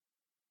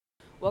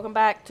Welcome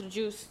back to the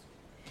juice.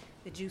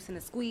 The juice and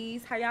the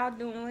squeeze. How y'all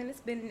doing?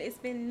 It's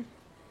been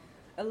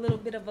a little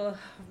bit of a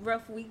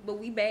rough week, but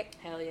we back.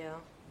 Hell yeah.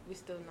 We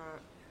still not.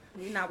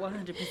 We not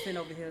 100%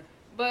 over here.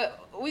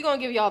 But we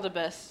gonna give y'all the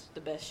best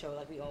show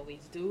like we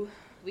always do.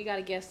 We got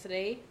a guest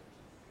today.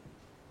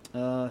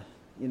 You're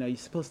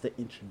supposed to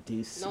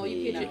introduce No,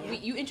 me.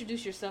 you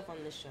introduce yourself on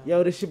this show.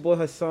 Yo, this your boy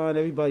Hassan.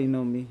 Everybody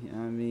know me. You know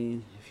what I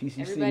mean, if you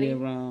see me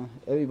around,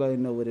 everybody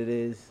know what it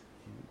is.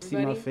 See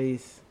my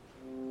face.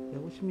 Yeah,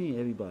 what you mean,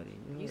 everybody?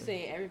 You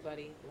saying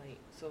everybody, like,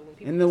 so when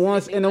people and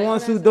the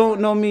ones who don't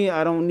know me,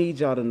 I don't need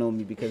y'all to know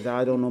me because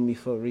I don't know me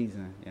for a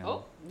reason. You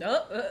know?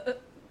 Well,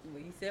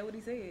 he said what he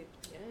said.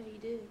 Yeah, he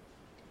did.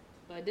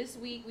 But this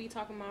week we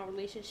talking about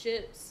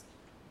relationships,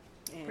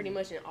 and pretty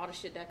much and all the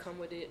shit that come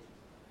with it.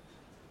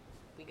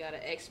 We got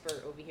an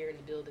expert over here in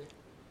the building.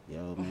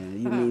 Yo, man,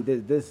 you mean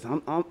this?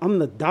 I'm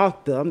the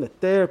doctor. I'm the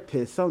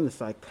therapist. I'm the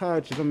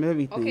psychiatrist. I'm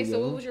everything. Okay, so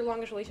what was your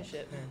longest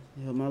relationship, man?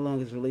 Yeah, my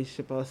longest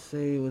relationship, I'll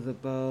say, was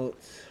about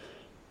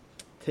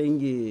 10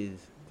 years.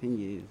 10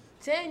 years.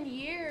 10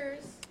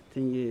 years?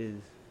 10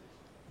 years.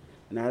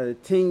 And out of the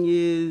 10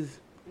 years...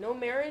 No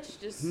marriage?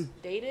 Just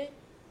dated?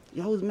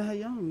 Yeah, I was mad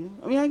young, yo.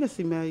 I mean, I can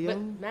say mad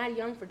young. But mad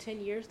young for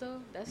 10 years,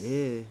 though? That's...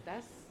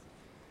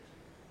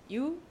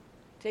 You?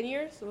 10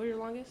 years? What was your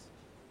longest?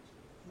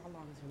 My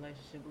longest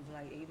relationship was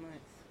like 8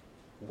 months.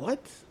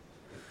 What?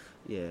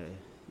 Yeah,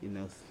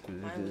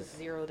 Mine was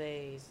 0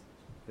 days.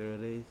 0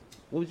 days?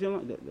 What was your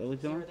longest? 0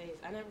 days.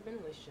 I never been in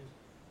a relationship.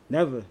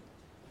 Never?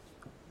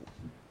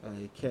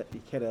 You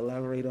can't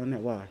elaborate on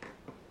that? Why?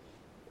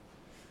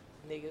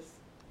 Niggas.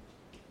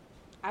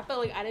 I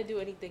felt like I didn't do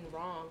anything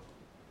wrong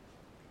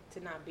to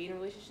not be in a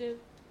relationship,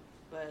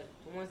 but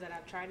the ones that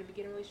I've tried to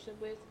begin a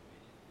relationship with,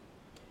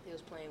 they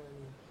was playing with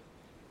me.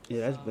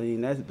 Yeah,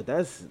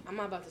 that's. I'm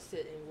not about to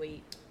sit and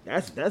wait.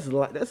 That's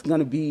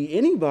gonna be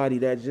anybody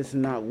that's just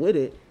not with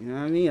it. You know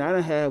what I mean? I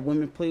done had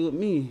women play with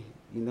me.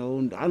 I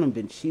done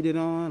been cheated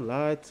on,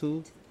 lied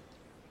to.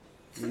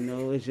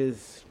 It's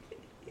just.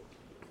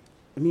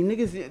 I mean,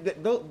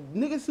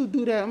 niggas who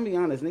do that. I'm gonna be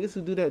honest. Niggas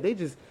who do that,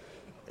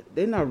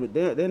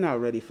 they're not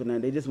ready for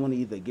nothing. They just want to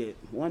either get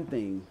one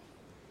thing,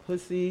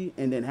 pussy,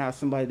 and then have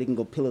somebody they can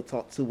go pillow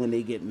talk to when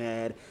they get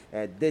mad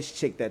at this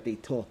chick that they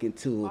talking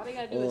to,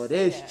 or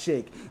this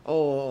chick,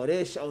 or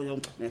this. Oh,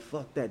 man,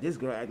 fuck that. This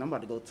girl, I'm about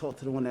to go talk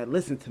to the one that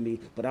listened to me,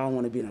 but I don't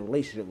want to be in a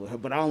relationship with her.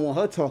 But I don't want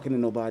her talking to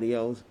nobody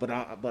else. But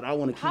I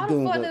want to keep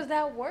doing. How the fuck does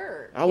that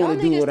work? I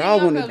want to do what I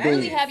want to do.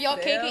 Really have y'all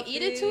cake and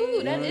eat it too?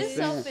 That is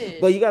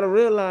selfish. But you gotta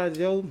realize,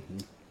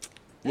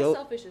 that's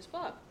selfish as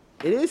fuck.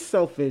 It is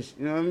selfish,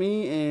 you know what I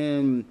mean?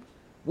 And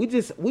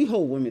we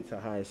hold women to a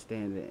higher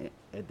standard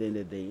at the end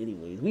of the day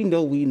anyways. We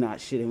know we not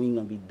shit and we ain't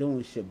gonna be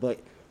doing shit, but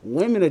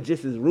women are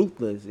just as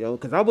ruthless, yo.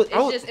 Cause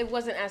it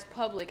wasn't as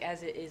public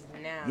as it is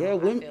now. Yeah,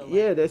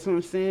 yeah, that's what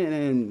I'm saying.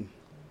 And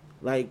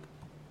like,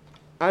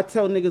 I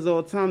tell niggas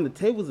all the time, the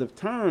tables have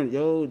turned,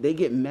 yo. They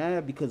get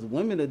mad because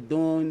women are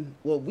doing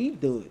what we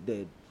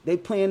did. They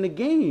playing the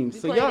game. I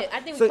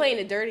think we're playing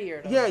it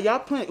dirtier, though.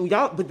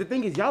 Yeah, but the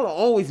thing is, y'all have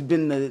always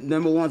been the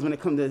number ones when it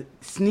comes to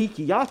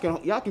sneaky. Y'all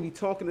can be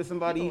talking to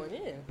somebody.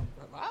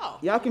 Wow.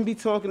 Y'all can be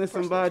talking to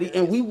somebody,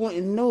 and we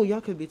wouldn't know.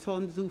 Y'all could be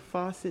talking to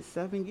 5, 6,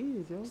 7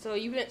 years, yo. So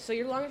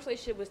your longest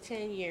relationship was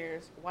 10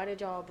 years. Why did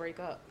y'all break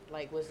up?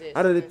 Like, was it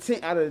out of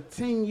the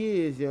 10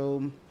 years,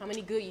 yo? How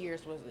many good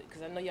years was it?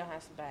 Because I know y'all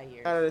had some bad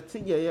years. Out of the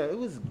 10, yeah, it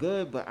was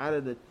good, but out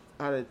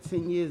of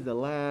 10 years, the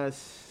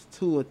last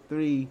 2 or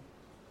 3.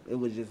 It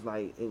was just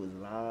like, it was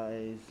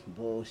lies,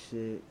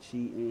 bullshit,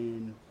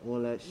 cheating, all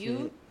that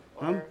shit.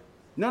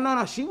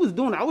 No. She was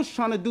doing it. I was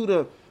trying to do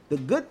the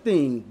good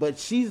thing, but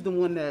she's the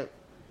one that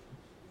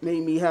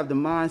made me have the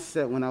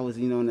mindset when I was,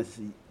 in this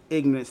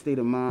ignorant state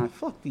of mind.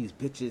 Fuck these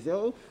bitches,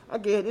 yo. I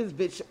gave this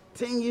bitch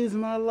 10 years of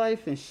my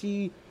life, and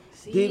she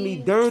did me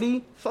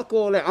dirty. Fuck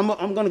all that. I'm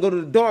going to go to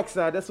the dark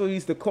side. That's what we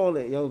used to call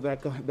it, yo.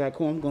 Back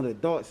home, I'm going to the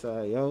dark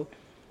side, yo.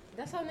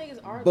 That's how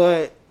niggas are,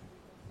 but...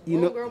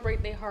 One girl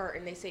break their heart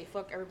and they say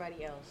fuck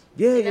everybody else.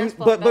 Yeah,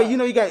 but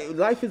you got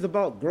life is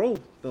about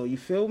growth though. You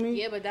feel me?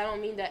 Yeah, but that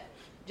don't mean that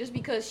just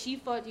because she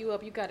fucked you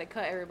up, you gotta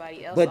cut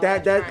everybody else. But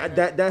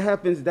that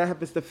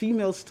happens to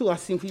females too. I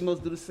seen females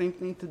do the same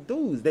thing to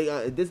dudes. They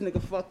this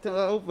nigga fucked her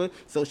over,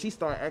 so she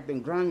started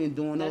acting grimy and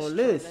doing all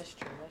this. That's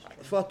true.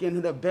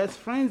 Fucking her best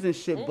friends and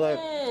shit. But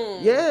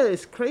yeah,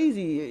 it's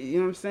crazy. You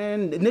know what I'm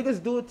saying? The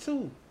niggas do it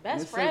too.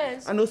 Best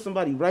friends. I know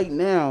somebody right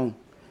now.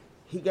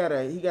 He got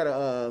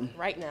a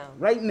right now.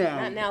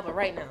 Not now, but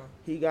right now.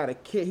 He got a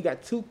kid. He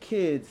got 2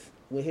 kids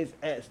with his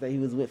ex that he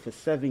was with for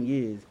 7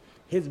 years.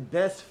 His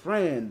best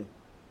friend,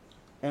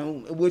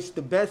 and which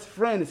the best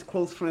friend is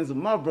close friends with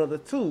my brother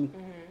too.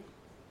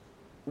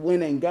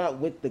 Went and got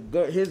with the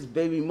girl, his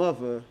baby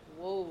mother.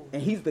 Whoa.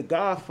 And he's the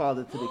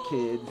godfather to the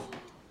kids.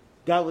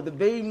 Got with the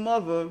baby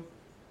mother,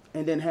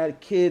 and then had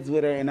kids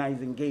with her, and now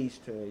he's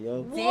engaged to her,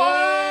 yo.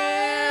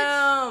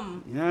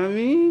 Damn. You know what I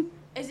mean?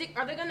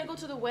 Are they gonna go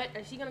to the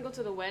Is she gonna go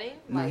to the wedding?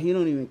 Nah, he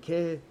don't even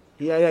care.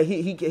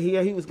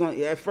 He was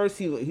going. At first,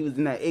 he was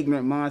in that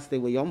ignorant mind state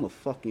where, yo,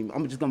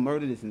 I'm just gonna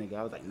murder this nigga.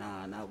 I was like,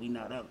 nah, we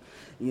not up.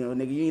 You know,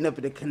 nigga, you ain't up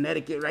in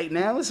Connecticut right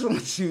now. What's wrong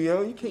with you,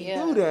 yo? You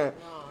can't do that.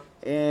 No.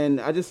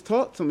 And I just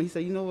talked to him. He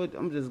said, you know what?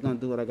 I'm just gonna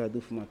do what I gotta do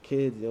for my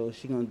kids, yo.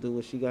 She gonna do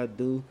what she gotta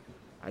do.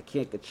 I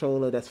can't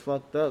control her. That's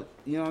fucked up.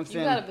 You know what I'm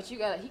saying? He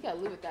gotta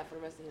live with that for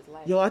the rest of his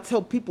life. Yo, I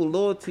tell people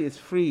loyalty is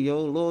free,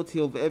 yo. Loyalty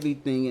over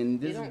everything. And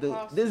this dude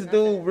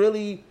nothing.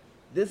 really.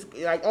 This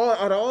like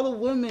out of all the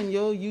women,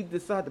 yo, you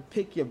decide to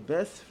pick your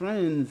best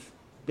friend's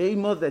baby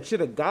mother that you're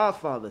the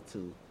godfather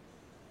to.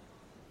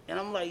 And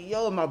I'm like,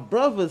 yo, my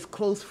brother's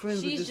close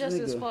friends with this nigga. She's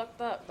just as fucked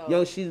up though.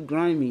 Yo, she's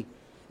grimy.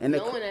 And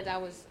knowing that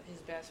was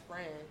his best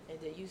friend, and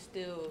that you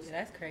still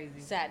that's crazy.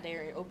 Sat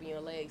there and opened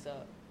your legs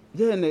up.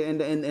 Yeah,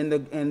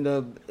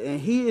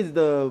 and he is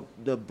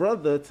the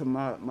brother to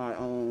my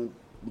own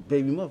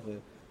baby mother.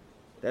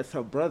 That's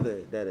her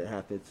brother that it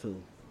happened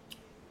to.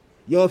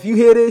 Yo, if you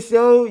hear this,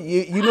 yo,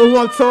 you know who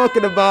I'm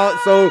talking about.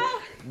 So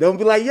don't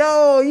be like,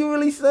 yo, you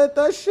really said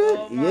that shit.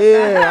 Oh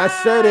yeah, God.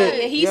 I said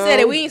it. Yeah, he yo. said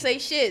it. We ain't say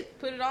shit.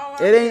 Put it all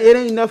out. It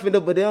ain't nothing though,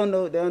 but they don't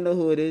know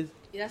who it is.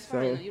 Yeah, that's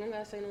fine. You don't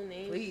gotta say no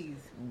names. Please.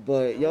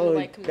 But yo,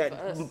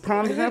 that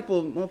prime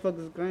example,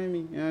 motherfuckers grimy.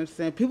 You know what I'm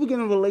saying? People get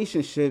in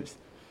relationships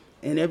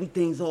and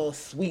everything's all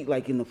sweet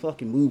like in the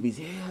fucking movies.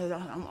 Yeah,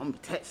 I'm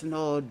texting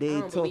all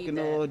day, talking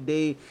all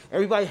day.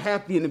 Everybody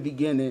happy in the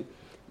beginning.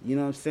 You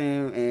know what I'm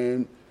saying?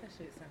 And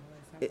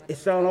it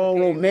sounds all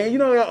romantic. You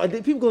know,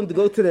 people going to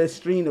go to the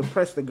extreme to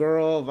press the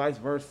girl, vice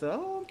versa.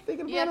 Oh, I'm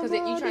thinking about it. Yeah, because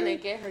you trying to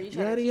get her. You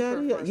trying to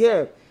keep her.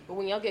 Yeah. But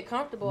when y'all get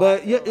comfortable,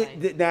 but yeah,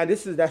 now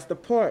that's the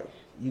part.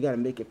 You got to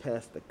make it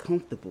past the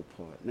comfortable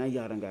part. Now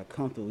y'all done got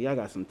comfortable. Y'all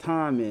got some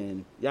time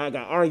in. Y'all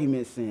got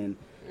arguments in.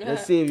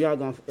 Let's see if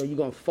are you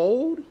gonna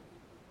fold?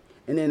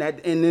 And then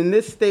in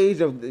this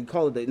stage of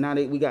now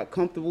that we got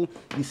comfortable,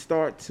 you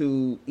start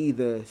to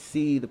either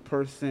see the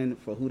person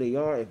for who they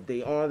are, if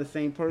they are the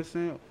same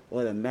person,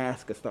 or the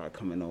mask will start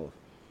coming off.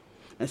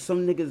 And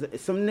some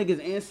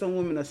niggas and some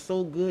women are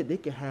so good they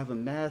can have a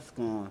mask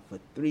on for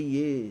 3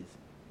 years,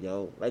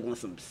 yo, like on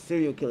some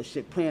serial killer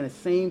shit, playing the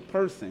same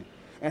person,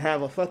 and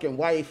have a fucking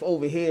wife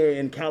over here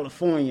in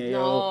California,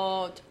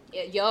 yo.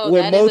 Yo,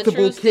 with that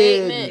multiple is a true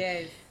kids. statement.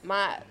 Yes.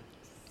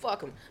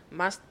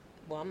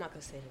 Well, I'm not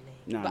gonna say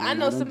the name, but I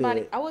know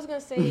somebody. I was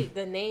gonna say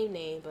the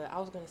name, but I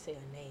was gonna say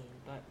a name,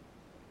 but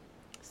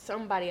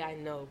somebody I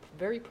know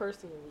very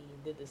personally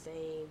did the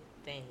same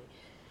thing.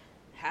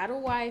 Had a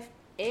wife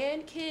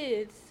and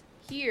kids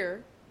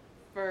here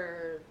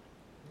for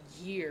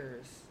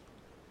years.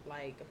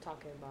 Like, I'm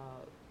talking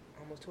about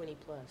almost 20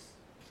 plus.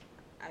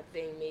 I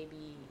think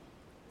maybe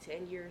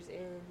 10 years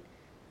in,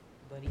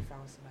 but he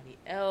found somebody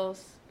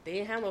else. They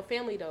didn't have no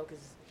family though,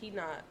 because he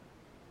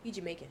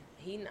Jamaican.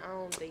 I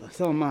don't think.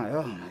 So am I.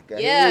 Oh my God.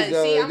 Yeah,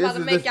 see, I'm about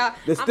to make y'all.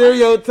 The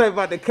stereotype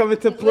about to come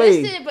into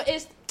play. Listen, but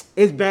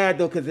it's bad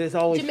though, because it's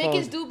always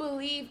Jamaicans do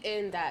believe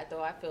in that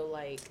though. I feel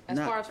like, as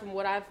far as from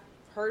what I've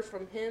heard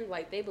from him,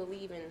 like they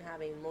believe in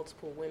having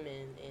multiple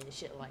women and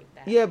shit like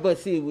that. Yeah, but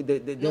see,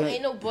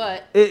 ain't no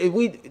but.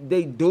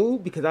 They do,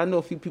 because I know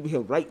a few people here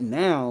right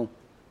now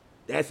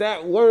that's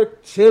at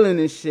work chilling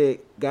and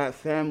shit, got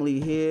family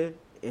here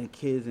and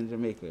kids in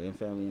Jamaica and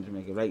family in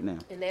Jamaica right now.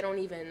 And they don't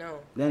even know.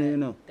 They don't even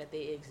know that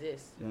they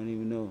exist. They don't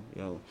even know,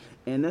 yo.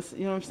 And that's,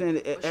 you know what I'm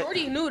saying.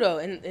 Shorty knew though.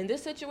 In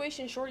this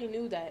situation, Shorty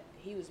knew that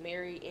he was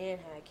married and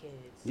had kids.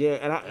 Yeah,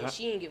 and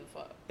she ain't give a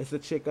fuck. It's a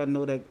chick I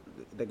know that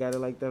got it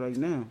like that right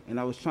now,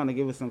 and I was trying to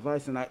give her some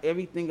advice, and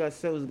everything I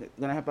said was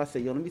gonna happen. I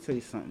said, yo, let me tell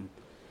you something.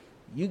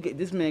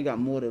 This man got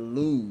more to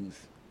lose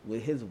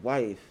with his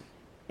wife.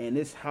 And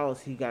this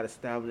house he got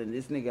established, and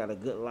this nigga got a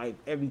good life,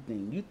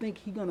 everything. You think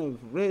he gonna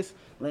risk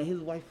letting his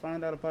wife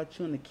find out about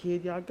you and the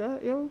kid y'all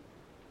got, yo?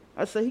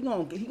 I said he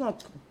gonna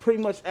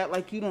pretty much act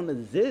like you don't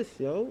exist,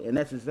 yo. And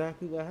that's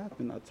exactly what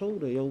happened. I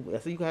told her, yo. I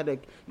said you got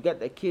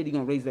that kid, you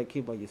gonna raise that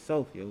kid by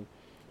yourself, yo.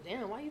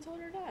 Damn, why you told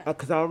her that?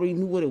 Cause I already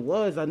knew what it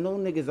was. I know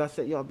niggas. I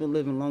said, yo, I've been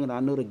living longer. I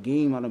know the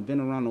game. I've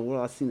been around the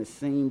world. I've seen the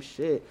same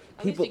shit.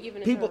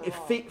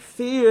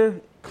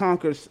 Fear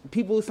conquers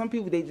people. Some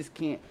people they just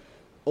can't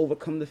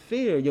overcome the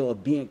fear, yo,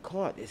 of being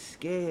caught. They're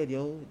scared,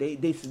 yo.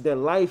 Their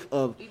life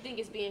of. You think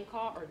it's being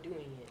caught or doing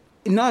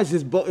it? No, it's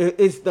just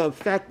it's the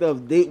fact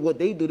of what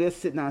they do. They're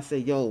sitting down and say,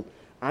 yo,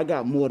 I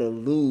got more to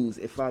lose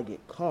if I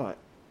get caught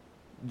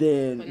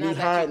than me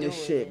hiding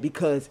this shit.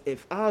 Because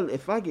if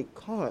I get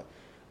caught,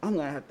 I'm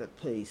gonna have to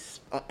pay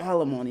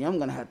alimony. I'm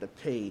gonna have to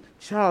pay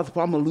child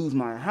support. I'm gonna lose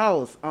my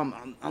house.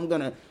 I'm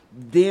gonna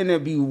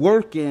then be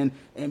working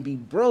and be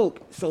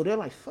broke. So they're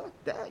like, fuck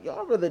that.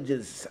 Y'all rather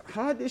just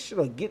hide this shit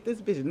or get this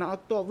bitch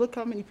knocked off. Look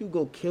how many people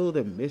go kill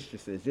their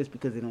mistresses just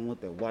because they don't want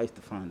their wives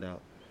to find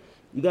out.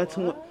 You got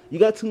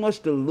too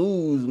much to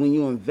lose when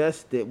you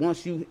invest it.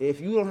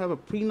 If you don't have a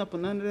prenup or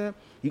none of that,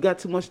 you got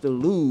too much to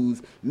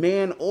lose,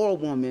 man or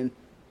woman.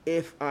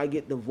 If I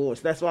get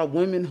divorced, that's why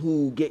women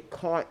who get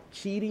caught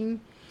cheating.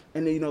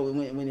 And then,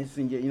 when it's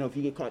in your, if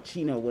you get caught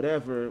cheating or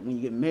whatever, when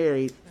you get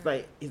married,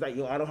 it's like,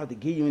 yo, I don't have to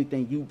give you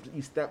anything.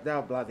 You stepped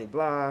out, blah, blah,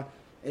 blah.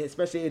 And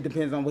especially it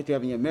depends on what you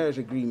have in your marriage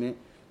agreement.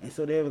 And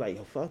so they were like,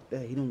 yo, fuck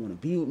that. He don't want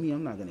to be with me.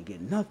 I'm not going to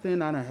get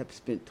nothing. I done have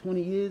spent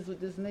 20 years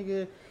with this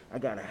nigga. I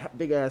got a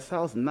big ass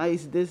house,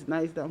 nice this,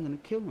 nice that. I'm going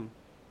to kill him.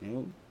 You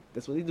know,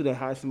 that's what they do. They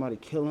hire somebody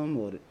to kill him,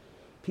 or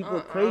people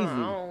are crazy.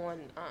 I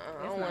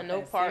don't want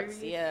no parts.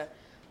 Serious? Yeah.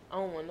 I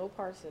don't want no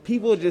parts of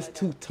people are just like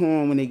too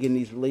torn when they get in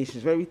these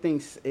relationships.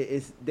 Everything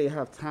is they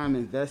have time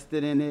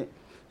invested in it,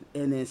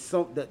 and then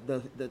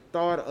the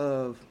thought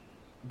of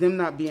them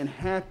not being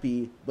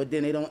happy, but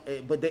then they don't,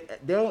 but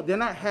they're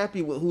not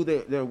happy with who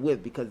they're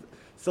with, because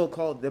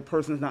so-called the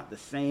person's not the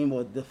same,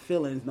 or the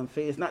feelings,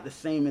 it's not the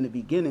same in the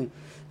beginning.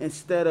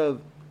 Instead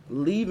of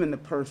leaving the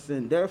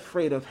person, they're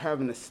afraid of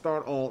having to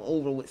start all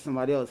over with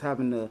somebody else,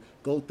 having to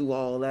go through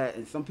all that.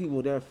 And some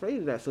people, they're afraid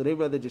of that, so they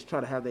rather just try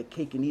to have that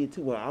cake and eat it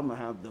too. Well, I'm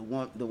gonna have the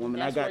woman.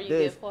 That's I got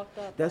this.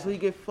 That's where you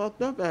get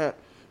fucked up at.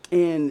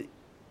 And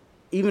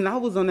even I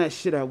was on that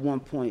shit at one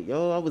point,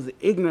 yo. I was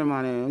ignorant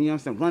on it. You know what I'm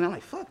saying? Running, I'm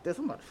like, fuck this.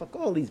 I'm about to fuck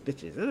all these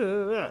bitches.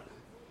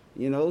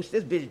 You know,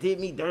 this bitch did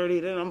me dirty.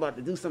 Then I'm about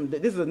to do some.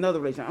 This is another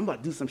relationship. I'm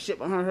about to do some shit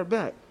behind her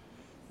back.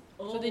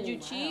 So did you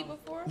cheat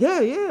before?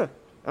 Yeah.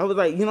 I was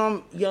like, you know,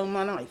 I'm young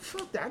man. I'm like,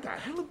 fuck that. I got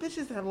hella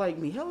bitches that like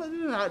me.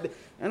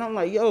 And I'm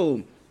like,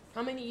 yo.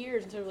 How many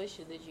years into a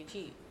relationship did you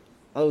cheat?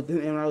 Oh,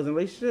 and when I was in a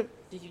relationship?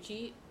 Did you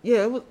cheat?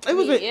 Yeah, it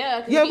wasn't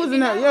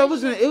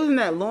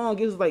that long.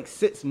 It was like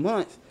 6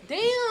 months.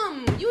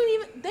 Damn, you didn't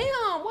even.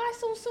 Damn, why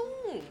so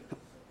soon?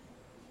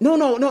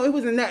 No, it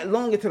wasn't that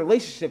long into the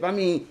relationship. I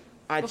mean,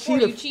 before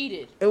you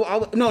cheated.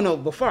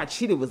 Before I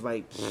cheated was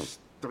like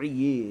 3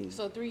 years.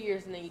 So 3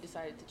 years, and then you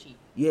decided to cheat.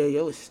 Yeah,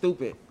 it was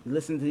stupid.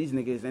 Listen to these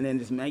niggas, and then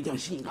this man, yo,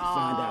 she ain't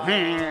gonna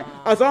find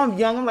out. So I'm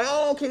young. I'm like,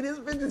 oh, okay, this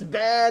bitch is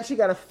bad. She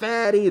got a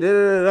fatty.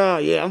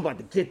 Yeah, I'm about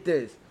to get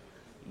this.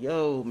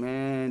 Yo,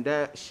 man,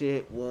 that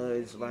shit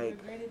was like.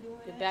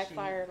 It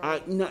backfired.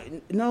 No,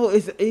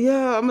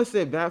 I'm gonna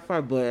say it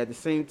backfired, but at the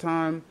same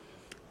time,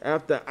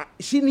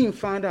 she didn't even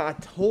find out. I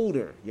told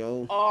her,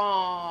 yo.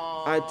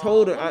 Oh. I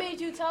told her. What made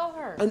you tell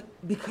her?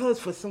 Because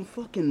for some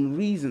fucking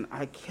reason,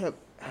 I kept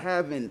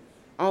having.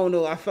 I don't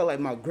know. I felt like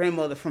my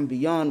grandmother from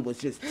beyond was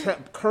just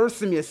kept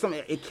cursing me or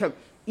something. It kept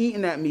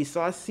eating at me.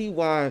 So I see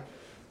why.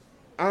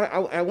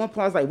 I at one point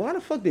I was like, why the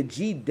fuck did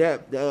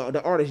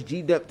the artist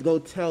G Dep, go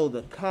tell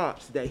the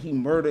cops that he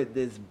murdered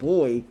this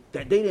boy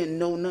that they didn't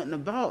know nothing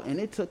about, and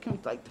it took him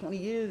like 20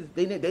 years.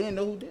 They didn't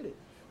know who did it,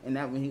 and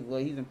that when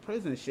he's in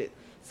prison and shit.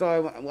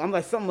 So I'm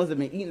like, something must have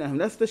been eating at him.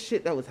 That's the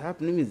shit that was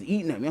happening to me, is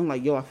eating at me. I'm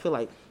like, yo, I feel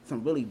like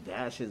some really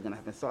bad shit is gonna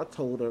happen. So I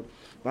told her,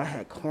 but I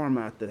had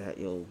karma after that,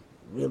 yo,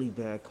 really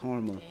bad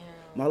karma. Damn.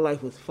 My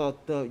life was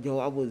fucked up, yo.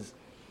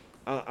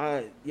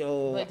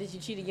 But did you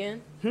cheat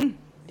again?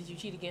 Did you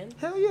cheat again?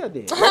 Hell yeah, I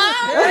did. It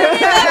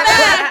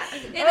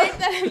ain't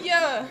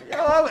that,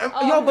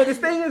 Yo, but the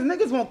thing is,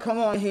 niggas won't come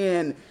on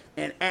here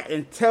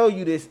and tell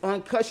you this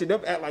uncut shit.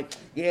 They'll act like,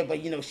 yeah,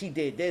 but you know, she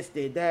did this,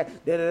 did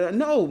that, da.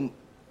 No,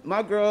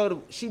 my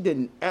girl, she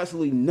did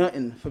absolutely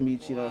nothing for me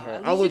to cheat on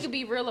her. At least you could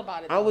be real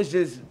about it, though. I was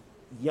just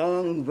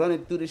young,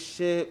 running through the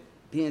shit,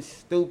 being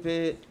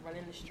stupid.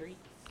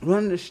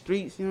 Running the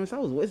streets, you know.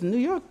 So it's New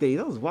York days.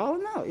 I was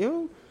wilding out,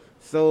 yo.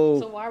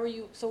 So why were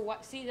you?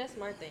 See, that's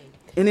my thing.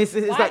 And it's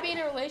why like, be in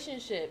a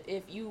relationship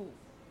if you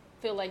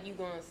feel like you're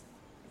gonna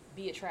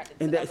be attracted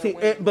to other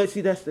women? But see,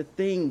 that's the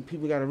thing.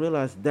 People gotta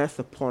realize that's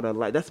a part of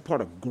life. That's a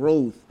part of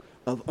growth,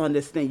 of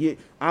understanding.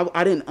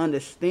 I didn't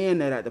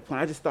understand that at the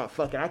point. I just thought,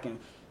 fuck it, I can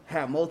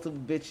have multiple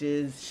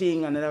bitches. She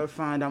ain't gonna never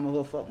find out. I'm gonna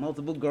go fuck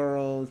multiple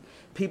girls.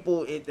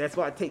 That's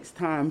why it takes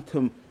time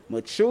to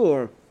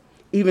mature.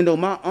 Even though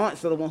my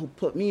aunts are the one who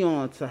put me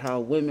on to how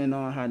women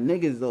are, how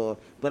niggas are,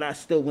 but I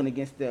still went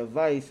against their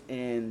advice,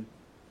 and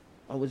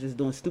I was just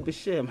doing stupid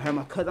shit. I'm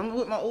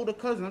with my older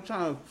cousin. I'm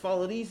trying to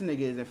follow these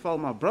niggas and follow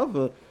my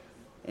brother,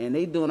 and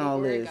they doing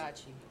all this.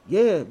 Got you.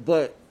 Yeah,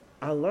 but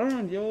I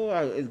learned,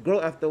 it's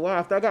growth after a while.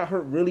 After I got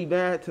hurt really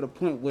bad to the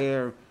point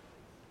where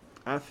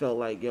I felt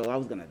like, I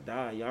was gonna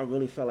die. I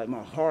really felt like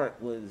my heart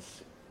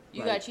was.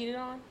 You got cheated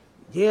on?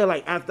 Yeah,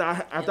 like after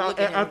I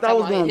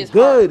was doing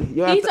good.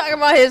 He's talking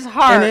about his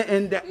heart.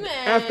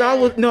 After I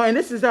was and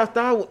this is after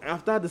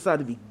I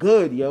decided to be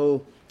good,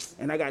 yo,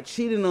 and I got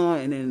cheated on,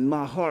 and then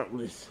my heart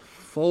was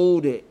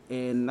folded,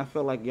 and I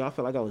felt like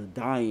I was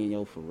dying,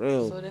 yo, for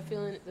real. So the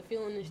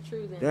feeling is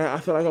true then. Yeah, I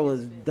felt like I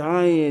was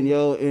dying,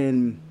 yo,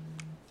 and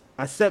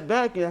I sat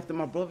back, and after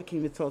my brother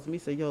came to talk to me,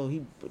 he said, yo,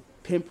 he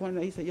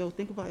pinpointed, he said, yo,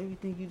 think about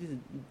everything you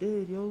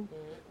did, yo.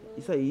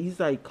 He's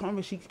like,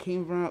 karma, she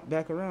came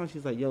back around.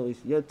 She's like, yo,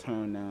 it's your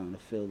turn now to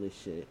feel this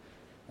shit.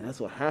 And that's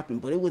what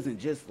happened. But it wasn't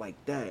just like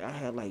that. I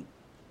had like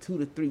 2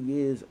 to 3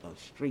 years of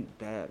straight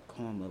bad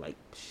karma, like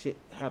shit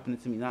happening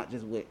to me, not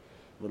just with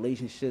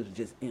relationships,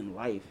 just in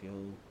life, yo.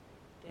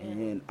 Damn.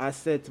 And I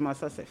said to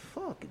myself,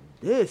 fuck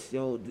this,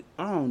 yo.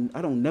 I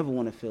don't never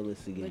want to feel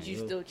this again. But you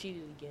still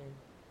cheated again.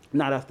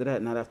 Not after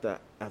that. Not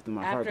after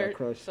my heart got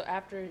crushed. So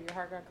after your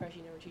heart got crushed,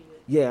 you never cheated?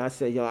 Yeah, I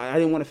said, I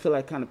didn't want to feel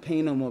that kind of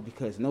pain no more,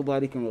 because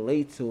nobody can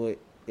relate to it.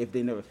 if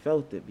they never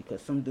felt it,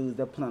 because some dudes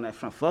they'll put on that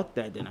front, fuck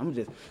that, then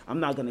I'm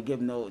not gonna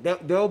give no,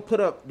 they'll put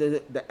up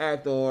the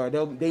act, or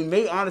they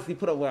may honestly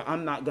put up where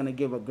I'm not gonna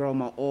give a girl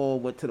my all,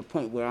 but to the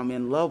point where I'm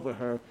in love with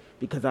her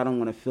because I don't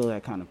want to feel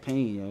that kind of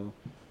pain, yo.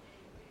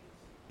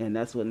 And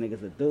that's what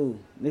niggas will do.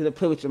 Niggas will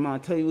play with your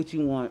mind, tell you what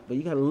you want, but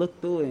you gotta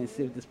look through it and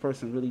see if this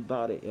person really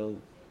bought it, yo.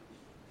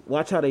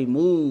 Watch how they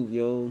move,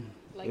 yo.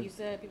 Like you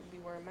said, people be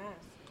wearing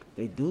masks.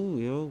 They do,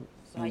 yo.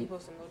 So how you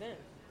supposed to know then?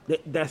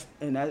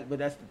 But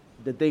that's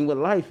the thing with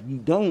life. You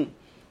don't.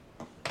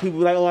 People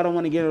be like, oh, I don't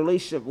want to get in a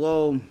relationship.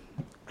 Well,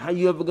 how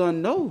you ever gonna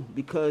know?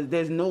 Because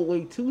there's no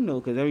way to know.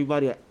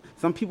 Because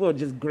some people are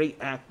just great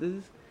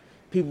actors.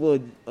 People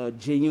are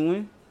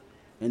genuine.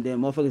 And then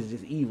motherfuckers are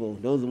just evil.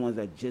 Those are the ones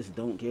that just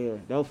don't care.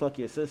 They'll fuck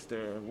your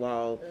sister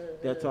while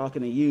they're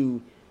talking to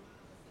you.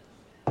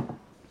 I'll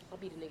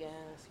beat a nigga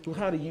ass. Well,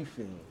 how do you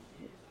feel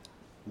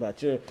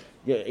about your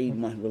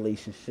 8-month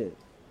relationship?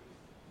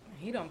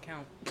 He don't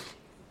count.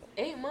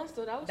 8 months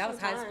though. That was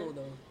high time. school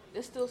though.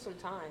 There's still some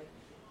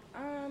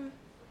time.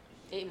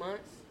 8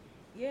 months.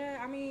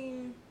 Yeah, I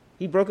mean.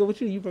 He broke up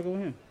with you? You broke up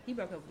with him? He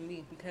broke up with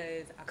me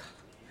because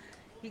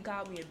he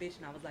called me a bitch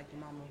and I was like your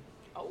mama.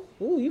 Oh.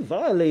 Ooh, you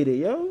violated,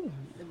 yo.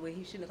 Well,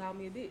 he shouldn't have called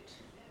me a bitch.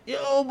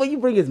 Yo, but you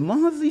bring his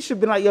moms. You should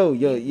be like, yo,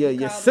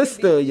 your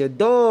sister, your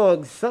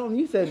dog, something.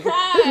 You said his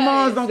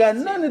moms don't got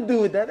nothing to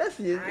do with that. That's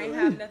your. I ain't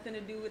have nothing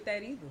to do with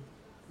that either.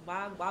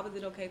 Why was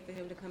it okay for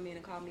him to come in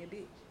and call me a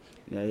bitch?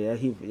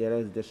 Yeah, that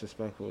was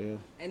disrespectful, yeah.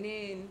 And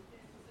then.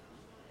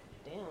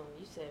 Damn,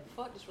 you said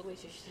fuck this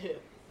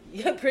relationship.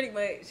 Yeah, pretty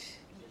much.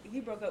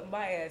 He broke up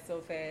my ass so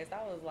fast.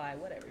 I was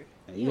like, whatever.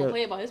 You don't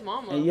play about his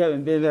mama. And you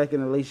haven't been back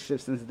in a relationship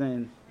since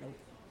then. Nope.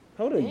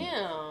 How old are you?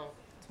 Damn.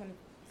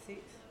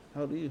 26.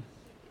 How old are you?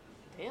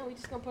 Damn, we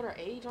just gonna put our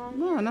age on?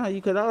 No,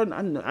 you could.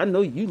 I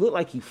know you look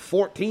like you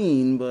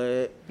 14,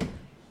 but.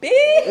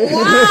 Bitch.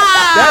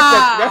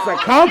 Wow. that's a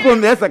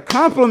compliment. That's a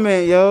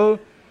compliment, yo.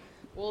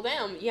 Well,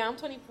 damn. Yeah, I'm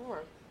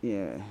 24. Yeah.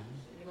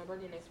 It's my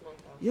birthday next month,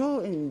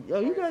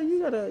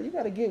 though. You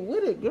gotta get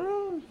with it,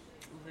 girl.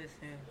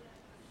 Listen.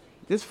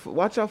 Just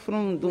watch out for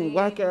them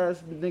whack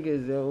ass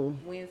niggas, yo.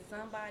 When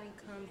somebody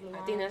comes along,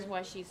 I think that's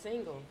why she's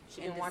single.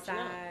 She been watching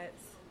out.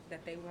 Decides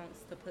that they wants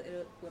to put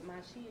it up with my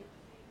shit,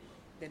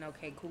 then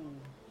okay, cool,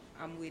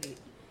 I'm with it.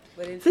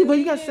 But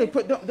you gotta say,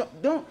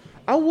 don't.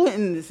 I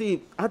wouldn't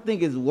see. I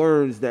think it's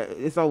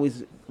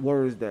always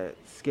words that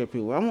scare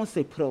people. I won't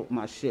say put up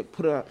my shit.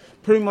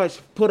 Pretty much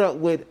put up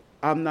with.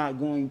 I'm not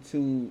going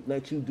to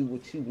let you do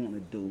what you want to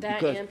do.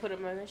 And put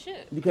them on that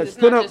shit. Because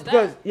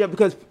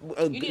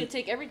you need to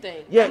take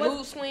everything. Yeah,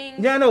 mood swings.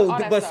 Yeah, no,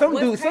 but some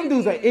dudes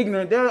are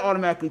ignorant. They'll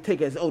automatically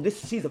take it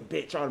as, she's a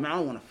bitch. I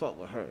don't want to fuck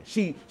with her.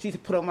 She's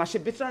put up my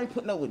shit, bitch. I ain't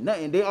putting up with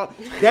nothing. They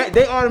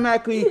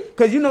automatically,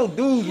 because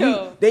dudes,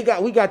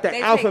 we got that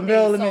alpha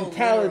male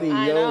mentality, yo.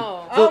 I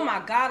know. So, oh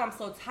my God, I'm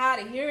so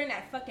tired of hearing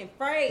that fucking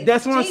phrase.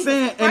 That's what Jesus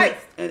I'm saying,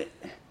 Christ.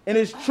 and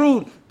it's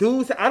true.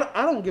 Dudes,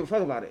 I don't give a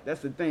fuck about it.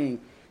 That's the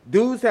thing.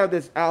 Dudes have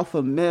this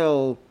alpha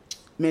male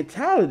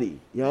mentality,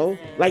 yo.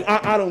 Like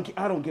I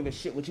don't give a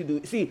shit what you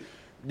do. See,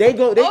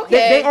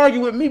 they argue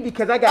with me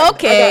because I got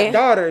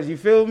daughters. You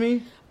feel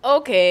me?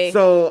 Okay.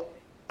 So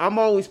I'm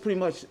always pretty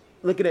much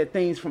looking at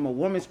things from a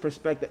woman's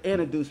perspective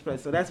and a dude's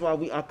perspective. So that's why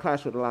I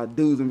clash with a lot of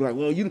dudes and be like,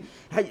 well, you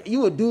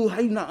a dude,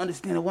 how you not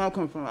understanding where I'm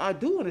coming from? I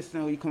do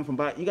understand where you come from,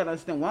 but you gotta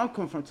understand where I'm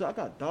coming from too. I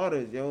got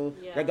daughters, yo.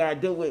 Yeah. That gotta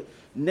deal with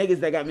niggas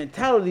that got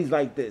mentalities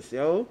like this,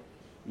 yo.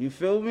 You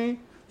feel me?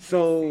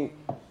 So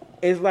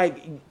it's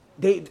like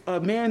a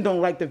man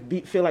don't like to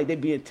feel like they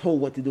being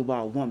told what to do by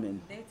a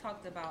woman. They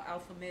talked about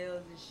alpha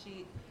males and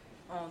shit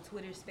on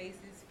Twitter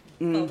Spaces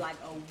for like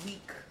a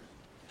week.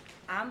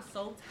 I'm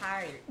so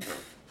tired.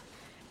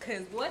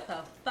 Cause what the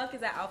fuck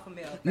is that alpha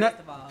male?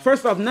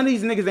 First off, none of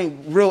these niggas ain't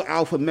real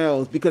alpha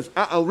males, because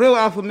a real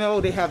alpha male,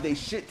 they have their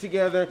shit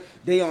together,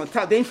 they on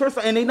top.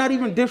 And they not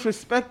even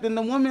disrespecting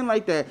the woman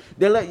like that.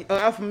 They let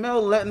alpha male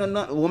letting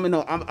a woman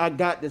know, I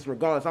got this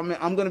regardless.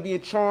 I'm gonna be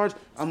in charge.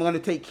 I'm gonna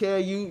take care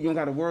of you. You don't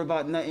gotta worry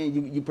about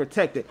nothing. You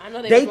protect it. I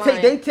know they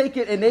take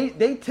it and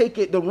they take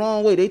it the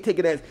wrong way. They take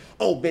it as,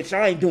 oh bitch,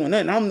 I ain't doing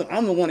nothing.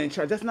 I'm the one in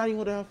charge. That's not even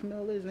what an alpha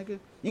male is, nigga.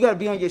 You gotta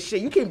be on your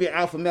shit. You can't be an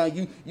alpha male.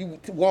 You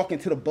walk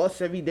into the bus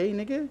every day,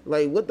 nigga.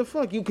 Like, what the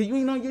fuck? Cause you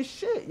ain't on your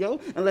shit, yo.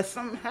 Unless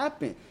something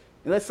happen.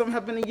 Unless something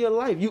happen in your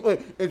life.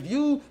 If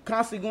you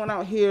constantly going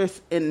out here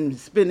and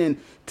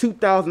spending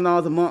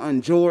 $2,000 a month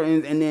on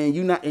Jordans, and then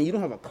you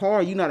don't have a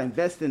car, you not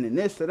investing in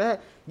this or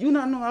that, you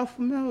not no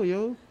alpha male,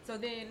 yo. So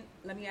then,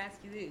 let me ask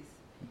you this: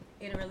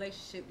 in a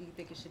relationship, do you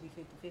think it should be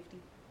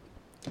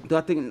 50-50? Do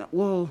I think?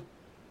 Well,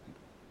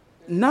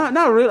 not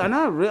really.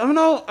 Not really.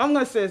 I'm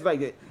gonna say it's like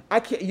that. I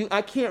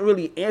can't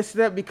really answer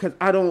that because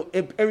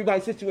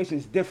everybody's situation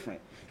is different.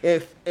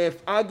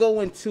 If I go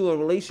into a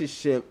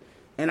relationship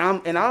and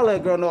I'll let a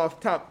girl know off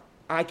top,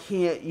 I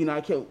can't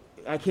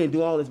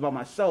do all this by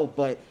myself.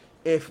 But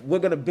if we're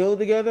gonna build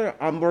together,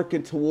 I'm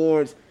working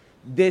towards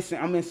this,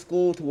 and I'm in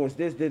school towards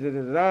this,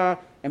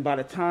 and by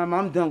the time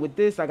I'm done with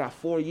this, I got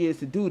 4 years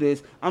to do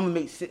this. I'm gonna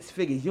make 6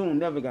 figures. You don't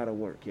never gotta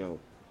work, yo.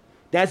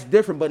 That's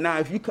different. But now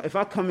if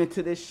I come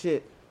into this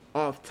shit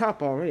off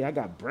top already, I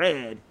got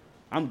bread.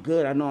 I'm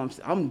good. I know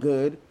I'm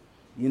good.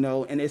 You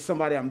know, and it's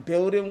somebody I'm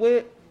building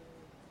with,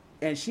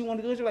 and she want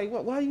to do it. You're like,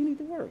 what? Why do you need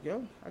to work,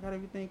 yo? I got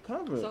everything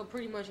covered. So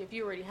pretty much, if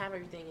you already have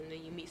everything, and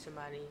then you meet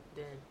somebody,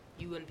 then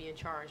you wouldn't be in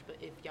charge. But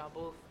if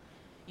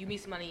you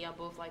meet somebody, y'all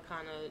both like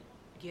kind of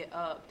get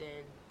up,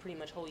 then pretty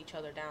much hold each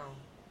other down.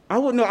 I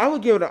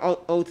would give it an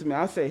ultimate.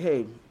 I'd say,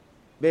 hey,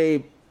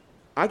 babe,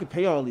 I could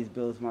pay all these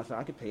bills myself.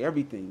 I could pay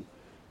everything.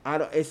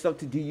 It's up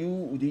to do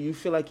you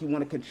feel like you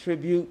want to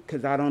contribute?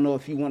 Because I don't know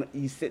if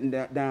you sitting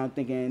down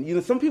thinking, you know,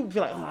 some people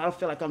feel like, oh, I don't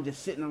feel like I'm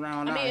just sitting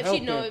around. I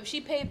mean, if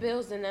she pay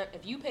bills, then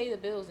if you pay the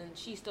bills, then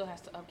she still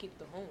has to upkeep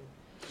the home.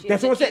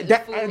 That's what I'm saying.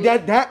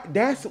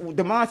 That's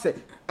the mindset,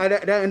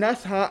 and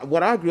that's how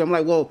what I agree. I'm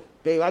like, well,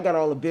 babe, I got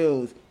all the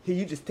bills. Here,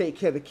 you just take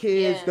care of the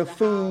kids, the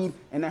food,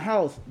 and the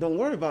house. Don't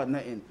worry about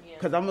nothing.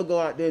 Because I'm going to go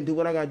out there and do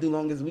what I got to do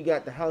long as we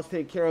got the house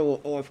taken care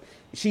of. Or if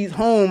she's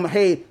home,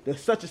 hey, there's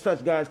such and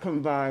such guys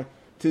coming by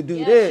to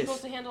do this. She's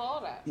supposed to handle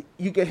all that.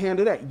 You can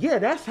handle that. Yeah,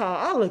 that's how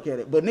I look at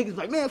it. But niggas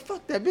like, man,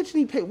 fuck that bitch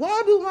need to pay.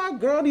 Why do my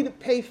girl need to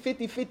pay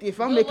 50-50 if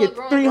I'm making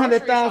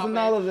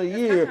 $300,000 a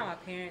year? That's how my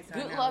parents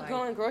are. Good luck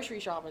going grocery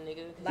shopping,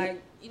 nigga.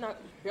 Like, you're not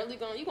barely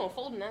going. You gonna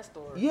fold in that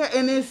store. Yeah,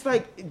 and it's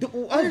like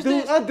us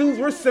dudes,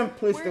 we're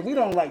simplistic. We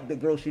don't like the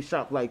grocery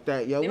shop like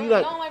that, yo. We don't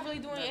like really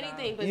doing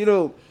anything, but you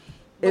know,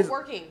 it's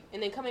working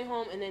and then coming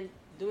home and then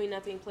doing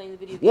nothing, playing the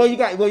video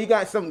games. Well, you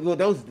got some. Well,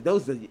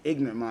 those are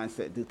ignorant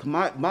mindset, dude.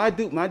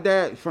 My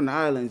dad from the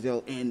islands,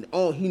 yo, and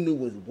all he knew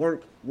was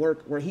work.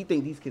 Where he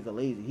think these kids are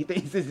lazy. He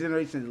thinks this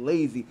generation is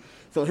lazy.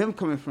 So him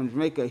coming from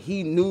Jamaica,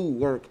 he knew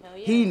work.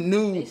 Yeah. He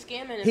knew they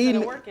scamming instead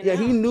of working. Yeah,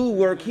 he knew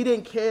work. He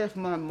didn't care if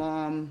my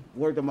mom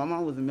worked. My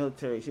mom was in the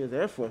military. She was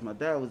Air Force. My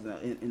dad was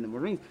in the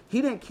Marines.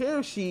 He didn't care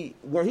if she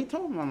where he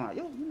told my mom,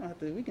 yo, you know,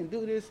 we can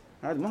do this.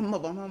 My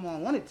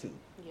mom wanted to.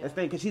 Yeah. That's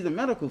thing because she's a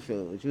medical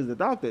field. She was a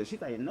doctor. She's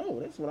like, no,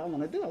 that's what I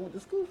want to do. I went to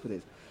school for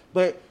this.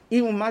 But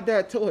even my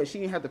dad told her she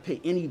didn't have to pay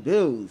any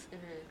bills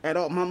at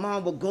all. My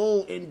mom would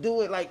go and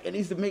do it like it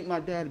used to make my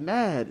dad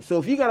mad. So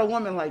if you got a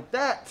woman like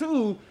that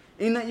too,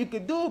 ain't nothing you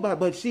can do about it.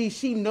 But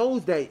she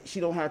knows that she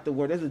don't have to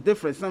work. There's a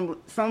difference.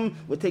 Some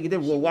would take it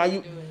different.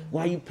 Well,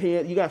 why you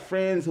pay? You got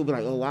friends who'll be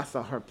like, oh, I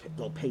saw her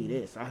go pay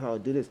this. I saw her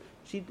do this.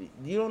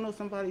 You don't know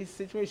somebody's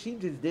situation. She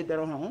just did that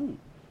on her own.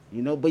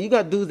 You know. But you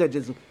got dudes that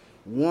just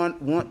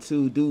want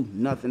to do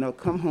nothing. They'll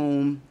come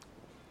home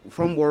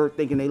from work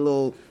thinking they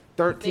little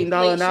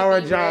 $13 an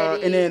hour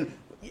job, ready. And then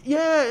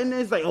and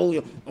it's like,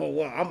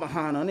 well, I'm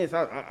behind on this.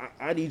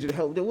 I need you to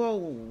help.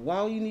 Well,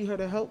 why do you need her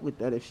to help with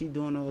that if she's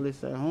doing all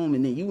this at home,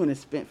 and then you went and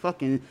spent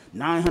fucking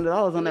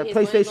 $900 on that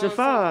PlayStation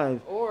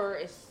 5? Or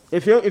it's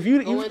if you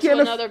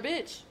can't another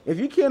bitch. If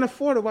you can't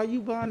afford it, why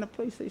you buying the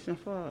PlayStation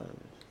 5?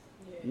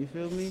 Yeah. You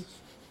feel me?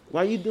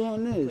 Why you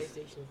doing this?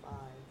 PlayStation 5.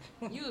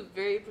 You were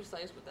very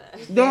precise with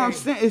that. No, I'm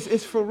saying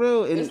it's for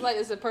real. And it's like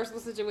it's a personal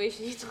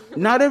situation.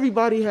 Not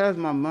everybody has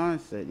my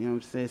mindset. You know what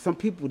I'm saying? Some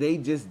people they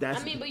just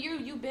I mean, but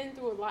you've been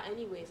through a lot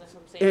anyways. That's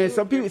what I'm saying.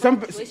 And some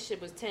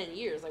relationship was 10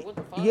 years. Like what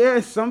the fuck?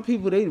 Yeah, some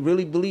people they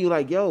really believe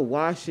like, yo,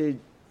 why should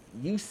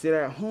you sit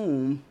at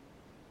home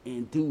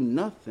and do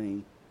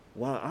nothing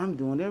while I'm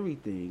doing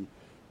everything?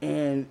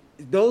 And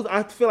those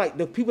I feel like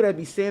the people that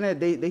be saying that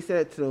they say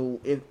that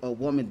to if a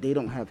woman they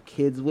don't have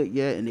kids with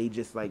yet, and they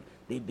just like.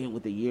 They've been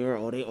with a year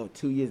or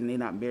 2 years and they're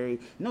not married.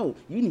 No,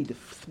 you need to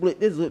split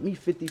this with me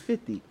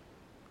 50-50.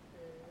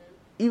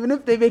 Even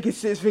if they making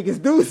 6 figures,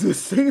 dudes will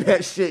say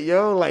that shit,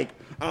 yo. Like,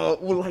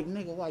 like,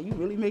 nigga, why you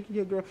really making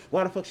your girl?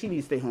 Why the fuck she need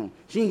to stay home?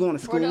 She ain't going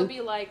to school. Or they'll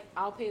be like,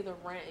 I'll pay the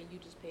rent and you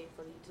just pay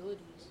for the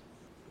utilities.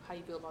 How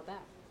you feel about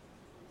that?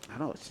 I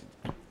don't.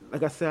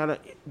 Like I said,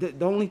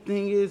 the only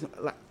thing is,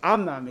 like,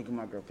 I'm not making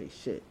my girl pay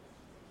shit.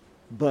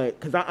 But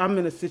because I'm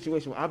in a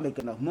situation where I make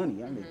enough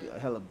money, I make a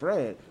hell of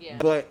bread. Yeah.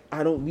 But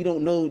we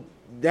don't know.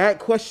 That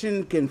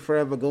question can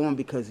forever go on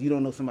because you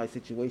don't know somebody's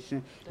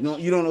situation.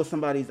 You don't know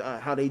somebody's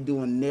how they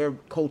doing their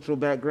cultural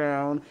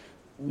background.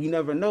 You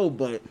never know.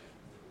 But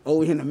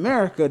over here in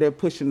America, they're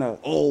pushing I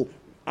don't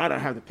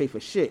have to pay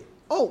for shit.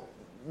 Oh,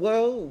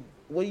 well,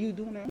 what are you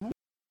doing at home?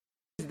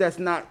 That's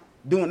not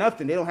doing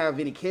nothing. They don't have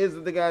any kids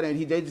with the guy,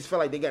 and they just feel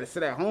like they got to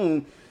sit at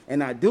home and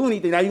not do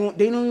anything. Now they don't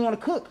even want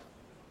to cook.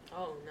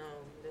 Oh no.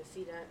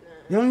 See that?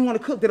 They don't even want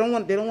to cook. They don't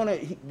want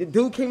to. The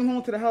dude came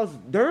home to the house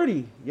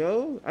dirty,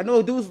 yo. I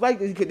know dudes like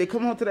this. They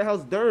come home to the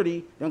house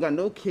dirty. They don't got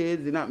no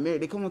kids. They're not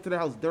married. They come home to the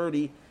house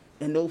dirty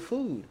and no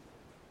food.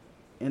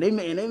 And they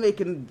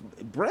making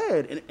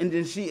bread. And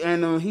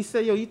then he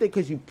said, yo, you think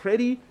because you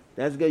pretty,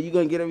 that's good. You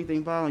gonna get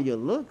everything by on your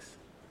looks?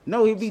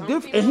 No, he'd be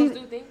different.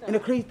 And the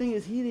crazy thing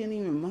is, he didn't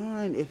even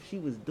mind if she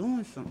was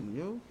doing something,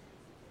 yo.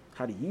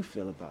 How do you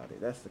feel about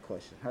it? That's the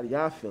question. How do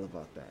y'all feel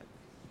about that?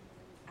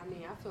 I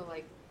mean, I feel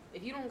like.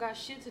 If you don't got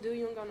shit to do,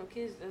 you don't got no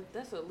kids,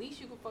 that's the least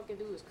you can fucking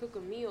do is cook a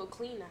meal,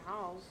 clean the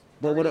house.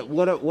 But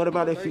what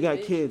about if you got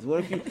kids?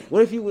 What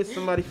if you with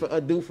somebody for a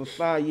dude for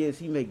 5 years,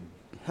 he make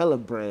hella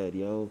bread,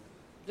 yo?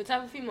 The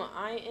type of female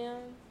I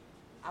am,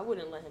 I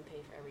wouldn't let him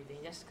pay for everything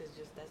just because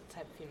that's the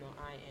type of female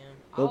I am.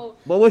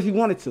 But what if he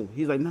wanted to?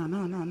 He's like, no.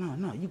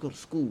 You go to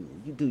school.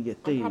 You do your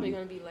thing. I'm probably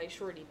gonna be like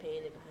Shorty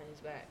paying it behind his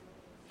back.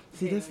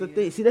 See, that's the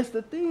thing. See, that's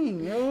the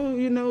thing, yo.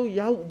 You know,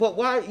 y'all. But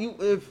why you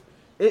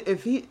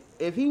if he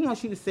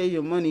wants you to save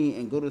your money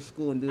and go to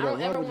school and do that? I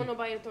don't ever want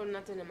nobody to throw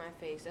nothing in my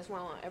face. That's why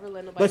I don't ever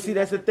let nobody. But see,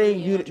 that's the thing.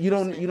 You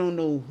don't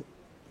know.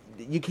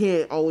 You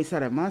can't always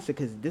have that mindset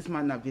because this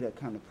might not be that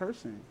kind of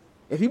person.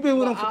 If you've been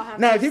with him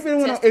now, if you've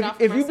been with him,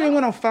 if you've been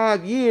with him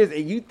 5 years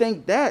and you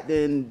think that,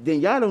 then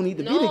y'all don't need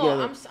to be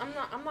together.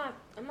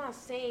 I'm not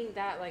saying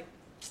that like.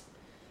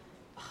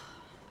 I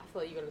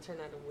feel like you're gonna turn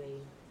that around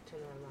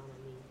on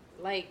me.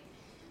 Like,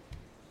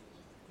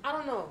 I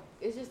don't know.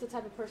 It's just the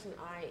type of person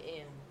I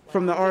am. Like,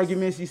 from the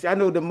arguments you see, I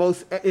know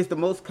it's the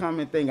most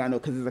common thing I know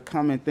because it's a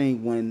common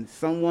thing when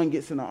someone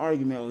gets in an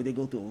argument or they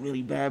go through a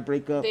really bad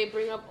breakup. They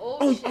bring up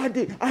old shit. I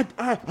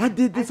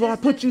did this, so I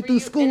put you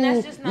through school.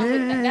 And that's just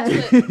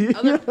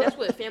not that's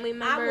what family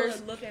members. I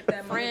would look at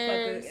that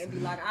friends, motherfucker and be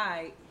like, all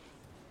right,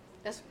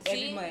 that's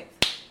every month.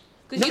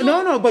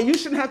 No, but you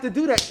shouldn't have to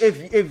do that.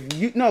 If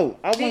you no,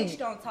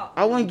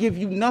 I wouldn't give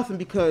you nothing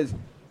because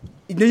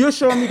you're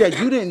showing me that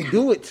you didn't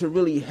do it to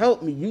really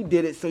help me. You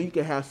did it so you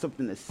could have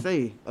something to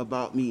say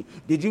about me.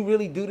 Did you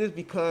really do this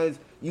because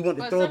you want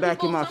to throw it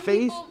back in my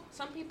face?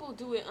 Some people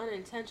do it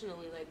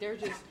unintentionally. Like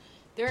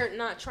they're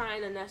not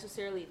trying to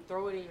necessarily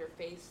throw it in your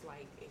face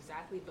like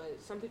exactly. But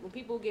when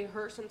people get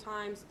hurt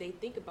sometimes they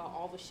think about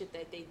all the shit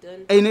that they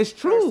done. And it's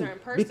true for a certain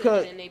person,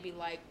 because and they be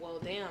like, well,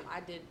 damn,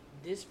 I did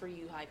this for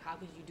you. Like, how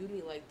could you do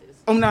me like this?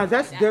 Oh no,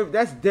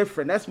 that's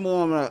different. That's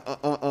more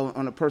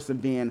on a person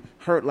being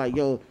hurt. Like,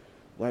 yo.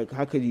 Like,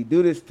 how could you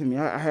do this to me?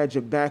 I had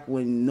your back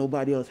when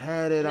nobody else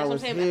had it. I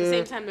was here. At the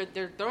same time,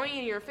 they're throwing it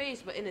in your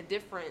face, but in a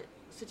different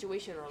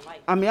situation or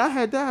life. I mean, I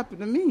had that happen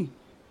to me.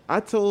 I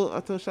told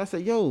Sha, I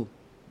said, yo,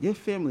 your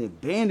family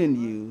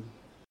abandoned you.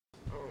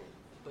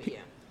 But yeah.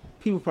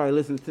 People probably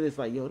listen to this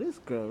like, yo, this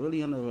girl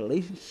really on a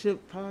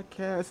relationship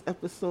podcast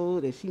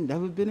episode and she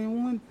never been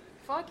in one?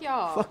 Fuck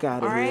y'all. Fuck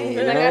out of right?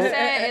 here.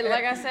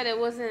 Like I said, it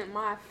wasn't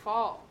my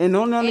fault. And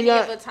don't none of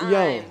y'all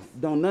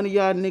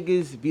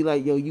niggas be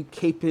like, yo, you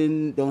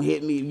caping, don't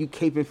hit me, you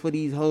caping for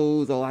these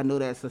hoes. Oh, I know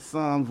that's a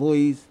Hassan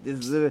voice.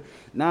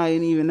 Nah,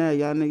 ain't even that,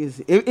 y'all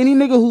niggas. If any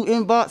nigga who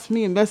inbox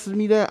me and messes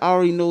me that, I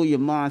already know your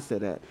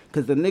mindset at.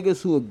 Because the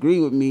niggas who agree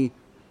with me,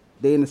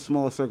 they in a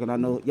small circle. I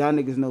know, y'all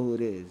niggas know who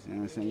it is. You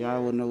know what I'm saying?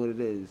 Y'all will know what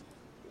it is.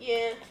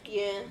 Yeah.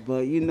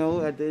 But, you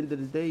know, at the end of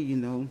the day, you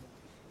know,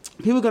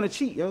 people gonna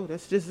cheat, yo.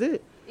 That's just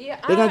it. Yeah,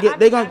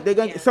 they're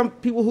gonna some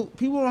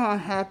people are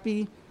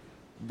unhappy.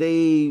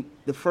 The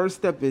first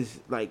step is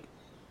like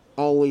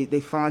always they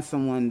find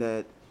someone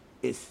that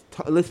is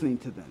listening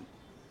to them,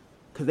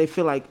 cause they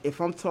feel like if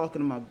I'm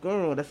talking to my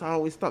girl, that's how I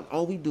always talk.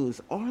 All we do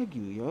is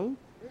argue, yo.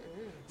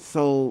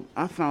 So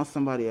I found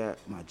somebody at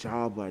my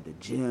job or at the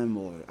gym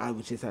or I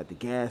was just at the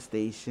gas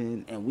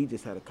station and we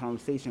just had a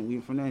conversation. We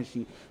went from there and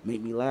she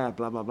made me laugh,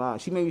 blah, blah, blah.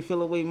 She made me feel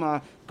the way my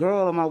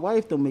girl or my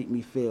wife don't make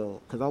me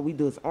feel because all we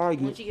do is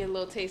argue. Once you get a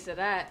little taste of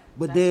that.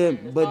 But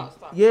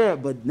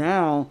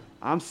now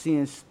I'm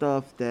seeing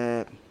stuff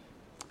that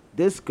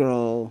this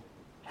girl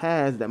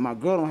has that my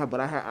girl don't have, but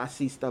I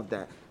see stuff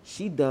that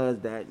she does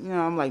that, you know,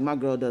 I'm like, my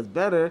girl does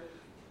better.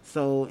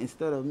 So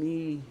instead of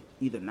me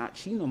either not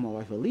cheating on my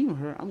wife or leaving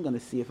her, I'm going to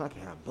see if I can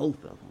have both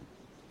of them.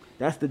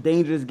 That's the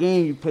dangerous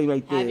game you play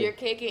right there. Have your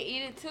cake and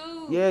eat it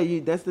too.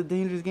 Yeah, that's the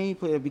dangerous game you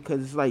play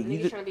because it's like...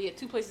 You're trying to be at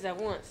two places at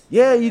once.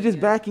 Yeah, you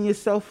just backing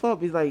yourself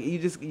up. It's like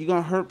you're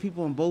going to hurt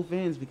people on both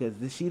ends because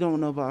she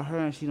don't know about her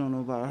and she don't know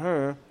about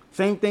her.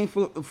 Same thing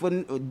for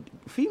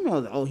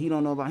females. Oh, he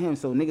don't know about him.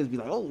 So niggas be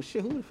like, oh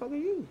shit, who the fuck are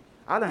you?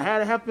 I done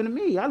had it happen to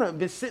me. I done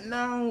been sitting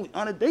down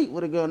on a date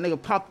with a girl.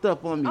 Nigga popped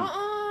up on me.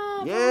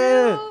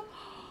 Yeah.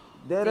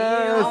 That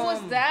ass. How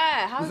was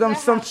that? How was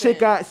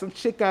that some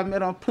chick I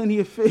met on Plenty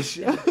of Fish.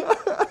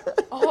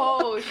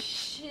 Oh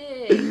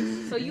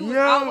shit! So you was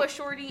out with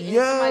Shorty and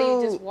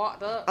somebody just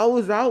walked up? I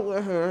was out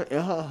with her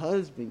and her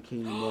husband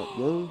came up,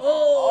 yo.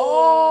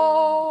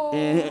 Oh.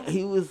 And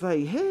he was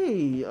like,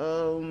 "Hey,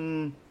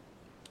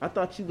 I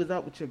thought you was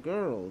out with your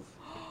girls."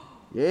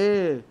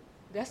 Yeah.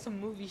 That's some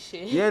movie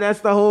shit. Yeah,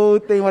 that's the whole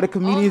thing where the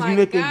comedians be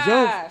making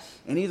jokes.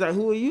 And he's like,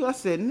 "Who are you?" I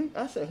said,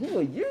 "Who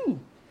are you?"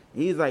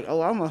 He's like,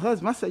 "Oh, I'm a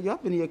husband." I said, "Yo,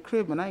 I've been in your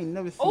crib and I ain't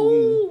never seen you."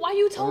 Oh, why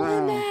you told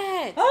him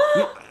that?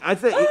 I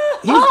said,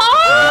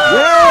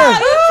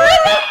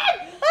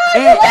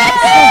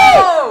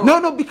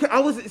 No,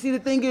 because the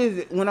thing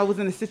is, when I was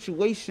in a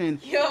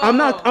situation, I'm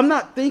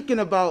not thinking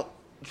about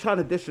trying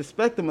to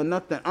disrespect him or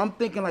nothing. I'm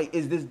thinking like,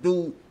 is this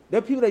dude? There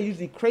are people that are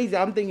usually crazy.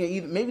 I'm thinking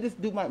either maybe this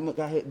dude might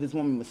got this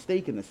woman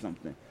mistaken or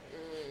something.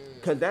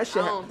 Cause that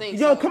shit. I don't think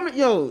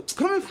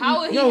coming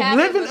from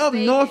living up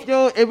north,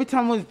 every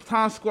time I was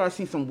Times Square, I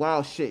seen some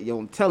wild shit,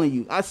 I'm telling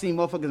you, I seen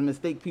motherfuckers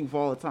mistake people for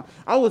all the time.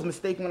 I was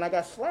mistaken when I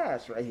got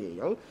slashed right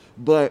here,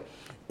 But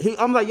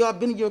I'm like, yo, I've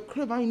been in your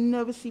crib. I ain't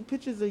never see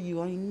pictures of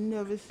you. I ain't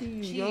never see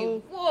you, yo.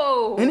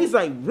 Whoa. And he's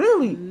like,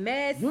 really?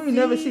 Messy. You ain't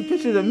never see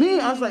pictures of me?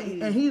 I was like,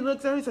 and he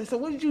looks at me, he's like, so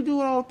what did you do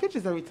with all the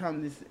pictures every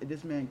time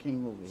this man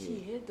came over here? She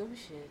hid them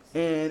shits.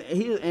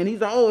 And he's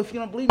like, oh, if you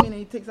don't believe me, then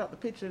he takes out the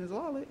picture in his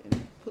wallet and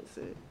he puts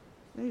it.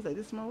 And he's like,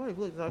 this is my wife.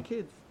 Look, it's our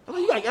kids. I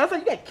was like,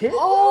 you got kids?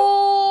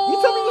 Oh, you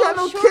told me you had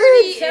no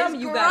kids? Tell me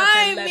you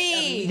got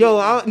grimy. Yo,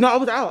 I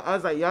was out. I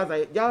was like, y'all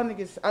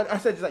niggas. I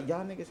said just like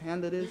y'all niggas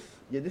handle this.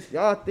 Yeah, this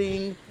y'all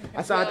thing.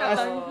 I said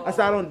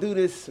I don't do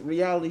this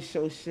reality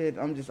show shit.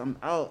 I'm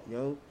out,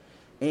 yo.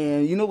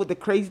 And you know what the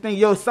crazy thing,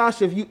 yo,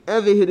 Sasha, if you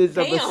ever hear this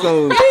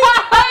episode.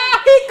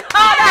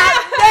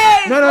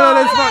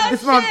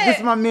 This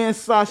is my man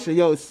Sasha.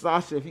 Yo,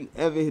 Sasha, if you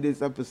ever hear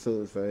this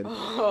episode, son,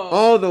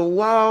 all the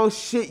wild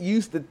shit you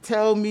used to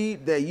tell me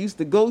that you used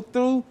to go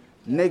through,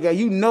 nigga,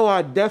 you know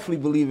I definitely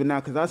believe it now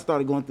because I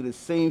started going through the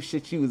same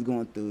shit you was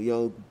going through,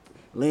 yo.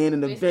 Laying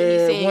in the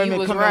bed,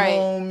 women coming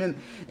home,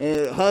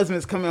 and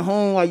husbands coming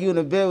home while you in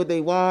the bed with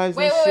their wives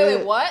and shit.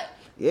 Wait, what?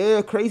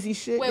 Yeah, crazy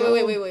shit.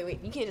 Wait.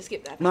 You can't just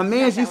skip that. My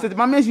man used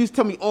to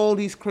tell me all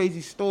these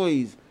crazy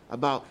stories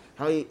about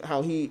how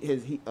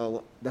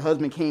the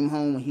husband came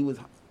home when he was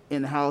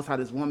in the house, how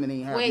this woman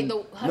ain't having. Wait,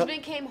 the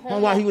husband came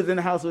home while he was in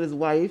the house with his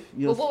wife.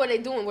 But what were they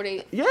doing? Were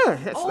they? Yeah,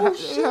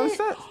 having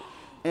sex.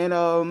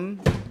 And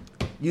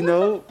you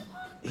know,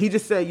 he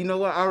just said, you know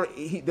what?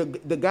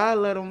 The guy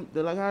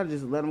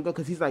just let him go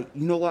because he's like,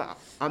 you know what?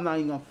 I'm not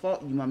even gonna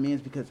fault you, my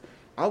man's, because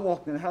I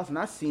walked in the house and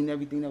I seen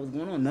everything that was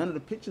going on. None of the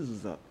pictures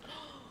was up.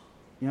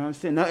 You know what I'm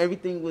saying? Not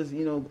everything was,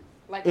 you know,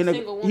 like a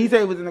single woman. He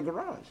said it was in the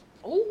garage.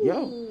 Ooh.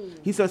 Yo,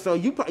 he said so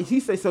you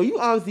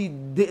obviously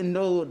didn't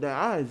know that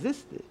I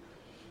existed.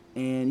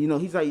 And you know,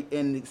 he's like,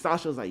 and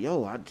Sasha was like,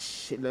 yo, matter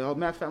of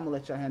fact, I'm gonna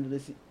let y'all handle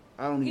this.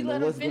 I don't even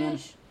know what's going on.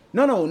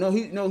 No.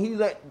 He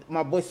let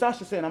my boy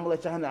Sasha said, I'm gonna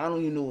let y'all handle. I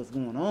don't even know what's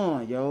going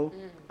on, yo.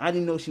 I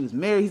didn't know she was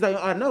married. He's like,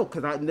 I know,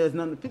 because there's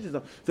none of the pictures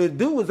of. So the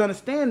dude was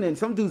understanding.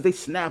 Some dudes, they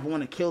snap and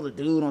want to kill the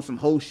dude on some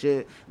whole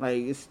shit. Like,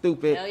 it's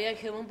stupid. Hell yeah,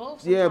 kill them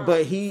both. Yeah,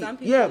 but some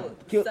people,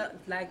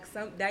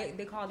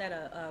 they call that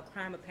a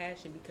crime of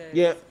passion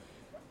because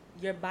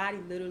your body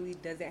literally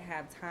doesn't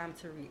have time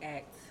to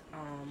react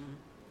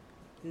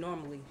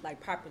normally, like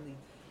properly.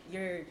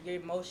 Your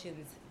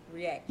emotions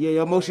react. Yeah,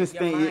 your emotions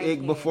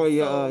think before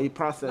you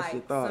process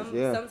your thoughts.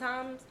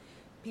 Sometimes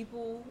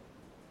people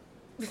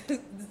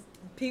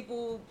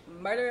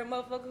murder a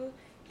motherfucker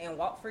and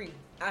walk free.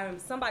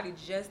 Somebody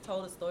just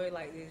told a story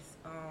like this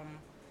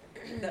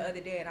the other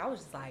day, and I was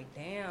just like,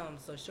 damn,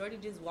 so shorty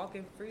just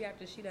walking free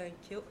after she done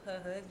killed her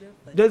husband.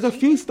 There's a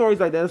few stories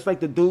like that. It's like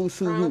the dudes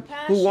who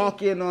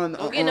walk in on.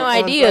 Don't get no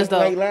ideas though.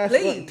 Like last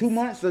 2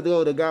 months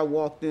ago, the guy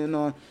walked in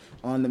on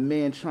the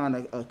man trying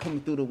to come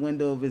through the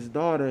window of his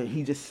daughter.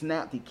 He just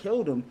snapped. He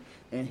killed him,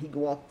 and he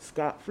walked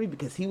scot free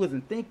because he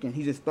wasn't thinking.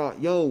 He just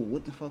thought, yo,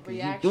 what the fuck are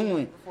you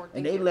doing?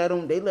 And they let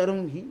him. They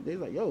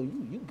like, yo,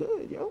 you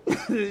good, yo.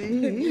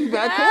 He's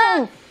back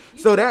home.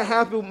 So that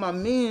happened with my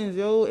mans,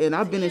 yo. And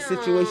I've been in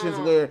situations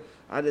where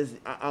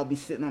I'll be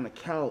sitting on the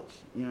couch,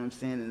 you know what I'm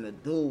saying, and the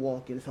dude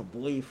walking, it's her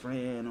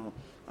boyfriend, or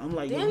I'm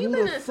like, damn, yo,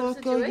 who the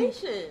fuck are you?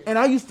 And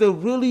I used to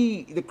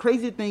really, the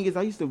crazy thing is,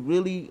 I used to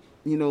really,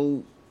 you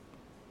know,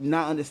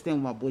 not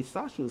understand where my boy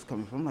Sasha was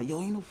coming from. I'm like,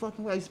 yo, ain't no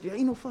fucking way. I used to be,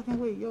 ain't no fucking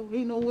way, yo.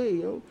 Ain't no way,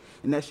 yo.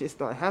 And that shit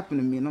started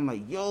happening to me. And I'm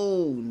like,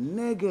 yo,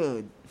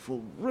 nigga,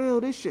 for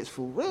real. This shit's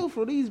for real.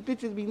 For these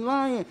bitches be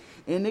lying.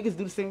 And niggas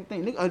do the same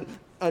thing.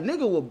 A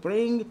nigga will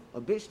bring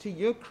a bitch to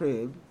your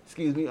crib,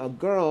 a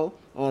girl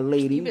or a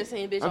lady. You've been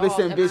saying bitch I've been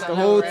saying bitch the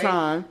whole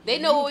time. They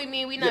know what we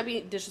mean. We not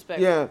being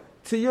disrespectful. Yeah,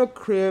 to your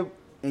crib,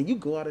 and you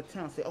go out of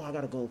town. Say, oh, I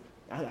gotta go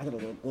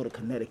to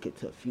Connecticut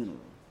to a funeral.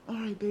 All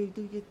right, babe,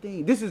 do your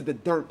thing. This is the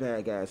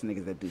dirtbag ass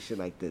niggas that do shit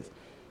like this.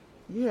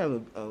 You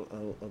have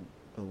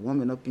a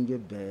woman up in your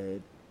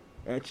bed,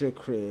 at your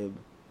crib,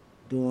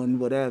 doing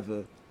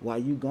whatever while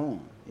you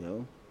gone,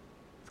 yo.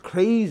 It's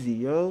crazy,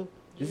 yo.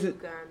 This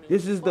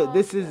is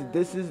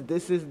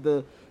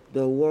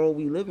the world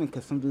we live in.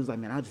 Cause some dudes like,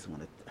 man, I just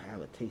want to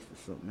have a taste of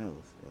something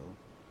else, yo.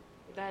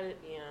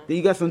 Then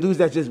you got some dudes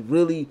that just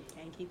really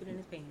can't keep it in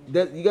his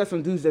pants. You got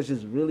some dudes that's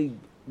just really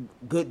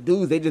good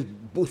dudes. They just,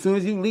 as soon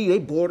as you leave, they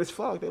bored as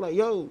fuck. They're like,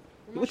 yo,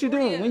 what you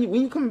doing?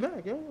 When you coming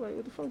back, yo? Like,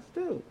 what the fuck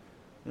still?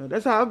 You know,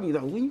 that's how I be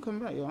like, when you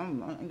coming back, yo? I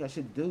ain't got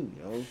shit to do,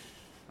 yo.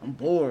 I'm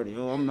bored,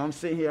 yo. I'm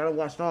sitting here. I done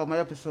watched all my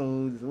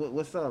episodes.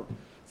 What's up?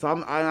 So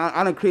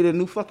I done created a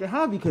new fucking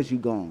hobby because you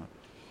gone.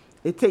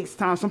 It takes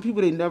time. Some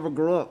people, they never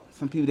grow up.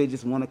 Some people, they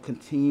just want to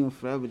continue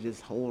forever,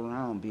 just hold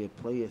around, be a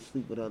player,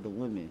 sleep with other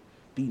women,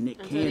 be Nick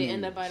Cannon. Until they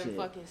end up by them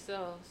fucking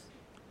selves.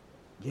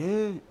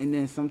 Yeah, and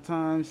then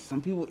sometimes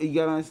some people, you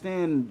gotta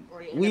understand,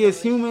 we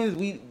as humans,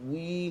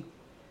 we're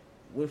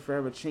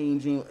forever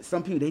changing.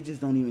 Some people, they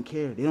just don't even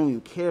care. They don't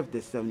even care if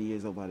they're 70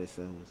 years old by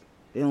themselves.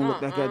 They don't look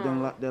back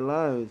at their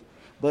lives.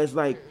 But it's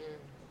like,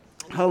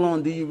 how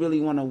long do you really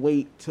want to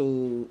wait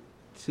to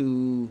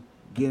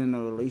get in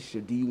a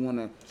relationship? Do you want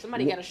to?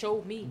 Somebody got to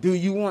show me. Do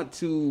you want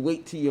to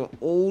wait till you're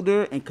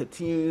older and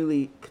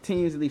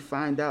continuously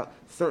find out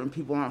certain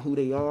people aren't who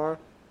they are?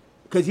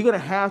 because you're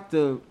gonna have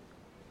to,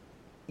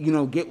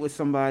 get with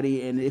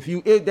somebody, and if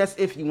you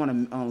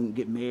want to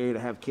get married or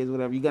have kids, or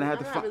whatever, you're gonna have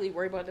to. I'm not really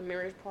worried about the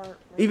marriage part.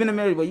 Right even the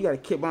marriage, but you got a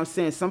kid. But I'm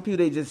saying some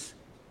people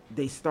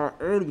they start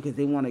early because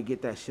they want to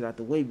get that shit out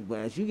the way. But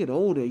as you get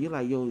older, you're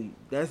like, yo,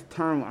 that's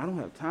term. I don't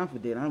have time for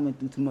that. I went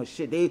through too much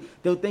shit.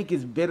 They'll think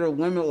it's bitter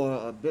women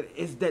or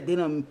it's that they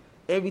done.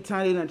 Every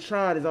time they done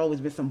tried, there's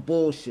always been some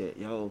bullshit,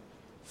 yo.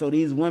 So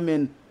these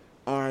women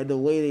are the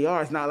way they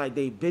are. It's not like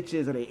they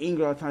bitches or they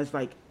angry all the time. It's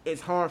like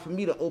it's hard for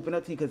me to open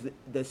up to you because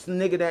this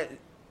nigga that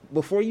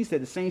before you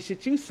said the same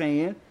shit you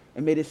saying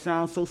and made it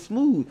sound so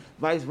smooth.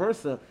 Vice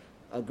versa.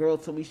 A girl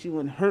told me she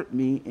wouldn't hurt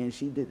me, and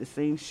she did the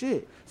same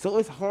shit. So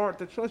it's hard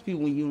to trust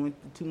people when you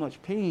went through too much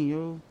pain,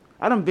 yo.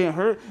 I done been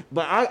hurt,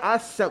 but I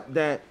accept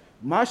that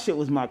my shit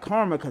was my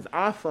karma because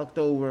I fucked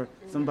over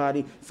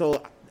somebody.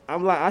 So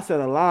I'm like, I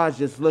said a lie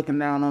just looking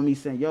down on me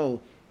saying, yo,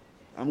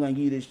 I'm going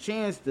to give you this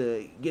chance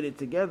to get it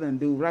together and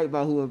do right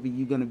by whoever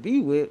you're going to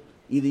be with.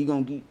 Either you're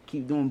going to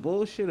keep doing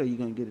bullshit or you're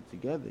going to get it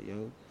together,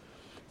 yo.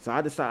 So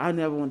I decided I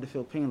never wanted to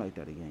feel pain like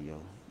that again,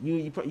 yo.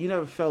 You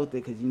never felt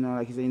it because,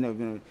 like you said, you never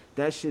been.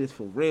 That shit is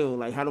for real.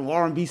 Like how them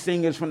R&B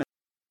singers from the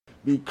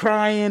be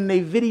crying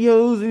they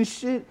videos and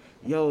shit.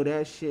 Yo,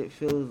 that shit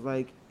feels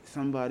like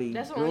somebody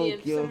That's broke, only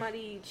if yo.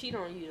 somebody cheat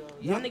on you, though.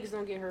 Y'all niggas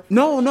don't get hurt.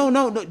 No.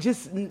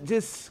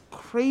 Just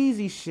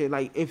crazy shit.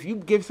 Like if you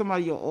give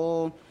somebody your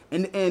all,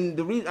 and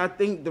the reason I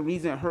think the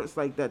reason it hurts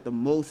like that the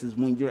most is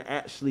when you're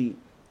actually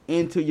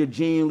you're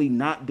genuinely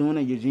not doing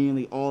it. You're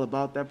genuinely all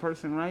about that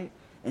person, right?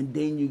 And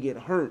then you get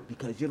hurt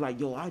because you're like,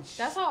 yo, That's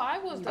how I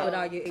was, though.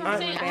 I'm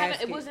saying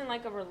it wasn't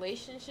like a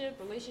relationship.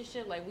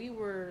 Like we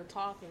were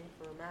talking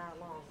for mad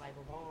long, like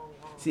a long.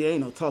 See,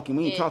 ain't no talking.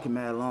 We ain't talking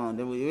mad long.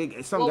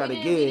 Something gotta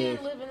give. We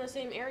didn't live in the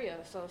same area,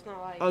 so it's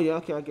not like. Oh yeah,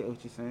 okay, I get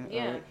what you're saying.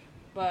 Yeah, right.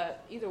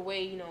 But either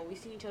way, we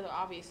see each other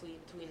obviously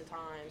between the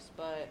times.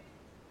 But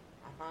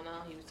I found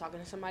out he was talking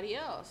to somebody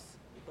else,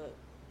 but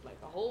like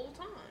the whole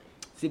time.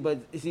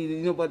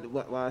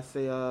 What I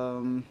say,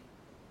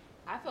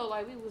 I felt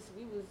like we was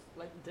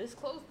like this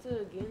close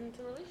to getting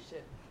into a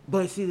relationship.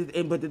 But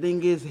the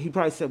thing is, he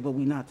probably said, "But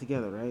we not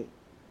together, right?"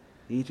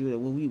 We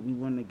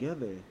weren't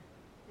together.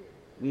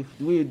 We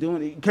were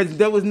doing it because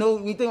there was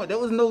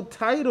no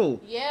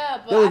title.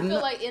 Yeah, but I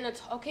feel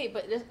like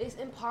but it's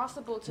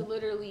impossible to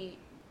literally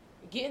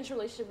get into a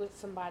relationship with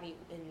somebody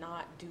and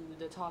not do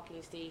the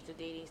talking stage, the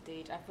dating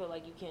stage. I feel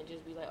like you can't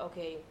just be like,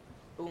 okay,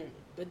 boom.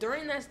 But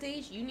during that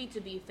stage, you need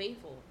to be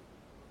faithful.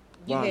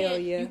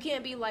 You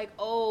can't be like,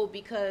 oh,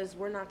 because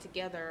we're not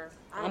together.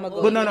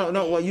 But no.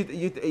 Well,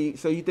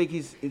 so you think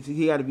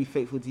he got to be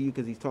faithful to you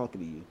because he's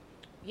talking to you?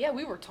 Yeah,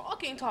 we were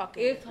talking. Hold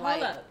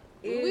up.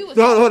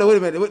 Hold on, wait a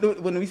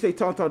minute. When we say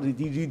talk, did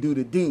you do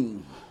the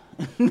do?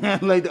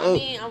 Like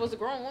I was a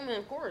grown woman,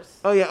 of course.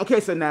 Oh yeah,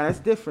 okay. So now that's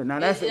different. Now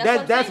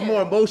that's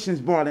more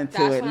emotions brought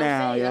into it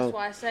now, yo. That's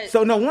why I said.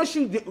 So no,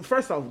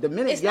 first off, the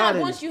minute it's not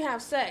once you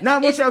have sex.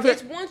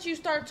 It's once you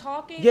start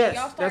talking. Yes,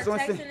 y'all start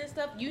texting and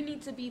stuff. You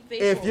need to be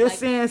faithful. If you're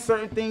saying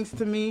certain things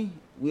to me,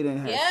 we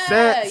didn't have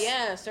sex.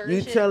 Yeah, certain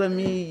you shit. telling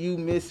me you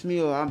miss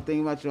me or I'm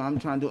thinking about you. I'm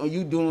trying to. Are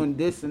you doing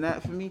this and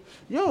that for me?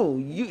 Yo,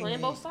 you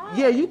playing both sides.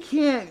 Yeah, you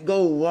can't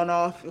go run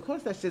off. Of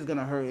course, that shit's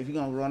gonna hurt if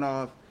you're gonna run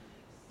off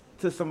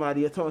to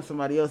somebody or talk to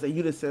somebody else and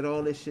you just said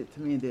all this shit to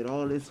me and did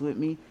all this with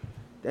me.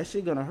 That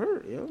shit gonna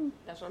hurt, yo.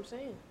 That's what I'm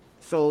saying.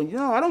 So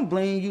I don't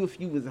blame you if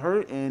you was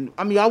hurt, and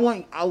I mean I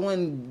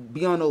wouldn't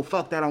be on no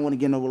fuck that I want to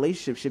get in a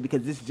relationship shit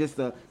because this is just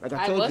like I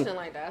told you. I wasn't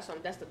like that.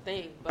 That's the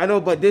thing. But I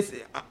know, but this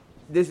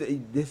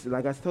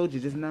like I told you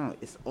just now,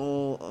 it's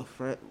all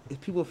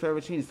it's people forever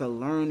change. It's a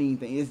learning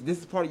thing. This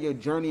is part of your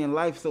journey in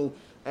life. So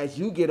as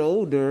you get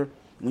older.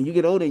 When you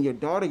get older and your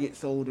daughter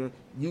gets older,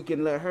 you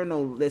can let her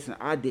know, listen,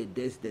 I did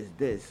this.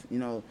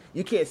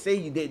 You can't say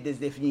you did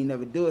this if you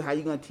never do it. How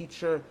you going to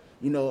teach her,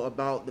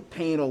 about the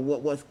pain or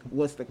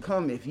what's to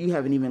come if you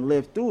haven't even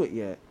lived through it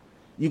yet?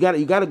 You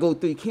gotta go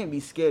through. You can't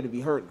be scared to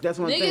be hurt. That's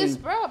one thing. Niggas,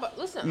 bro, but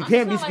listen, you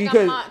can't it's not like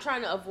I'm not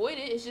trying to avoid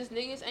it. It's just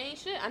niggas ain't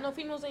shit. I know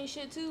females ain't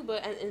shit too,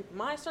 but in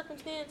my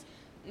circumstance,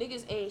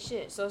 niggas ain't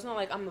shit. So it's not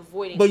like I'm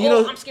avoiding. But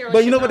I'm scared.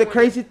 But you know what the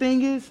crazy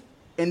thing is,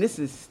 and this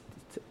is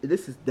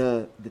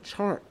the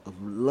chart of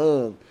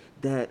love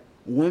that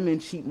women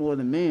cheat more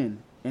than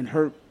men and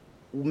hurt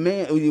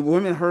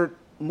women hurt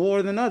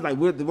more than us. Like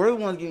we're the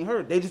ones getting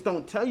hurt. They just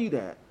don't tell you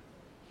that.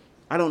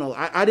 I don't know.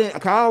 I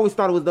always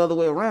thought it was the other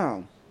way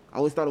around. I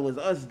always thought it was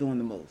us doing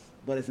the most,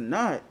 but it's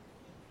not.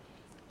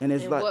 And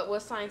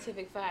what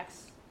scientific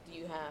facts do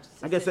you have?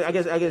 I guess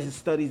the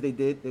studies they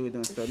were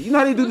doing studies. You know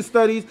how they do the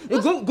studies?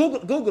 Google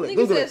it.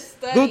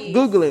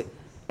 Google it.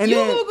 And you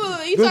Google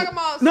it. You talking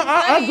about no?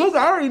 I Google.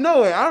 I already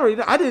know it.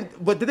 I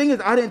didn't. But the thing is,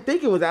 I didn't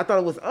think it was. I thought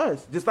it was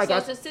us.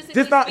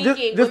 Statistically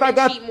speaking,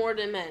 women cheat more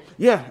than men.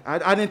 Yeah,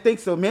 I didn't think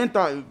so. Men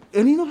thought, and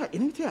you know how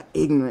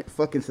ignorant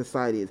fucking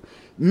society is.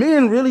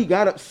 Men really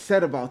got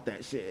upset about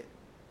that shit.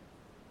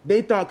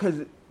 They thought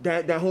because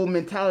that whole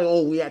mentality.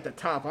 Oh, we at the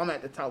top. I'm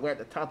at the top. We're at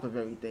the top of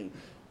everything.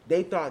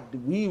 they thought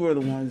we were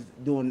the ones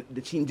doing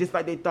the cheating, just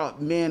like they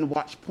thought men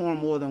watch porn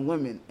more than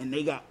women, and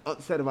they got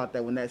upset about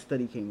that when that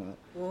study came out.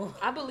 Well,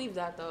 I believe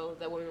that though,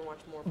 that women watch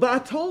more porn. But I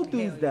told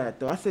dudes that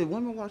though. I said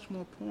women watch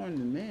more porn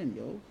than men,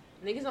 yo.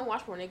 Niggas don't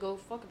watch porn, they go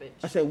fuck a bitch.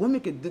 I said women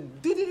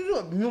could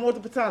do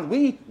multiple times.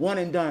 We one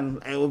and done.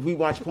 And we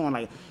watch porn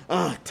like,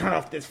 turn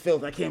off this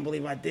filth. I can't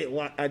believe I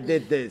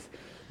did this.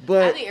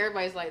 But I think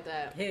everybody's like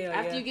that. Hell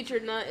After you get your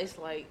nut, it's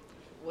like,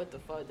 what the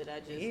fuck did I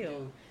just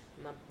do?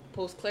 My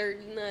post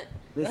clarity nut.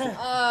 Listen, yo,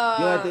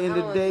 at the end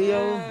of the day,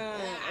 yo,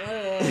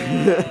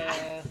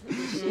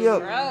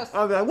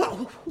 I'll be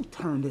like, who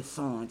turned this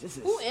on?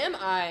 Who am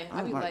I?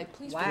 I'll be like,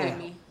 please forgive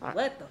me.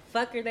 What the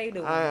fuck are they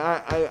doing?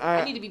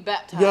 I need to be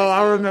baptized. Yo,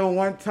 I remember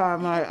one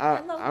time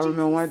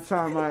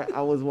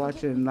I was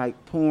watching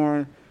like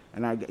porn,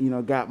 and I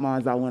got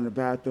mine. I went in the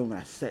bathroom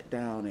and I sat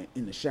down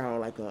in the shower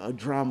like a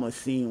drama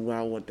scene where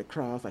I went to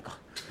cry. I was like.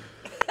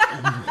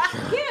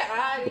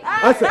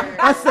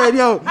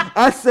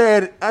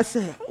 I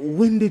said,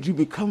 when did you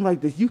become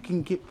like this? You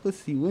can get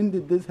pussy. When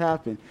did this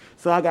happen?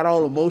 So I got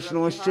all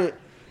emotional and shit.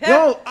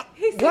 Yo,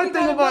 one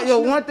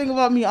thing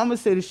about me, I'm gonna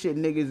say the shit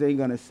niggas ain't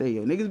gonna say,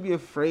 yo. Niggas be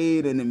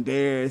afraid and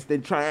embarrassed. They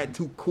try to act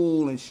too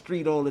cool and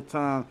street all the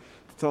time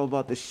to talk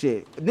about the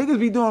shit. Niggas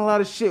be doing a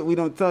lot of shit we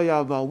don't tell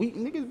y'all about.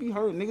 Niggas be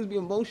hurt. Niggas be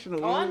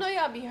emotional. I know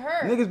y'all be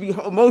hurt. Niggas be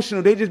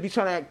emotional. They just be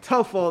trying to act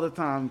tough all the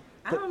time.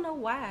 I don't know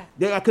why.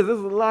 Yeah, because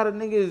there's a lot of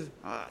niggas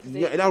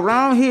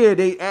around here.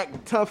 They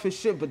act tough as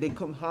shit, but they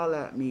come holler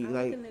at me. I'm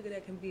like a nigga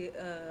that can be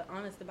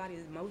honest about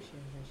his emotions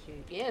and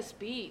shit. Yeah,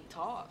 speak,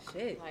 talk.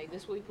 Shit. Like,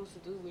 this is what we supposed to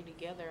do. We're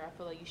together. I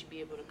feel like you should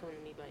be able to come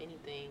to me about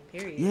anything.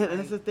 Period. Yeah,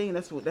 that's the thing.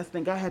 That's the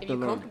thing I had to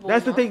learn.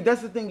 That's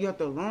the thing you have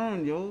to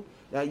learn, yo.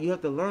 That you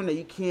have to learn that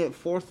you can't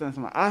force that on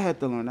somebody. I had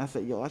to learn. I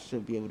said, yo, I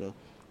should be able to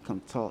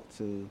come talk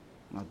to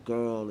my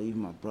girl or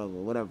even my brother,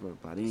 whatever,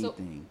 about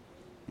anything.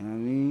 You know what I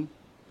mean?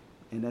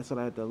 And that's what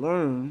I had to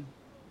learn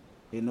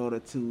in order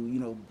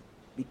to,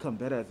 become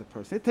better as a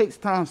person. It takes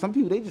time. Some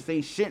people, they just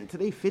ain't shit until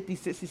they 50,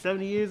 60,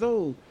 70 years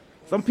old.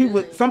 Some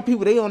people,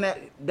 they on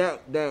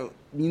that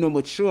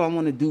mature, I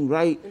want to do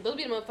right. And those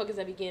be the motherfuckers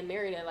that be getting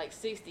married at like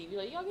 60. Be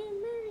like, y'all getting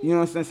married? You know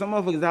what I'm saying? Some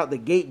motherfuckers out the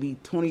gate be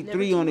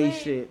 23 on their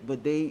shit. But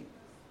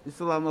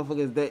it's a lot of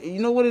motherfuckers that,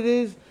 you know what it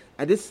is?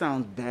 This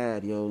sounds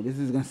bad, yo. This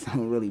is going to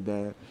sound really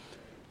bad.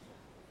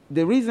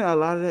 The reason a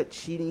lot of that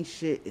cheating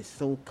shit is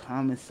so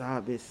common,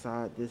 side by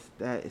side, this,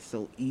 that, is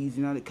so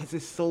easy, because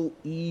it's so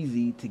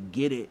easy to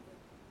get it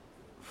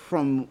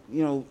from,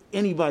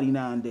 anybody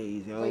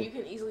nowadays, yo. Well, you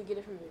can easily get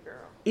it from your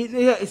girl.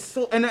 It's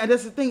so, and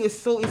that's the thing,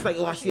 it's like,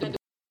 I see a bad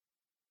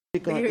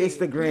chick on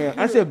Instagram.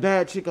 I see a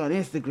bad chick on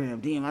Instagram.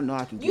 Damn, I know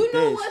I can get this. You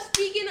know what,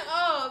 speaking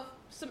of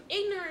some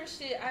ignorant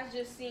shit I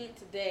just seen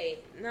today.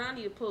 Now I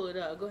need to pull it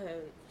up. Go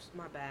ahead.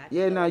 My bad.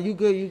 Yeah, no, you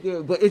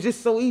good. But it's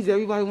just so easy.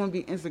 Everybody want to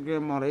be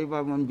Instagram model.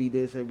 Everybody want to be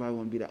this. Everybody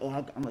want to be that. Oh,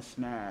 I'm going to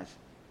smash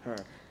her.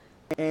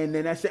 And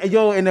then that's it.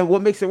 Yo, and then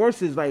what makes it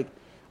worse is, like,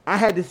 I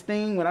had this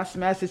thing when I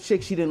smashed this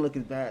chick, she didn't look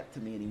as bad to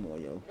me anymore,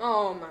 yo.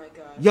 Oh, my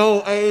God.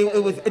 Yo,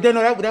 it was,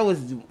 I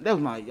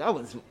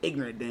was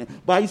ignorant then.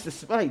 But I used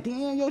to, like,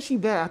 damn, yo, she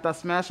bad. After I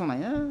smashed, I'm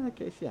like,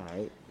 okay, she all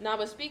right. Nah,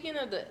 but speaking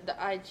of the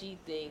IG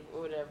thing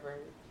or whatever,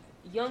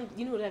 you know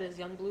who that is,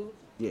 Young Blue?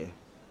 Yeah.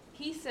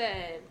 He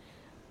said,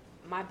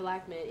 my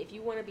black man, if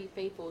you want to be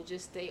faithful,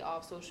 just stay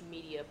off social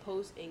media,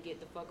 post and get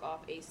the fuck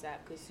off ASAP.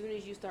 Because as soon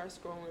as you start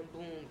scrolling,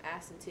 boom,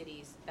 ass and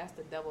titties. That's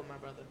the devil, my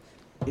brother.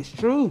 It's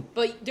true.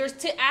 But there's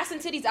ass and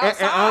titties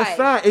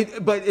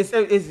outside. But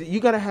it's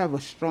you gotta have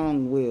a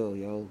strong will,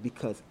 yo,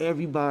 because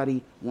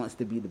everybody wants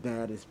to be the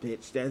baddest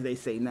bitch, as they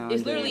say now.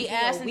 It's literally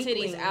ass and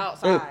titties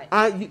outside.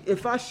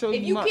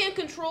 If you can't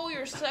control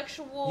your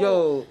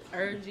sexual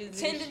urges,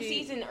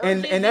 tendencies and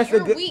urges, and that's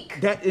you're weak.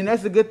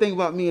 That's the good thing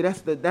about me. That's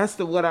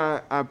the what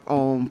I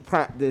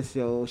practice,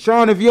 yo.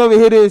 Sean, if you ever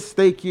hear this,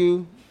 thank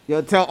you.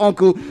 Yo, tell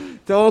Uncle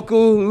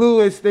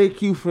Lewis,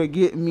 thank you for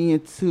getting me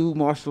into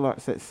martial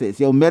arts at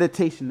 6. Yo,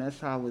 meditation, that's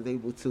how I was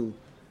able to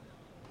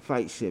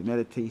fight shit,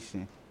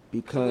 meditation.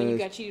 Because so when you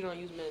got cheated on,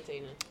 you was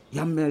meditating.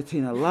 Yeah, I'm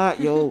meditating a lot,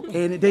 yo.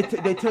 And they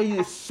tell you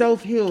it's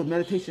self-heal.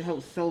 Meditation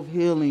helps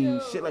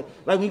self-healing. Shit like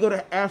when we go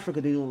to Africa,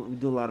 we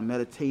do a lot of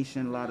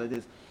meditation, a lot of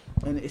this.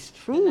 And it's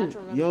true,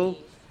 yo.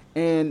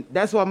 And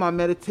that's why my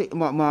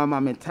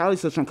mentality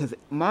is so strong, because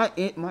my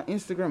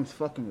Instagram is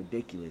fucking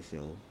ridiculous,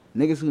 yo.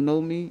 Niggas who know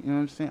me, you know what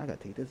I'm saying? I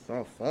gotta take this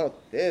off. Fuck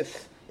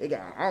this. I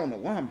don't know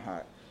why I'm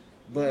hot.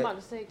 But I'm about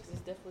to say, because it's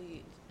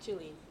definitely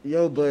chilly.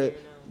 Yo, but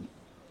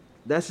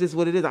that's just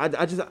what it is.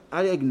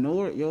 I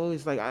ignore it, yo.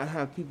 It's like I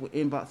have people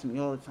inboxing me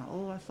all the time.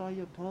 Oh, I saw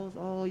your post.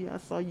 Oh, yeah, I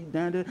saw you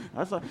down there.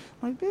 I'm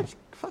like, bitch,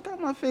 fuck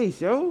out my face,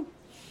 yo.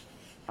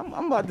 I'm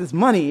about this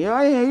money.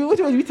 Yo. What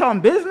you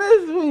talking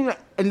business?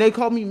 And they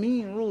call me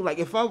mean and rude. Like,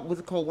 if I was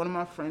to call one of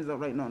my friends up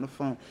right now on the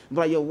phone, I'm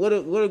like, yo, what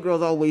do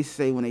girls always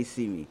say when they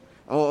see me?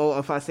 Oh,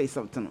 if I say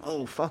something to him,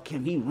 oh, fuck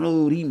him, he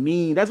rude, he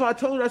mean. That's why I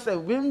told you, I said,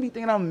 women be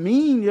thinking I'm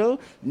mean, yo.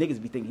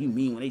 Niggas be thinking you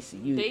mean when they see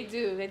you. They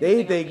do.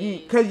 They think you,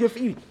 because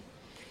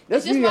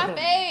It's just my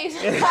face.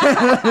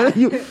 I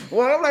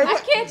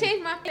can't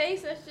change my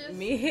face. That's just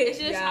me. It's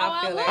just how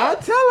I look. I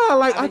tell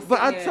her I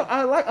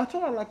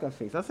told her I like her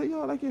face. I say,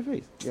 yo, I like your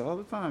face, yo, all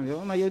the time, yo.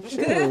 I'm like, yo,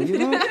 chill, you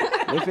know,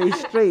 your face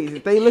straight.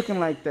 If they looking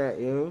like that,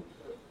 yo.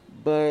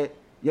 But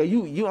yo,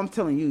 you, I'm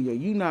telling you, yo,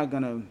 you're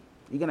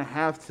gonna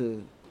have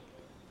to.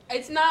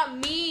 It's not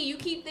me. You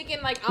keep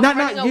thinking like I'm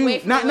running away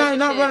from relationships.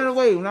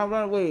 Not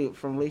running away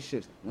from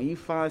relationships. When you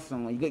find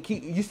someone,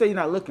 you say you're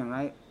not looking,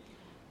 right?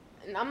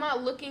 And I'm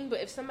not looking, but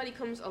if somebody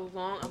comes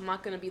along, I'm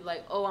not gonna be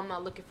like, oh, I'm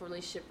not looking for a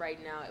relationship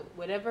right now.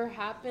 Whatever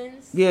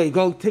happens, yeah, you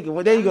go take it.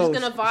 Well, there you go. I'm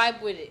just gonna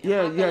vibe with it.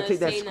 Yeah, you gotta take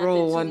that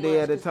scroll one day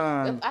at a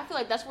time. I feel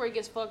like that's where it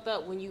gets fucked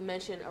up when you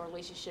mention a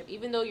relationship,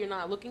 even though you're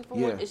not looking for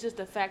one. It's just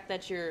the fact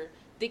that you're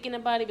thinking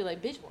about it. Be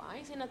like, bitch, well, I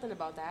ain't say nothing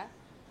about that.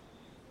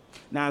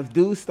 Now, if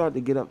dudes start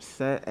to get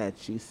upset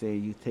at you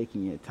saying you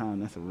taking your time,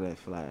 that's a red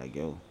flag,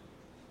 yo.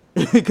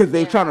 Because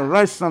they trying to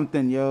rush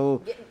something,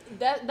 yo. Yeah,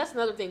 that's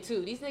another thing,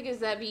 too. These niggas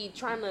that be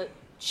trying to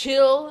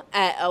chill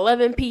at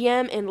 11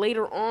 p.m. and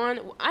later on,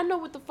 I know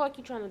what the fuck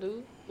you trying to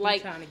do.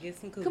 Like, trying to get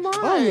some coochie. Come on.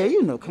 Oh, yeah,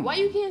 you know, come Why on.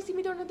 you can't see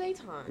me during the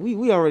daytime?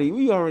 We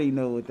already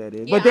know what that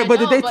is. Yeah, but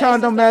the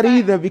daytime don't matter fact.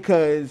 either,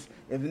 because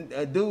if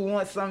a dude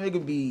wants something, it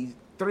could be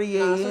 3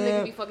 a.m. Some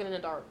niggas be fucking in the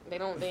dark. They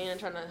ain't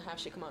trying to have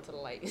shit come out to the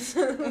light.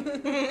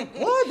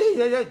 What?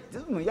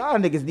 Y'all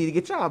niggas need to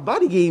get y'all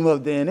body game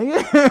up then.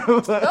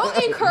 Nigga.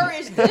 Don't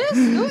encourage this.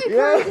 Don't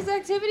encourage this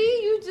activity.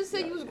 You just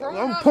said you was growing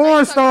up. I'm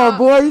porn star,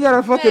 boy. You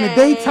gotta fucking the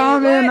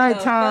daytime and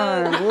what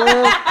nighttime,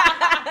 boy.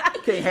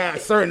 Can't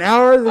have certain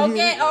hours.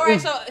 Okay, all right.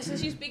 So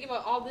since you speak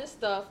about all this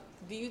stuff,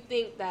 do you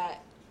think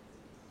that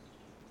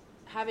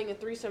having a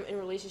threesome in a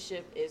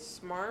relationship is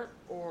smart,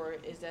 or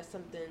is that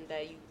something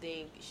that you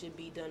think should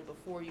be done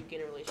before you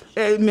get in a relationship?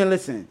 Hey, man,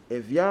 listen.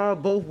 If y'all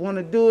both want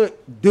to do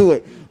it, do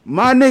it.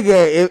 My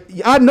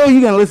nigga, I know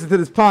you're going to listen to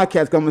this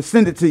podcast, 'cause I'm going to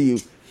send it to you.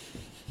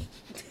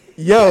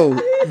 Yo,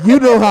 you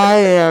know how I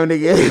am,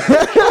 nigga.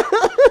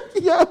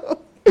 Yo.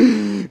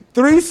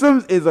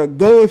 Threesomes is a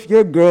go if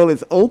your girl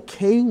is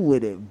okay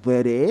with it,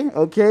 buddy.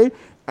 Okay?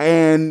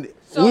 And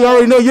so, we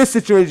already know your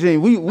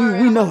situation. We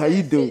know how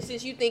you do.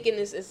 Since you thinking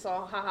this is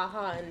all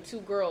ha and two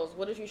girls,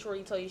 what if you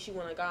shorty tell you she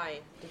want a guy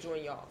to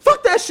join y'all?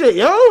 Fuck that shit,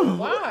 yo.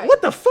 Why?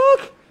 What the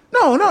fuck?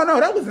 No.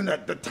 That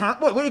wasn't the term.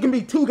 What? It can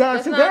be two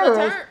guys, two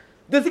girls.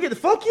 Does he get to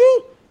fuck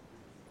you?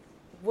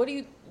 What do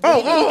you?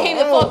 He came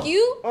to fuck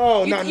you?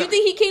 Oh, no. You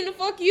think he came to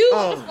fuck you?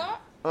 What the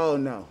fuck? Oh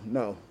no.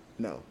 No.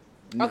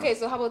 Okay,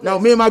 so how about this? No,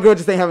 me and my girl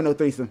just ain't having no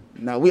threesome.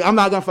 No, I'm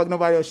not gonna fuck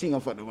nobody else. She ain't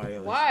gonna fuck nobody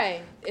else.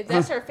 Why? If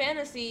that's her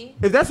fantasy.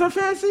 If that's her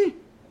fantasy,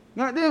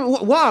 goddamn.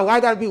 Why? Why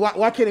gotta be?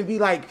 Why can't it be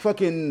like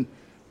fucking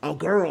a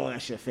girl?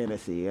 That's your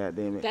fantasy.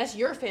 Goddamn it. That's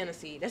your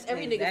fantasy. That's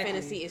every nigga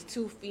fantasy is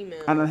two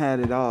females. I done had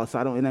it all, so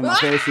I don't. It ain't my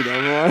fantasy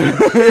no more.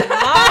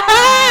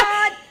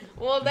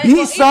 Well, baby.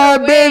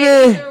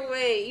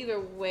 Either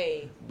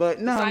way.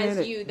 But no,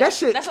 besides you,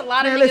 that's a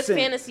lot of niggas'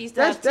 fantasies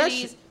to have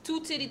titties,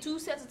 two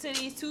sets of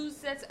titties, two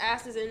sets of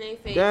asses in their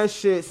face. That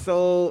shit.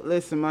 So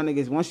listen, my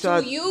niggas, once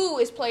y'all you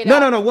is played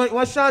out. No.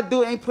 Once y'all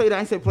do it, ain't played out. I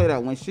ain't say played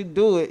out. Once you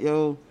do it,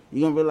 yo,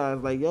 you gonna realize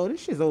like, yo,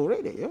 this shit's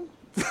overrated, yo.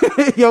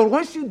 Yo,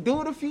 once you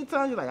do it a few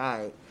times, you're like, all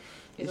right,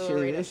 this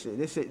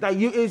shit. Like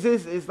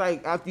it's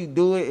like after you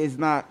do it, it's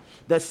not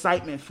the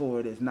excitement for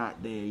it is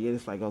not there. You're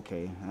just like,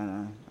 okay, I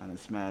done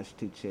smashed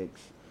 2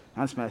 chicks. I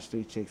done smashed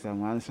 3 chicks.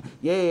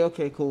 Yeah,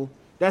 okay, cool.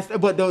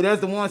 But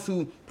that's the ones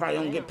who probably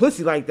don't get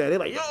pussy like that. They're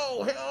like, yo,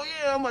 hell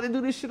yeah, I'm about to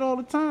do this shit all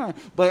the time.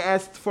 But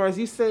as far as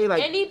you say,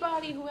 like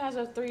anybody who has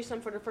a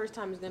threesome for the first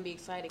time is gonna be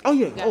excited. Oh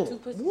yeah, I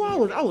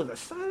was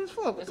excited as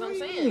fuck. That's what I'm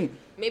saying.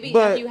 Maybe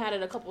after you had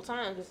it a couple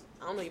times, because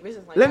I don't know your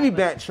business like that. Let me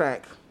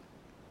backtrack.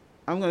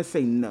 I'm gonna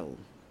say no.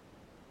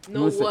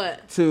 No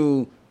what?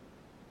 To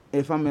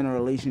if I'm in a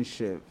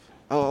relationship.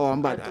 I'm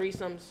about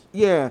threesomes.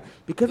 Yeah,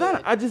 because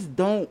I just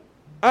don't.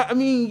 I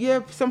mean, yeah,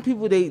 some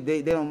people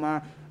they don't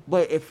mind.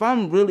 But if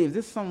this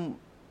is some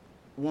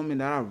woman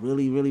that I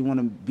really, really want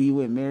to be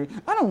with, marry,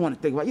 I don't want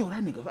to think about, yo,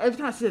 that nigga. Every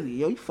time I see it,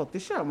 yo, you fucked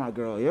this shit out, my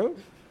girl, yo.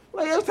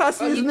 Like, every time I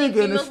see this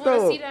nigga in the store.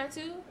 Want to see that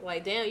too?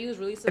 Like, damn, you was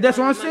really surprised. That's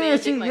what I'm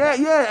saying.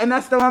 And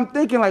that's what I'm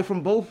thinking, like,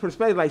 from both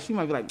perspectives. Like, she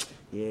might be like,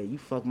 yeah, you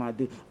fucked my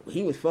dude.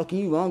 He was fucking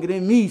you longer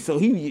than me, so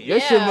your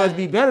shit must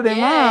be better than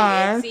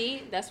mine.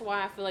 See, that's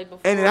why I feel like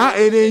before. And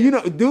then you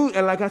know, dude,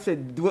 and like I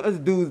said, us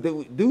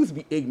dudes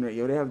be ignorant,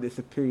 yo. They have this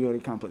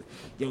superiority complex.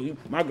 Yo,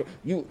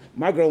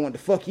 my girl wanted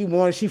to fuck you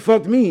more than she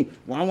fucked me.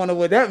 Well, I wonder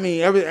what that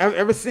means.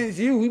 Ever since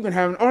we've been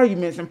having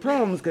arguments and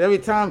problems, because every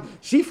time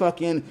she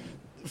fucking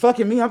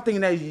me, I'm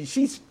thinking that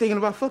she's thinking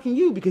about fucking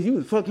you because you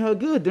was fucking her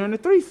good during the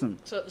threesome.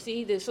 So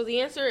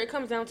the answer, it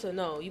comes down to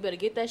no. You better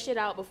get that shit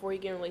out before you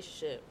get in a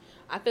relationship.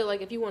 I feel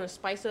like if you want to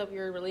spice up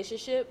your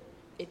relationship,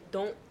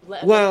 don't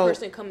let another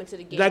person come into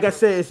the game. Like I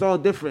said, it's all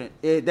different.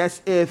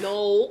 That's if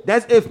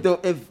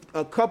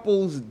a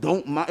couples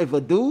don't mind, if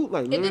a dude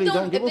like literally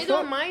don't give a fuck. If they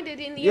don't mind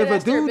it, in the end,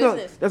 that's their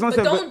business. That's what I'm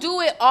saying. But don't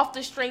do it off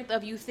the strength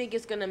of you think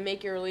it's gonna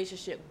make your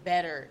relationship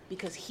better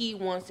because he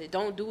wants it.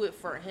 Don't do it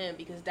for him,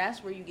 because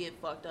that's where you get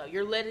fucked up.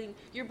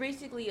 You're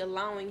basically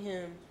allowing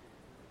him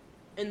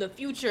in the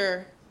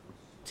future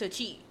to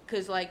cheat.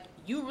 Because, like,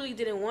 you really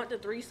didn't want the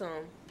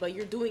threesome, but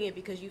you're doing it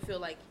because you feel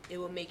like it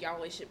will make y'all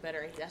relationship better,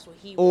 and that's what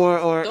he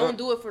wants. Or don't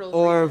do it for those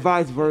or reasons.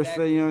 vice versa.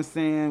 Exactly. You know what I'm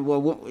saying?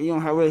 Well, you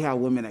don't really have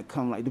women that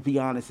come like, to be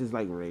honest, it's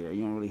like rare.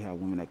 You don't really have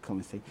women that come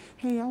and say,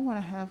 "Hey, I want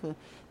to have a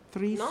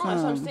threesome." No,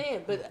 that's what I'm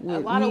saying. But a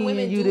with lot of me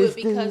women and you do it this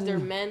because dude. they're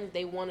men.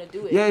 They want to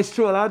do it. Yeah, it's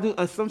true. A lot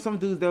of some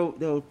dudes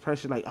they'll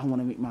pressure like, I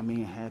want to make my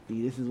man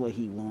happy. This is what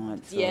he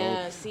wants. So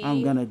Yeah, see,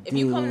 I'm gonna do it. if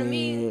you come to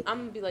me, I'm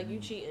gonna be like, you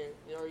cheating,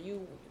 or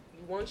you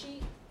want to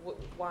cheat?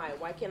 Why?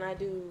 Why can't I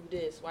do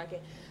this? Why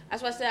can't?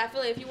 That's why I said I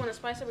feel like if you want to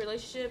spice up your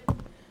relationship,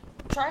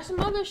 try some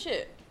other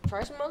shit.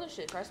 Try some other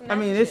shit. Try some. I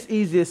mean, shit. it's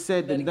easier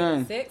said than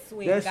done. Sex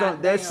swing. There's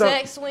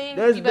Sex swing.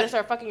 You better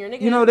start fucking your nigga.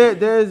 You know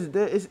that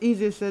it's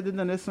easier said than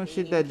done. There's some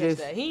shit that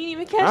just. He didn't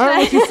even catch I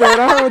heard what you said.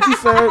 I heard what you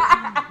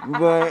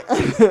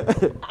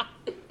said.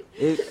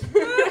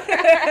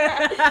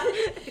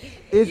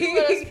 But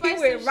he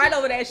went right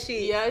over that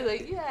shit. Yeah, he's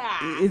like, yeah.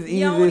 It's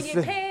You don't want to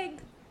easier. get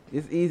pegged?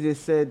 It's easier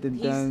said than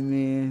done,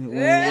 man.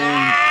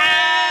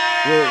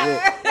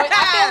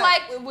 I feel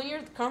like when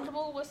you're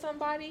comfortable with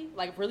somebody,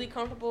 like really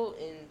comfortable,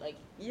 and like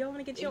You don't want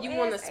to get if your you ass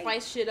want to ate.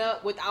 spice shit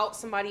up without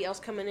somebody else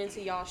coming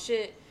into y'all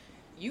shit,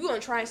 you gonna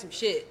try some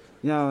shit.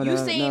 No, You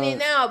saying it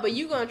now, but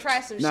you gonna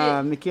try some shit.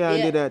 Nah, Nikki,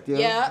 I do that, yo.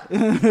 Yeah.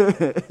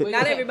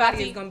 Not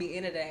everybody is gonna be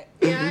into that.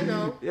 Yeah, I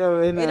know.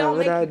 Yo, man, It don't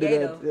but make I you do gay,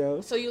 that, though.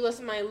 yo. So you let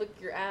somebody lick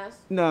your ass?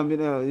 No, I mean,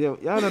 no, yo,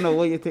 y'all don't know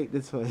where you take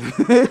this for.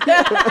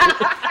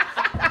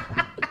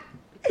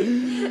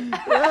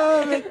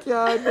 Yo, make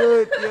y'all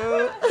do it,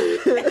 yo.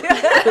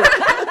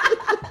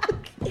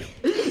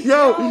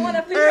 Yo, I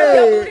wanna figure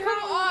hey. out Come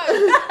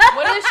on.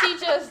 What if she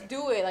just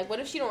do it? Like, what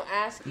if she don't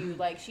ask you?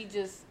 Like, she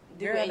just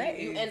do Girl, it that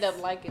and you is- end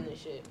up liking the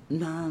shit.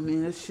 Nah,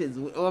 man, that shit's.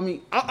 I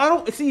mean, I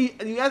don't see.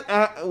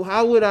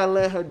 How would I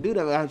let her do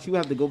that? She would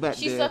have to go back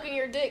She's there. sucking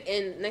your dick,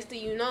 and next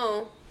thing you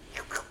know,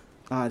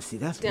 Ah, see,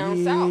 that's down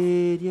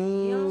weird, south.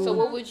 yo. so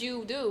what would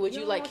you do? Would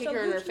you You like want kick some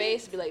her in her Gucci?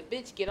 face, be like,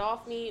 "Bitch, get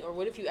off me," or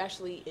what if you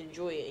actually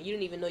enjoy it and you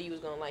didn't even know you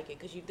was gonna like it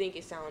because you think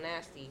it sound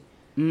nasty?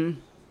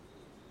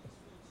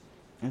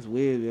 That's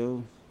weird,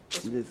 yo.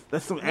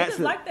 That's some Niggas acid.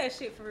 like that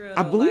shit for real.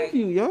 I though. believe like,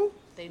 you, yo.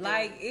 They do.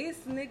 Like, it's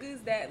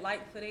niggas that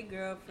like for their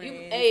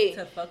girlfriends hey.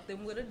 to fuck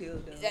them with a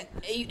dildo.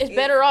 It's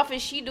better off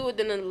if she do it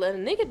than to let a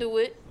nigga do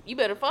it. You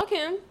better fuck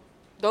him.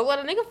 Don't let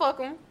a nigga fuck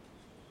him.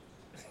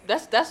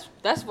 That's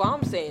what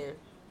I'm saying.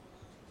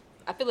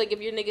 I feel like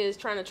if your nigga is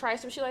trying to try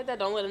some shit like that,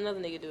 don't let another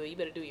nigga do it. You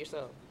better do it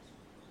yourself.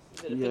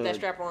 You better put that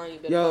strap on. You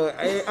better Yo,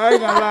 fuck him. I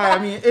ain't gonna lie. I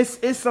mean,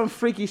 it's some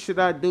freaky shit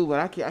I do, but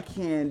I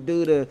can't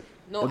do the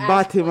No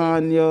ass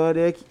Batiman, yo.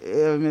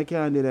 I mean, I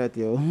can't do that,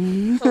 yo.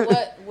 So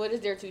what is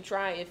there to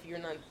try if you're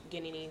not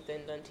getting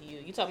anything done to you?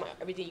 You talking about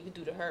everything you can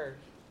do to her.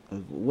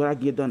 What I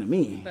get done to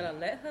me? You better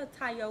let her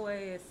tie your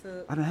ass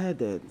up. I done had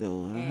that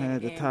though. I done And-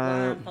 had the and tie.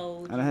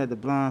 blindfold I done had the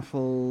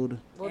blindfold.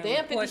 Well, and damn,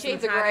 50 pour some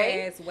Shades of hot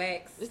Grey. ass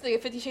wax. This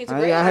nigga 50 Shades of I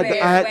Grey. had over the,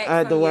 here. I had, Wax I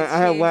had the on your wax. I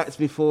had chest. wax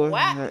before.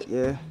 Wax?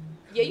 Yeah.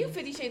 Yeah, you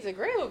 50 Shades of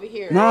Grey over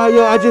here. No,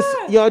 yo, I just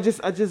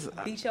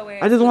Beat your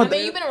ass. I just I want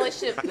mean, you've been in a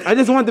relationship. I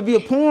just wanted to be a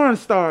porn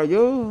star,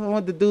 yo. I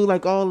want to do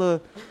like all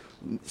the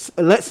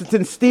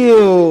Lexington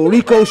Steel,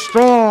 Rico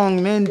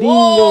Strong, Mandingo.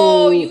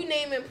 Whoa, you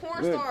naming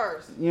porn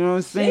stars. You know what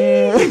I'm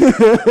saying?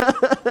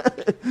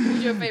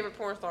 Who's your favorite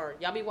porn star?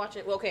 Y'all be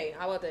watching. Well, okay,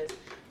 how about this?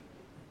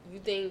 You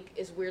think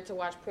it's weird to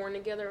watch porn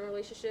together in a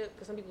relationship?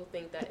 Because some people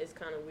think that it's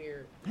kind of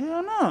weird.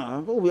 Hell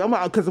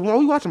no. Because when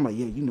we watch, I'm like,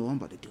 yeah, you know, I'm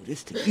about to do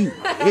this to you.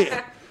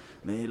 Yeah.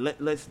 Man,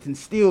 Lexington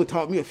Steel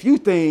taught me a few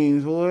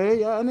things, boy.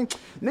 Y'all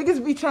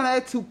niggas be trying to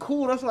act too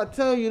cool. That's what I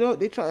tell you, though.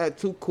 They try to act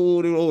too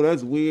cool. Oh,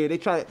 that's weird.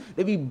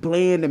 They be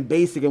bland and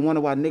basic and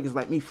wonder why niggas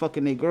like me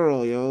fucking their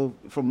girl, yo.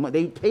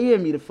 They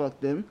paying me to fuck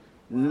them.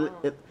 Wow.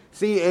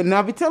 See, and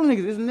I be telling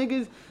niggas, these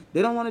niggas,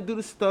 they don't want to do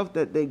the stuff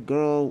that they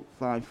girl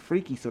find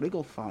freaky, so they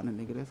go find a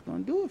nigga that's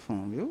gonna do it for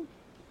them, yo.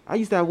 I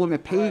used to have women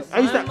pay. I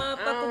used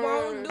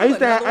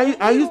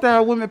to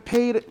have women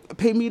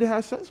pay me to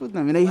have sex with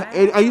them, and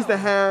I used to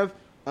have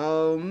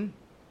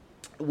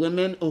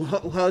women who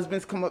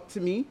husbands come up to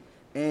me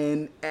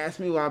and ask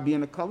me while I be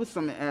in the club with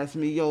someone, ask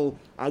me, yo,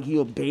 I'll give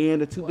you a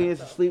band or two bands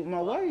to sleep with my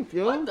wife,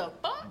 yo. What the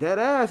fuck? That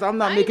ass. I'm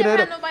not I making ain't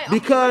that never had up nobody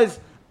because.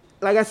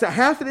 Like I said,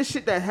 half of the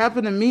shit that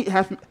happened to me, it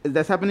happened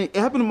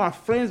to my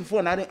friends before,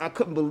 and I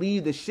couldn't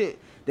believe the shit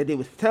that they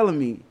was telling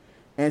me.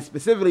 And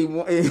specifically,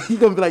 he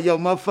gonna be like, yo,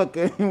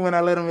 motherfucker, when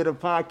I let him in the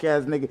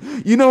podcast,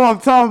 nigga, you know what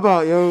I'm talking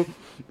about, yo.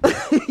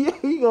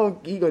 he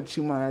gonna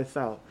chew my ass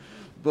out.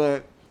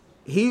 But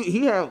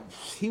he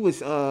was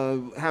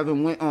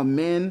having went on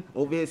men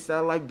over here at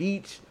Satellite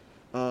Beach.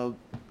 He'll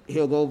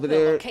go over The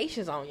there.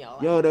 locations on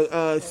y'all. Yo,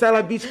 the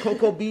Satellite Beach,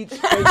 Cocoa Beach,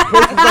 places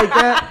like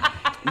that.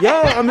 Yo,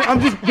 I mean,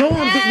 I'm just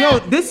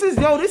this is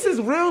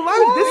real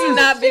life. This is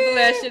not big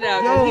that shit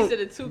out. yo, He said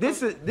it too.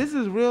 this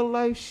is real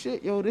life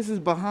shit, yo. This is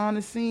behind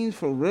the scenes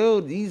for real.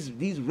 These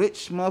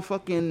rich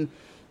motherfucking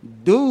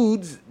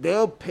dudes,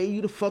 they'll pay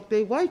you to fuck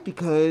their wife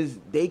because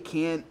they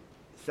can't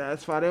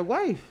satisfy their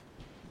wife.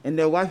 And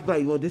their wife be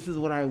like, well, this is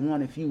what I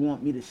want if you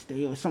want me to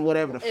stay or some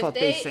whatever the fuck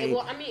they say.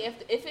 Well, I mean,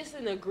 if it's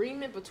an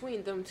agreement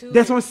between them two,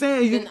 that's what I'm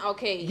saying. Then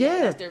okay,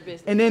 yeah, that's their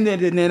business. And then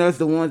there's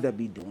the ones that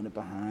be doing it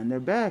behind their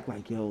back,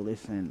 like, yo,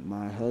 listen,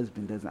 my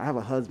husband doesn't. I have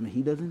a husband,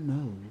 he doesn't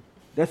know.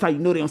 That's how you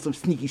know they on some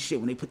sneaky shit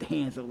when they put the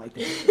hands up like that.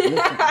 Listen,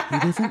 he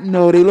doesn't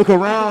know. They look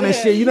around and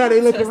shit. You know how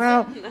they look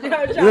around.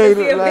 They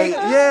look like,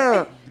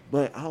 yeah,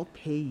 but I'll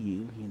pay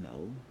you,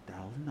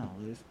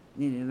 $1,000.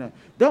 Then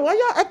why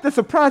y'all acting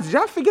surprised? Did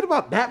y'all forget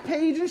about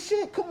Backpage and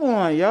shit? Come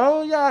on,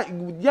 yo. Y'all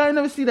ain't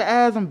never see the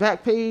ads on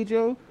Backpage,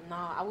 yo?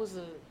 Nah, I was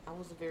a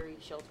very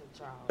sheltered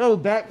child. Oh,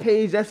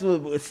 Backpage, that's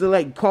what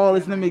select call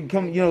this number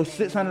come,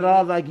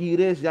 $600 like you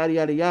this, yada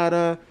yada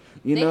yada.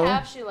 They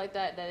have shit like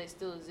that it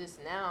still exists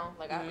now.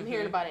 Like I'm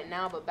hearing about it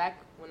now, but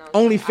back when I was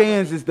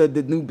OnlyFans is the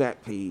new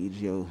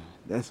Backpage, yo.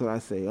 That's what I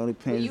say.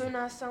 OnlyFans. But you're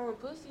not selling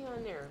pussy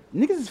on there.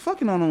 Niggas is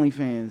fucking on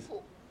OnlyFans.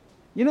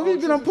 We've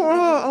been on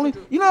Pornhub.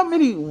 You know how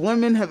many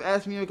women have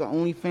asked me to make an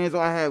OnlyFans, or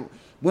I have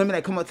women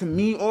that come up to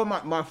me or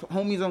my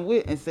homies I'm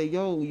with and say,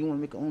 yo, you want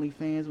to make an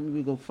OnlyFans? When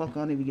we go fuck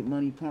on it, we get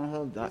money,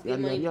 Pornhub. Get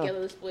money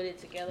together, split it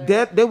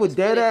together. They were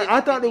dead ass.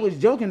 I thought they was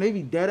joking. They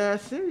be dead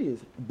ass serious.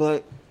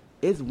 But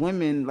it's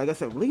women, like I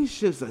said,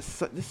 relationships are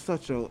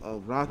such a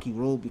rocky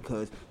road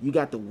because you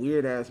got the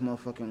weird ass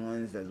motherfucking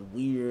ones that's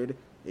weird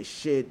as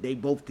shit. They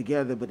both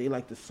together, but they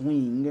like to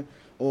swing.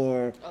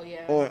 Or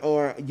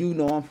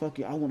I'm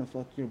fucking. I want to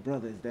fuck your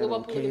brother. Is that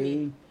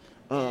okay?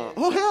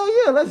 Oh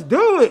hell yeah, let's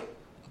do it,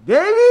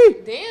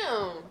 baby.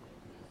 Damn,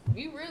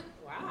 you really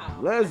wow.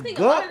 Let's I think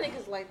go. A lot of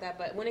niggas like that,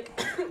 but when it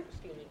excuse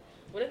me,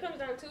 when it comes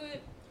down to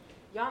it,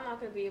 y'all not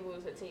gonna be able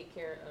to take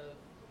care of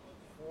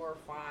 4 or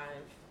 5.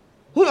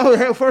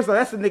 First off,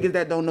 that's the niggas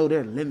that don't know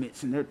their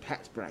limits and their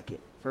tax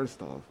bracket.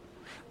 First off.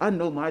 I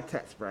know my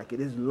tax bracket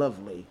is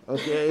lovely.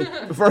 Okay,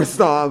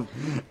 first off,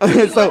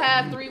 so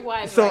have 3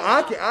 wives. So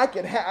right I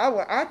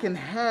can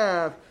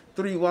have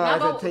 3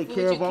 wives that take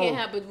care of all. You can't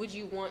have, but would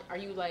you want? Are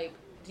you like?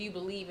 Do you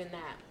believe in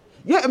that?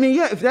 Yeah, I mean,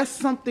 yeah. If that's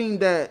something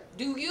that.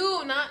 Do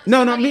you not?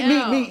 No,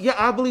 me. Yeah,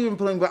 I believe in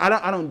playing, but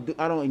I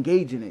don't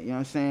engage in it. You know what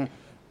I'm saying?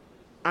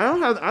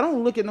 I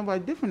don't look at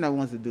nobody different that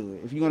wants to do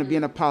it. If you want to be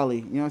in a poly,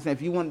 you know what I'm saying?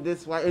 If you want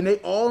this wife, and they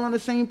all on the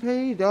same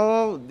page,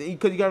 because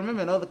you got to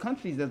remember in other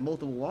countries there's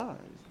multiple wives.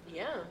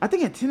 Yeah. I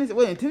think in Tennessee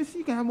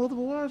you can have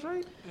multiple wives,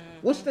 right?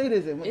 Mm-hmm. What state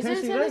is it? Is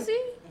it Tennessee?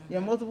 Right? Yeah,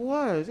 multiple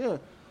wives, yeah.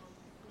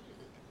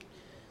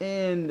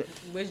 And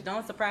which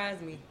don't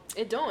surprise me.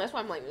 It don't. That's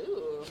why I'm like,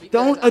 ooh.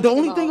 The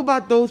only thing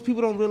about those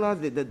people don't realize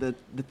that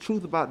the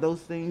truth about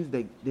those things,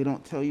 they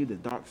don't tell you the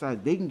dark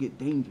side. They can get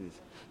dangerous.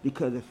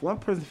 Because if one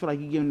person feel like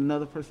you're giving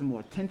another person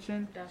more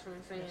attention, that's what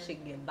I'm saying. She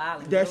can get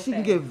violent. That she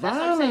can get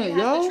violent, yo.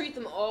 You have to treat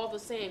them all the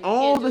same.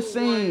 All the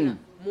same.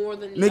 More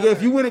than the nigga, other.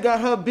 if you went and got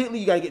her Bentley,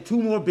 you gotta get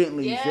 2 more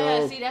Bentleys. Yeah,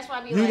 yo. see, that's why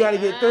I be you gotta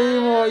get 3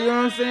 more. You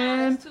know what I'm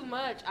saying? That's too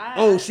much.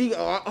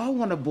 I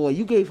want a boy.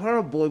 You gave her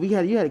a boy. You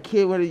had a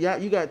kid with her.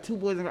 You got 2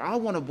 boys. I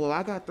want a boy.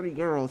 I got 3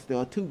 girls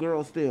still. 2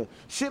 girls still.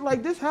 Shit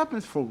like this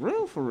happens for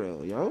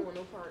real, yo. I don't want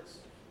no parts.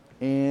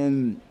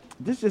 And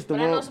this is just the But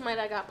world. I know somebody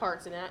that got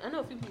parts in it. I know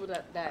a few people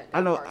that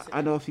I know. Parts in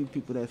I know a few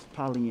people that's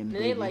poly and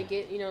they like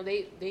it. You know,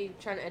 they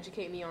trying to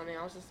educate me on it.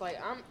 I was just like,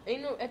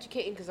 ain't no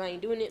educating because I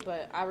ain't doing it,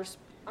 but I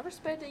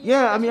respect it.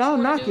 Yeah, I mean, I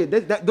don't knock it.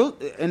 Those,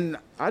 and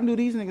I knew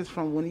these niggas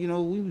from when,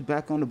 we was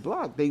back on the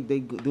block. They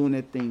doing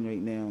that thing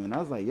right now. And I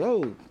was like,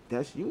 yo,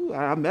 that's you.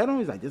 I met him.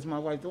 He's like, this is my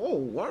wife. Oh,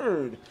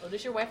 word. Oh,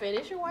 this your wife and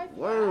this your wife?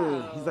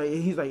 Word. Wow.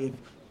 He's like,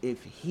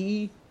 if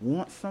he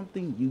wants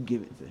something, you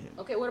give it to him.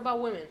 Okay, what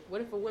about women? What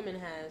if a woman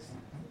has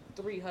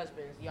 3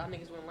 husbands? Y'all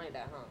niggas wouldn't like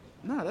that, huh?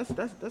 Nah, that's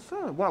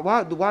her.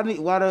 Why does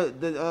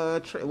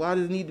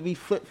it need to be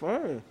flipped for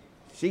her?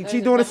 She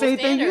doing the same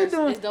thing you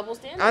doing. It's double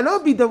standards. I know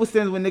it be double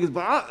standards with niggas,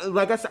 but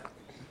like I said,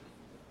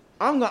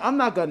 I'm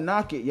not gonna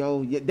knock it,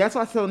 yo. That's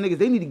why I tell niggas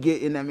they need to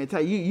get in that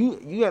mentality.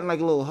 You got like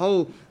a little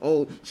hoe.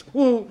 Oh,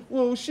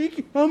 well,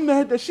 I'm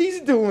mad that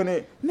she's doing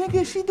it,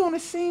 nigga. She doing the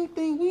same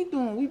thing we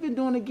doing. We've been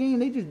doing the game.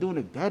 They just doing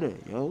it better,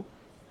 yo.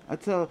 I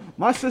tell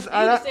my sister.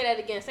 Say that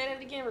again. Say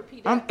that again.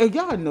 Repeat that.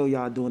 Y'all know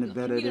y'all doing it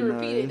better than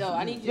us. Repeat it though.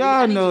 I need you.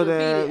 Y'all know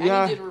that.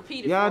 I need you to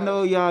repeat it. Y'all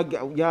know y'all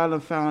done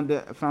found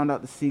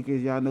out the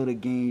secrets. Y'all know the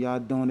game. Y'all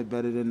doing it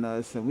better than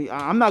us. And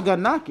I'm not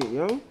gonna knock it,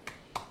 yo.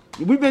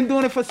 We've been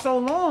doing it for so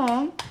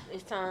long.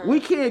 It's time. We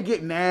can't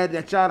get mad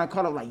that y'all done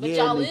caught up like, but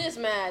yeah. But y'all is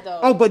mad though.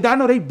 Oh, but I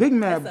know they big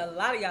mad. That's a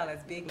lot of y'all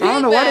that's big mad. I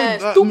don't know why they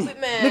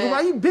stupid mad. Nigga,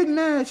 why you big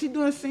mad? She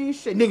doing the same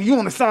shit. Nigga, you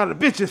on the side of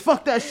the bitches.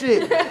 Fuck that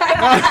shit.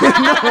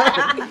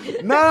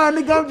 Nah,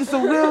 nigga, I'm just a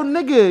real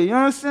nigga. You know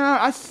what I'm saying?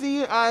 I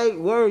see it.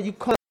 Word, you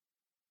call.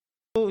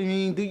 I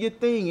mean, do your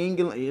thing. It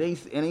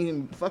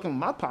ain't fucking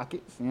my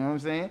pockets. You know what I'm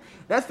saying?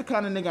 That's the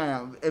kind of nigga I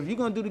am. If you're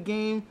gonna do the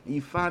game and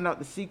you find out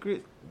the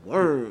secrets,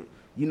 word.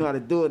 You know how to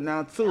do it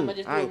now too. I'm gonna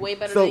just do it way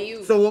better than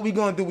you. So what we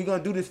gonna do? We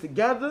gonna do this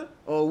together,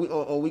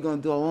 or we gonna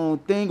do our own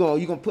thing, or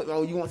you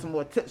want some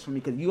more tips from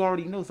me? Because you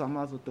already know, so I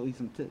might as well throw you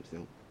some tips.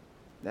 So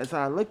that's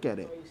how I look at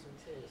it. Throw you some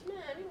tips,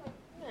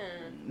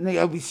 man.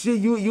 Nigga, shit,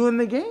 you in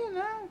the game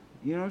now.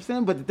 You know what I'm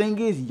saying? But the thing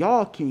is,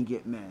 y'all can't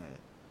get mad.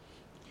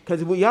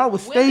 Because y'all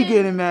would stay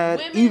getting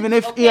mad, even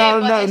if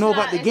y'all know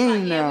about the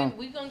game now.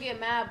 We gonna get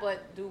mad,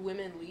 but do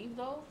women leave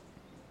though?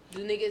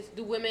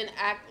 Do women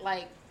act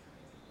like?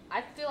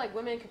 I feel like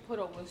women can put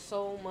up with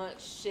so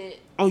much shit.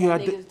 Oh yeah,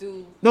 niggas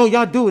do. No,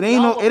 y'all do. It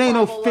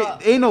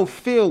ain't no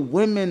fear.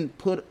 Women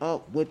put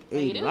up with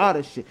a lot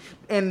of shit.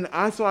 And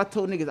I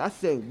told niggas, I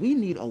said we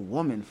need a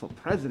woman for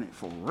president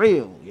for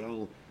real,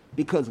 yo.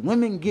 Because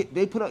women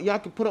y'all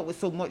can put up with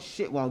so much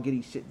shit while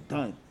getting shit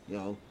done,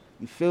 yo.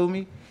 You feel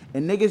me?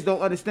 And niggas don't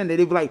understand that.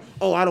 They be like,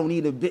 oh, I don't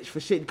need a bitch for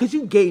shit. Because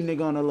you gay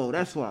nigga on the low.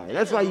 That's why.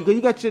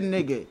 You got your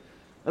nigga.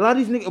 A lot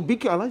of these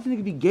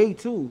niggas be gay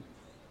too.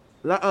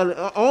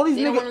 All these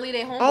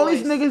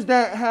niggas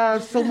that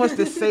have so much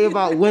to say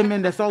about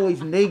women, that's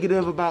always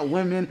negative about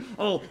women.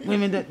 Oh,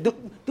 women them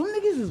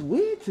niggas is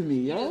weird to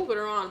me, yo. You just put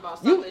her on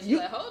about something. She's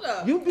like, hold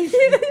up. You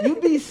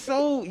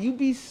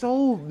be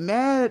so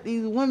mad at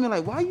these women.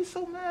 Like, why are you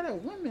so mad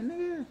at women,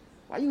 nigga?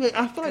 Why you?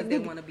 I feel like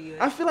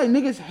I feel like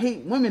niggas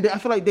hate women. I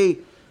feel like they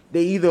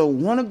either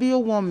want to be a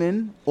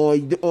woman or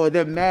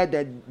they're mad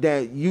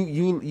that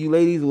you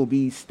ladies will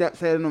be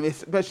steps ahead of them,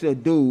 especially a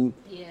dude.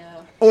 Yeah.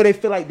 Or they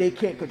feel like they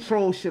can't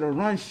control shit or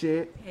run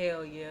shit.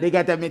 Hell yeah. They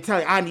got that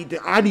mentality.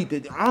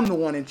 I'm the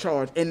one in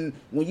charge. And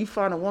when you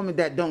find a woman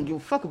that don't give a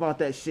fuck about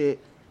that shit,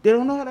 they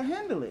don't know how to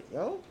handle it,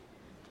 yo.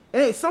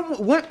 And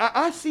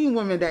I seen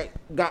women that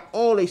got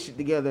all their shit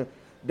together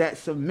that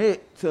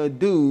submit to a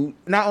dude.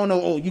 Not on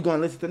no, you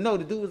gonna listen to no.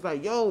 The dude was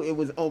like, yo, it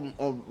was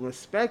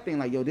respecting,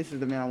 like, yo, this is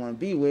the man I want to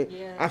be with.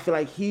 Yeah. I feel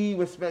like he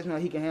respects me,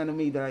 like he can handle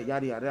me, that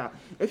yada yada yada.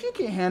 If you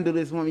can't handle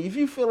this woman, if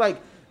you feel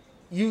like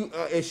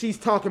if she's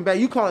talking back,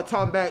 you call it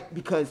talking back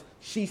because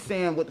she's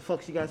saying what the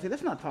fuck she gotta say.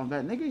 That's not talking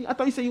back, nigga. I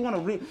thought you said you want a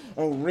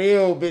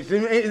real bitch.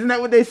 Isn't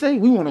that what they say?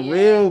 We want a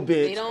real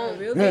bitch.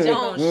 They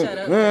don't shut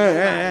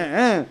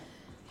up.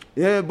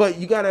 Yeah, but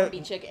you gotta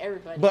be checking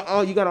everybody.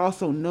 But you gotta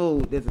also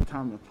know there's a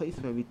time and a place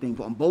for everything,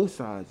 but on both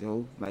sides,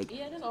 yo. Like,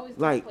 yeah, there's always a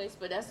time and place,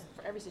 but that's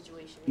for every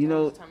situation. You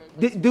know,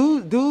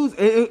 dudes,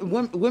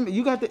 women.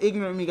 You got the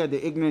ignorant, you got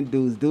the ignorant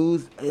dudes.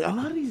 Dudes, a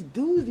lot of these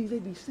dudes, they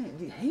be saying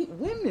they hate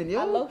women, yo.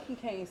 I low-key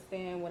can't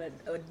stand when a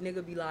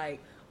nigga be like,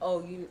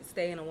 oh, you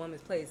stay in a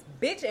woman's place,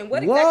 bitch. And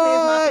what exactly is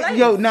my place?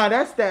 Yo, nah,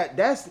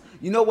 that's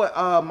you know what?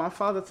 My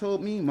father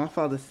told me. My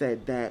father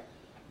said that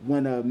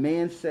when a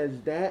man says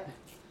that.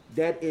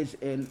 That is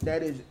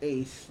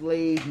a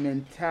slave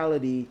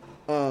mentality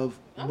of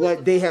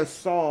what they have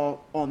saw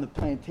on the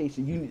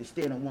plantation. You need to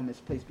stay in a woman's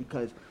place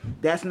because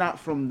that's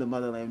not from the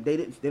motherland. They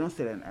don't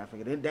say that in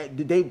Africa.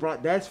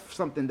 That's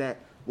something that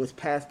was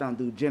passed down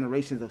through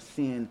generations of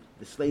seeing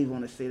the slaves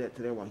want to say that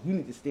to their wife. You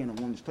need to stay in a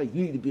woman's place.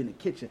 You need to be in the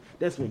kitchen.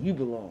 That's where you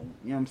belong.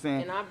 You know what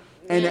I'm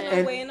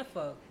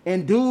saying?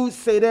 And dudes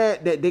say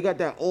that they got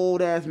that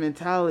old ass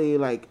mentality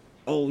like,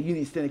 oh, you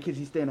need to stay in the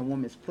kitchen. You stay in a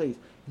woman's place.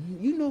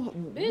 You know,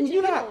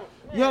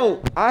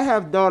 yo, I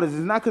have daughters.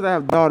 It's not because I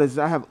have daughters.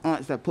 I have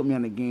aunts that put me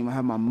on the game. I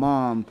have my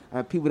mom. I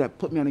have people that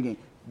put me on the game.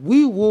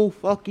 We will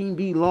fucking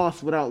be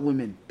lost without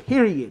women.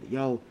 Period,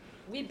 yo.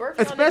 We birth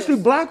especially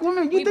black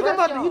women. You think I'm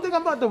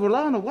about to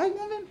rely on a white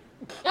woman?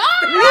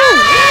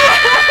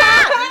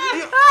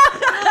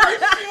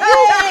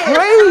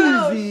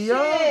 Crazy,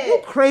 yo. You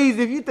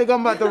crazy if you think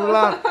I'm about to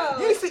rely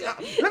on. You see,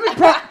 let me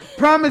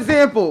prime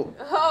example.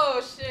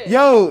 Oh shit.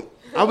 Yo.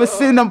 I'm gonna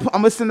send the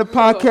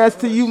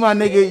podcast to you, my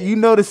nigga. You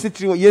know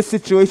your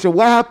situation.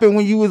 What happened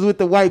when you was with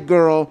the white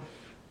girl,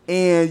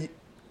 and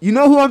you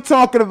know who I'm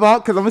talking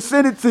about? Cause I'm gonna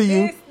send it to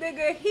you. This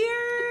nigga here.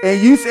 And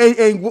you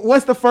say, and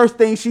what's the first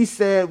thing she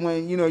said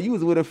when you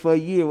was with her for a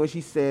year? What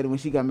she said when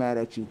she got mad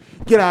at you?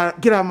 Get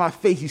out of my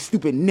face, you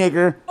stupid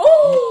nigger.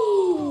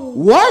 Ooh.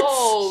 What?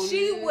 Oh,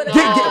 she would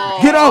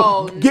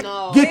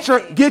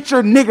get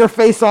your nigger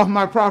face off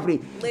my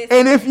property. Listen,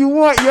 and if you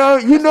want, yo,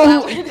 you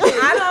know who.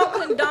 I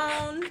don't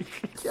condone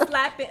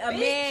slapping a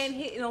man,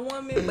 hitting a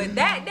woman, but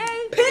that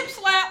day, pimp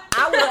slap,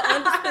 I would have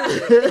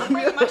understood. I'm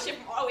bringing my shit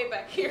from all the way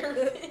back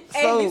here.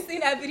 And you seen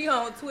that video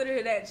on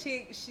Twitter? That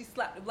chick, she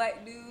slapped a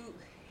black dude,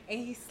 and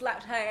he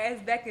slapped her ass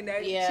back, and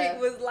that chick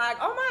was like,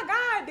 "Oh my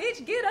god,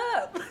 bitch, get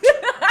up!"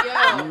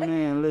 Yo.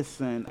 Man,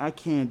 listen, I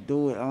can't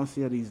do it. I don't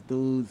see how these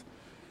dudes.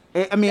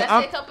 I mean,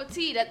 that's their cup of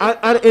tea.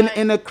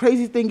 And the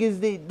crazy thing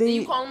is, they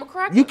you call them a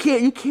cracker? You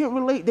can't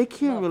relate. They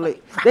can't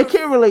relate. They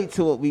can't relate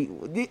to what we.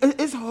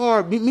 It's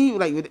hard. Me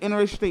like with the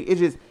interracial thing,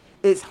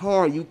 it's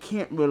hard. You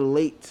can't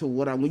relate to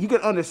what you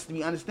can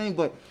understand,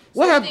 but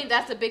I think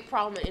that's a big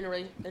problem in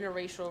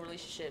interracial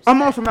relationships.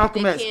 I'm all for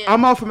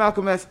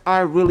Malcolm X. I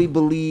really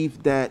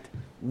believe that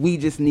we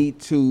just need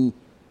to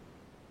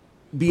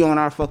be on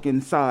our fucking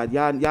side.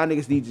 Y'all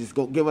niggas need to just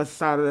go give us a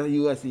side of the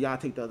U.S. and y'all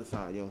take the other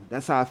side, yo.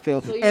 That's how I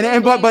feel. So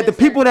but the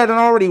people that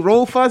already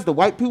roll for us, the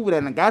white people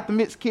that got the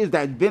mixed kids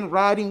that been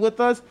riding with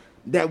us,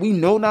 that we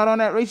know not on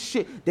that race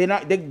shit, they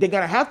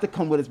gotta have to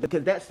come with us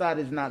because that side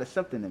is not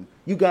accepting them.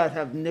 You guys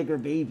have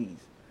nigger babies.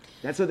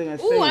 That's what they're gonna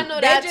say. Ooh, I know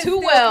that too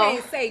well.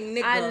 Can't say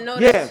nigger. I know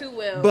that too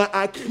well. But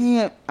I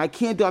can't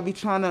do. I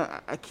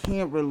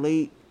can't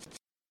relate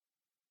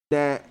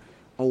that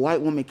a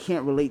white woman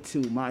can't relate to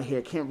my hair,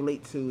 can't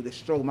relate to the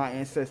struggle of my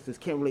ancestors,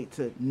 can't relate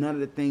to none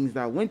of the things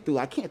that I went through.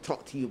 I can't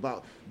talk to you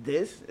about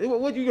this.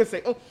 What you gonna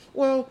say? Oh,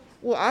 well,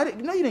 I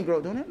didn't. No, you didn't grow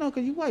up doing that. No,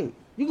 because you white.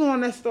 You go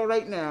on that store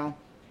right now,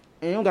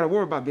 and you don't gotta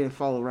worry about being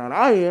followed around.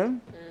 I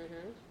am.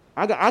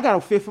 I got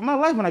a fear for my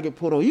life when I get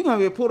pulled over. You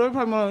gonna get pulled over?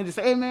 Probably gonna just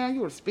say, "Hey man,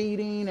 you were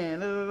speeding,"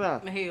 and da da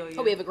da. Hell yeah.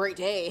 Hope you have a great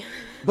day.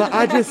 But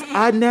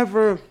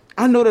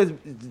I know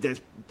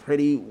there's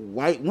pretty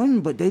white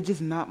women, but they're just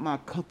not my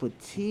cup of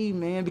tea,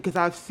 man. Because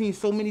I've seen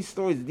so many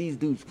stories of these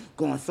dudes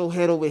going so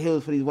head over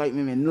heels for these white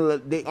women.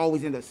 And they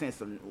always end up saying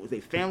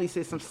their family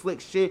say some slick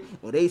shit,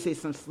 or they say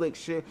some slick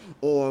shit,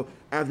 or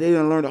after they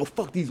done learn, oh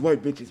fuck these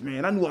white bitches,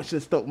 man. I knew I should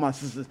have stuck with my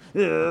sisters.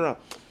 Da, da, da.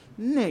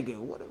 Nigga,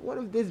 what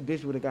if this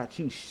bitch would have got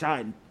you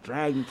shot and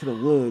dragged into the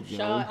woods, yo?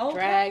 Shot,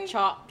 dragged,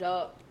 chopped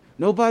up.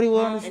 Nobody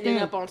will understand.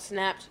 Ended up on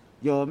Snapped.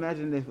 Yo,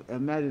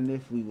 imagine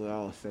if we were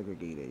all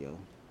segregated, yo.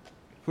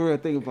 For real,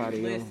 think about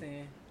it, yo.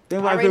 Listen.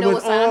 Think I already know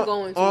what side I'm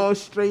going to. All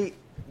straight,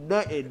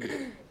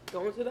 nothing.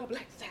 Going to the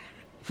black side.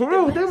 For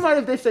real, think about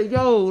if they say,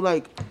 yo,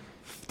 like,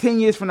 10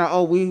 years from now,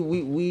 oh,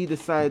 we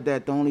decided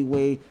that the only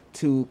way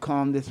to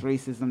calm this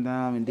racism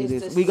down and do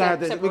this, we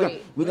gotta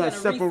separate.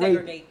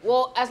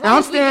 Well, as long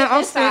as we get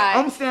this side,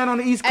 I'm staying on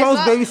the East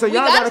Coast, baby. So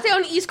y'all gotta stay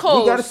on the East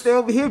Coast. We gotta stay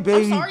over here,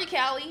 baby. I'm sorry,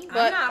 Cali,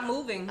 but I'm not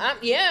moving.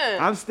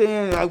 I'm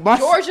staying. Like,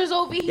 Georgia's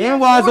over here.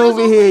 NY's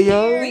over here,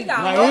 yo. We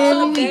got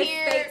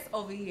Miami. states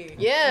over here.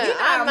 Yeah,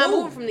 I'm not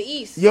moving from the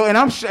East. Yo, and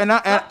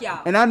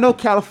I know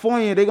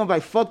California. They gonna be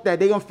like, fuck that.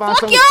 They gonna find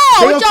fuck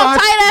y'all with y'all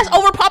tight ass,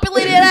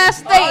 overpopulated ass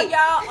state. All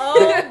y'all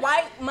old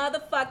white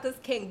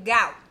motherfuckers can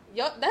go.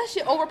 Yo, that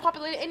shit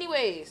overpopulated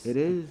anyways. It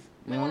is.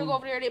 They want to go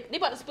over there. They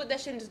about to split that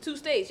shit into 2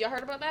 states. Y'all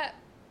heard about that?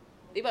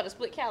 They about to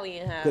split Cali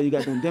in half. Cause you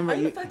got them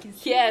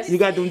Yes. You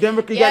got them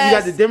Democrats. Yes. You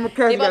got the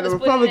Democrats. You got the to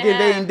split it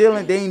in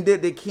Republicans.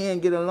 half. They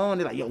can't get along.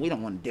 They're like, yo, we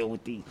don't want to deal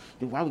with these.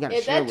 Why we got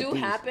to share with these? If that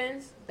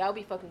happens, that would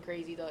be fucking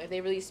crazy though. If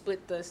they really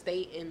split the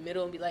state in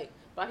middle and be like,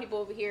 black people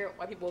over here,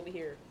 white people over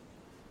here.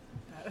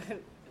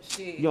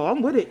 Shit. Yo,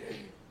 I'm with it.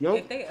 Yo.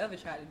 If they ever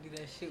try to do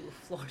that shit with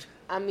Florida,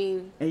 I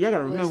mean, and y'all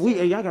gotta remember, we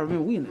in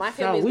the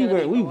South. We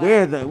wear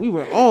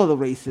all the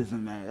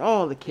racism, man,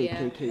 all the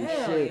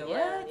KKK shit,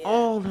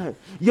 all that.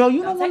 Yo,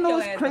 you know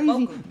what? It's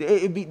crazy.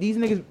 These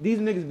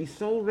niggas be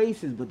so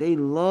racist, but they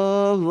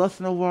love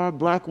lusting over our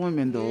black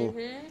women though.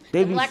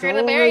 They be blacker so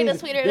the berry, the racist.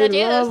 sweeter they the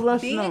love juice.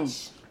 lusting them.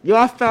 Yo,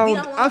 I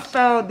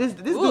found this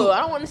Ooh, dude.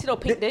 I don't want to see no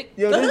pink dick.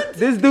 Yo,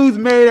 this dude's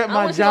married at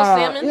my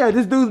job. No, yeah,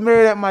 this dude's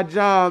married at my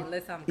job.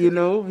 You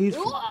know, he's.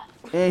 Ooh.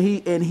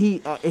 And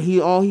he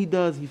all he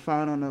does, he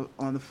found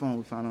on the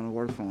phone, found on the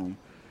work phone.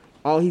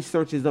 All he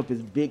searches up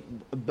is big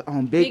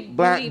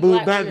black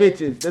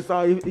bitches. That's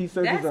all he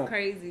searches up. That's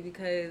crazy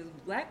because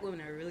black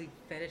women are really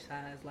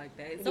fetishized like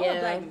that. So are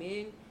black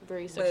men.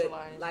 Very sexualized.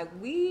 But, like,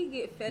 we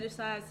get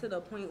fetishized to the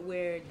point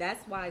where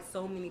that's why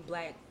so many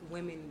black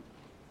women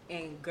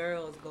and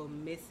girls go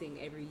missing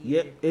every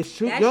year. Yeah, it's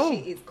true. That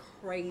shit is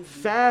crazy.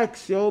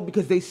 Facts, yo,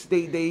 because they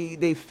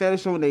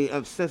fetish on, they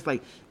obsessed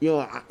like,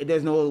 yo,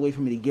 there's no other way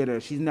for me to get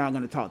her. She's not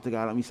gonna talk to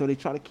God on me. So they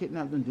try to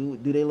kidnap them,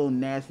 do their little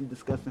nasty,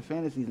 disgusting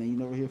fantasies, and you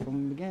never hear from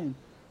them again.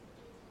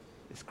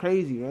 It's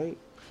crazy, right?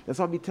 That's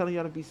why I be telling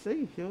y'all to be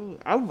safe, yo.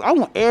 I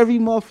want every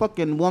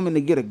motherfucking woman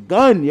to get a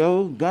gun,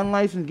 yo. Gun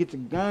license, get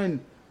your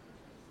gun.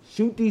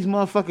 Shoot these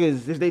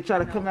motherfuckers if they try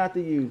to come after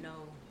you.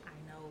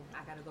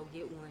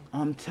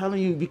 I'm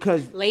telling you,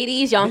 because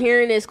ladies, y'all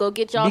hearing this, go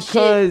get y'all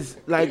because,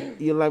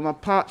 shit. like my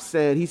pop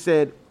said, he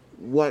said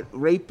what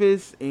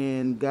rapists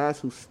and guys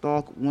who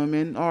stalk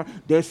women are,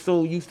 they're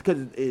so used to,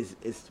 because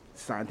it's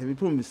scientific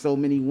proven, so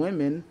many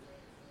women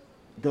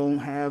don't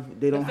have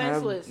they're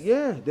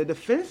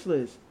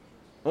defenseless.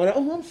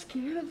 Oh, I'm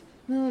scared of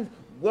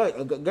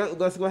what?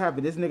 Guess what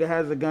happened? This nigga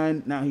has a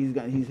gun. Now he's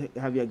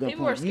have your gun.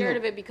 People are scared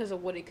of it because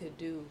of what it could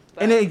do.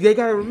 And they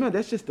gotta remember,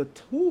 that's just a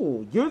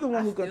tool. You're the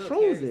one who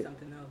controls it.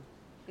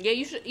 Yeah,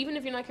 you should. Even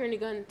if you're not carrying a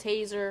gun,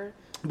 taser.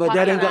 But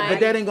that ain't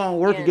gonna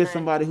work against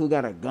somebody who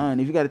got a gun.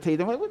 If you got a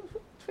taser, like, what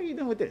are you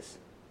doing with this?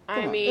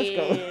 Let's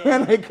go.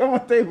 Like, come on,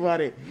 think about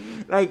it.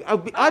 Like,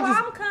 I'm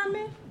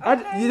coming.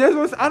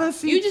 Okay. I don't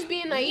see. You just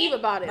being naive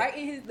about it. Right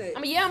in his neck. I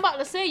mean, yeah, I'm about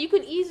to say you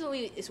can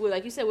easily. It's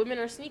like you said, women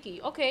are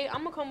sneaky. Okay,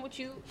 I'm gonna come with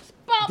you.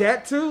 Spop.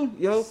 That too,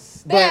 yo.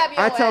 Stab but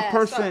your I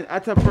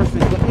tell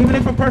person, even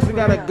if a person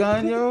got a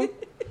gun, yo.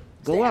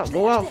 Go out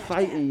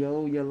fighting,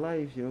 yo, your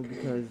life, yo,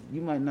 because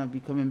you might not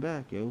be coming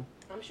back, yo.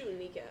 I'm shooting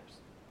kneecaps.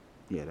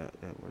 Yeah, that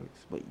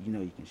works. But you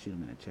know you can shoot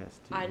them in the chest,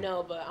 too. I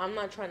know, but I'm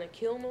not trying to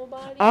kill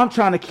nobody. I'm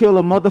trying to kill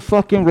a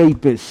motherfucking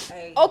rapist.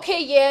 Hey.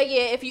 Okay, yeah.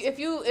 If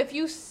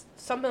you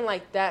something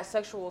like that,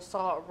 sexual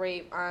assault,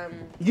 rape,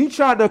 You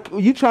try. But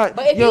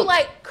if you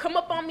like come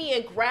up on me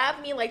and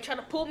grab me, like try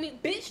to pull me,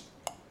 bitch,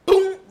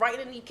 boom, right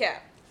in the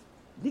kneecap.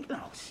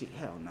 Oh shit,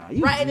 hell no.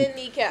 Right in the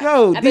kneecap.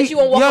 Yo, I bet you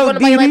won't walk up on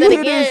nobody like that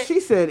again.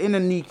 She said in the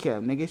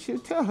kneecap, nigga. She'll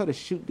tell her to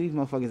shoot these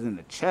motherfuckers in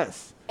the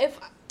chest.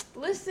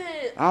 Listen.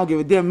 I don't give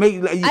a damn. I'm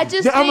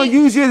gonna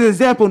use you as an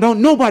example.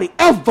 Don't nobody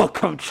ever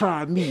come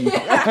try me.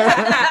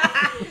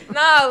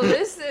 Nah,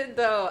 listen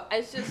though.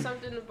 It's just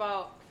something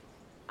about.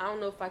 I don't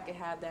know if I could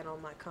have that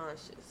on my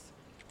conscience.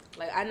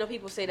 Like, I know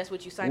people say that's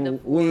what you signed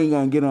up for. We ain't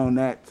gonna get on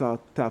that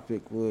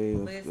topic.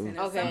 Listen,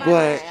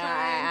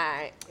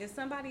 if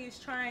somebody is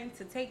trying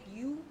to take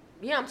you,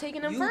 yeah, I'm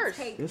taking them first.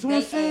 That's what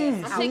I'm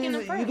saying. I'm taking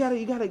them first.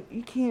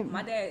 You can't.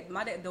 My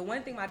dad. The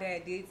one thing my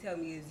dad did tell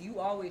me is you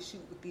always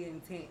shoot with the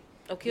intent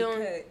of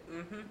killing.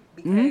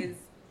 Because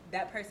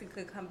that person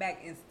could come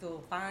back and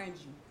still find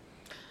you.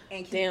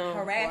 And keep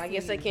harassing well, I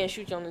guess I can't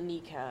shoot you on the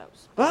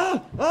kneecaps.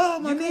 Oh,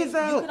 my knees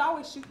out. You could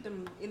always shoot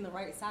them in the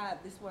right side.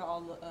 This is where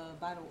all the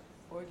vital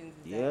organs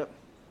is at.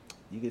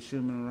 You can shoot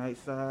them in the right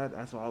side.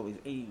 That's why I always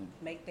aim.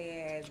 Make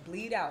their ass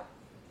bleed out.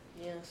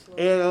 Yeah,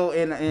 slowly.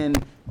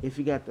 And if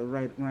you got the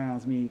right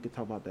rounds, you can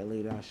talk about that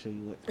later. I'll show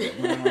you what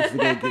rounds to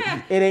go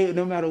get. It ain't,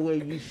 no matter where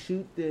you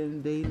shoot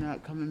them, they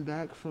not coming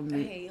back from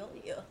the... Hell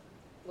yeah.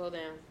 Well,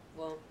 damn.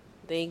 Well,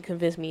 they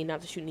convinced me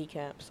not to shoot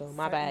kneecaps, so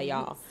my bad,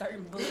 y'all.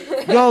 Certain bullets.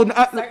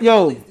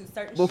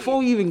 Before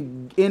we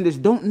even end this,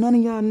 don't none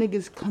of y'all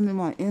niggas come in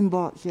my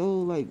inbox,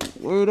 yo. Like,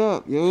 word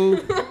up, yo.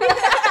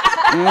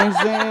 You know what I'm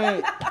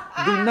saying?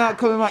 Do not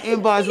come in my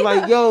inbox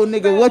like, yo,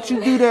 nigga, what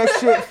you do that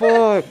shit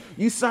for?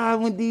 You side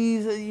with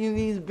these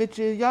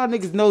bitches. Y'all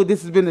niggas know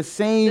this has been the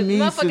same me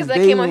since day one. Motherfuckers that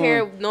came on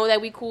here know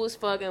that we cool as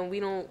fuck and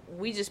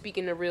we just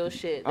speaking the real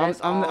shit.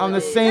 I'm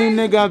the same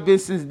nigga I've been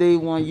since day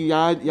one.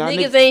 Y'all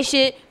niggas ain't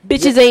shit.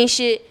 Bitches ain't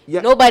shit.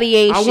 Yeah. Nobody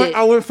ain't shit.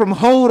 I went from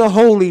hoe to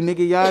holy,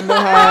 nigga. Y'all know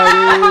how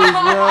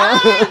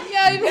it is, yo.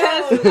 Yo, you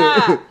gotta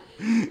stop.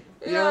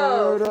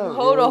 Yo, from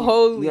hoe to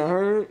holy. You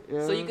heard?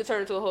 Yeah. So you could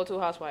turn into a hoe to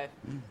a housewife.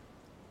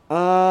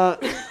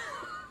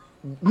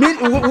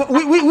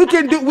 We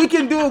can do it.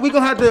 We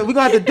gonna have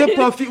to dip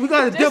her feet. We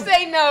gotta dip.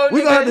 Say no.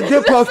 We gonna have to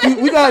dip her feet.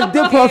 We gotta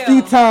dip her a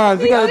few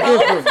times. We gotta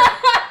dip her.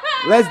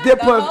 Let's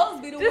dip her.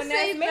 Just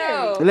say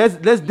no.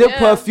 Let's dip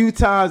her a few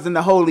times in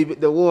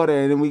the water,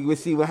 and then we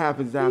see what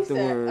happens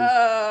afterwards.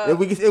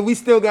 If we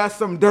still got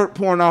some dirt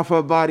pouring off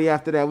her body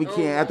after that, we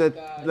can't. After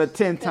the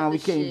 10th time, we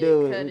can't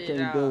do it. We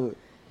can't do it.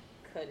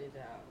 Cut it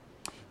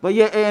out. But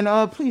yeah,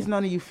 and please,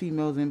 none of you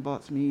females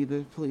inbox me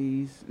either,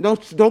 please.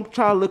 Don't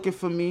try looking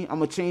for me. I'm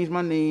gonna change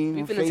my name.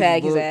 You finna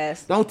tag his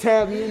ass. Don't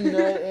tag me in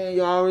that.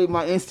 And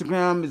my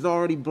Instagram is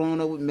already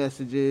blown up with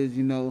messages.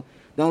 You know,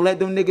 don't let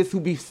them niggas who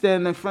be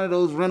standing in front of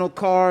those rental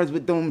cars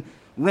with them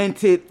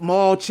rented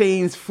mall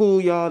chains fool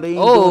y'all. They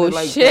ain't doing it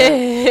like shit.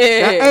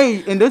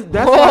 Hey, and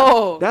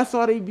that's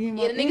why they be in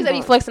my the niggas that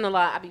be flexing a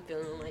lot. I be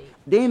feeling like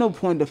there ain't no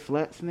point to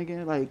flex,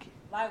 nigga. Like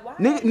why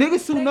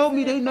niggas who know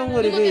me, they know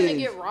what it is. You're gonna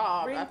get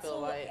robbed. I feel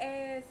like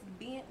ass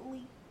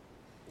Bentley.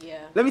 Yeah.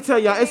 Let me tell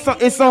y'all, it's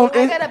on.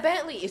 I got a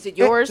Bentley. Is it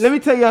yours? Let me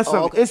tell y'all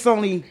something. Okay. It's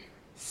only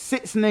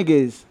 6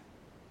 niggas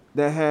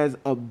that has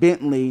a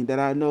Bentley that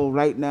I know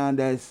right now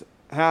that's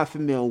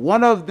 $500,000.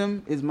 One of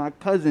them is my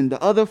cousin.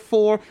 The other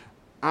 4,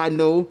 I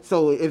know.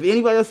 So if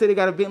anybody else say they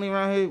got a Bentley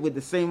around here with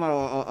the same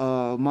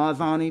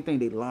Mazda anything,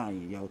 they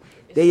lying, yo.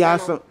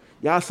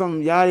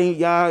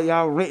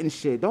 Y'all renting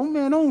shit.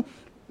 Don't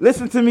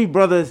listen to me,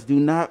 brothers. Do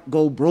not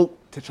go broke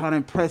to try to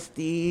impress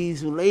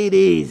these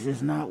ladies.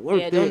 It's not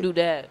worth it. Yeah, don't do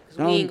that. Cause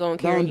we ain't gonna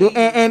carry you.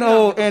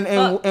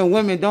 And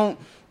women,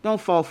 don't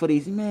fall for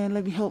these. Man,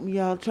 let me help me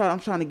out. I'm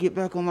trying to get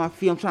back on my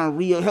feet. I'm trying to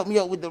re-up. Help me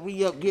out with the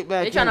re-up. Get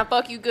back. They trying to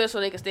fuck you good so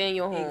they can stay in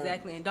your home.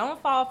 Exactly. And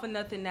don't fall for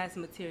nothing that's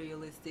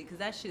materialistic, because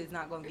that shit is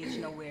not gonna get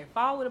you nowhere.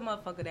 Fall with a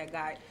motherfucker that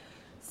got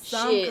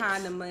some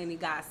kind of money,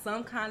 got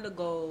some kind of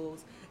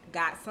goals,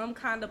 got some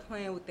kind of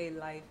plan with their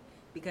life.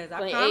 Because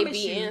I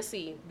promise you,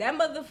 that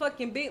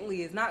motherfucking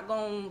Bentley is not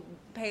gonna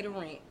pay the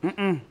rent.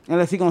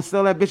 Unless he gonna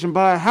sell that bitch and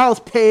buy a house,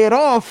 pay it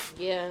off.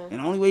 Yeah.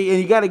 And only way,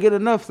 and you gotta get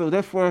enough. So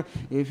therefore,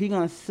 if he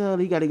gonna sell,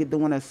 he gotta get the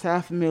one that's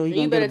 $500,000.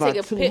 You better take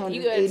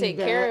you gotta take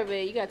care of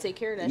it. You gotta take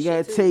care of that. You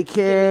gotta take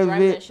care of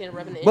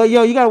it. But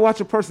yo, you gotta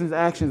watch a person's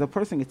actions. A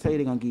person can tell you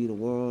they're gonna give you the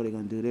world. They're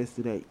gonna do this,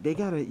 do that.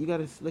 You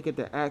gotta look at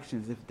their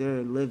actions. If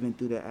they're living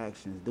through their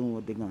actions, doing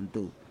what they're gonna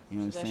do. You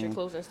know what I'm saying? That's your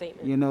closing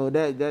statement. You know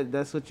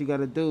that's what you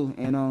gotta do,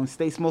 and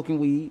stay smoking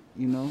weed.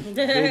 You know,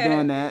 stay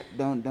doing that.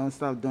 Don't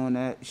stop doing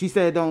that. She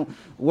said, don't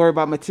worry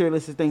about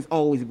materialistic things.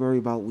 Always worry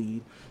about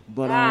weed.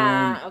 But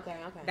okay.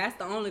 That's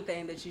the only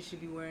thing that you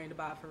should be worrying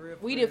about for real.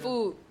 Weed and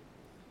food.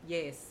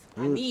 Yes,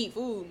 I need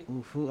food.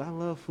 Ooh, food. I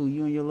love food.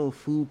 You and your little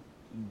food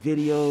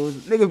videos.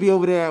 Nigga be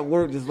over there at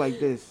work just like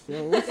this.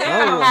 Yo, what's up?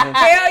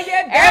 Hell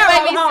yeah,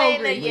 everybody be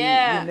saying that.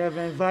 Yeah. You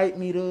never invite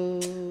me to.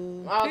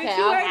 Okay,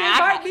 you ain't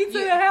invite me to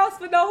the house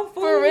for no food.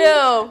 For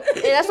real.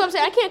 Yeah, that's what I'm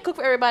saying. I can't cook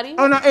for everybody.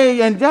 Oh no,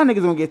 hey, and y'all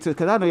niggas gonna get to it,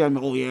 cause I know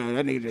y'all. Oh yeah,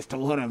 that nigga just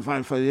told her to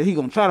invite for you. He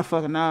gonna try to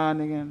fucking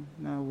nigga.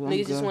 Nah, well,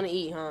 niggas just want to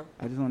eat, huh?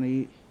 I just want to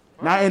eat.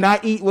 And I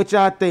eat what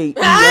y'all think.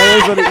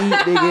 I always gonna eat,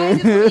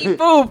 nigga.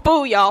 Eat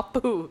food, y'all,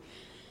 food.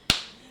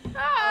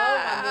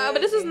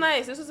 But this is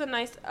nice. This is a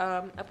nice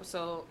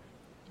episode.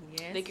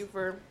 Yes. Thank you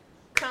for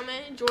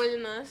coming,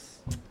 joining us.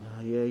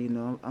 Yeah, you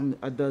know,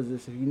 I does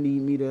this. If you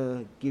need me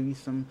to give you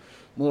some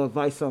more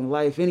advice on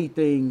life,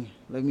 anything,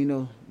 let me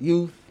know.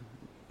 Youth,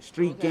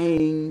 street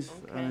gangs.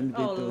 Okay.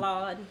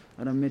 Lord.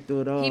 I done been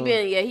through it all.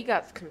 He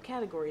got some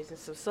categories and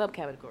some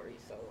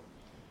subcategories. So,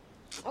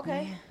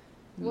 okay.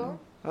 Well,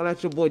 I'll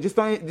let your boy. Just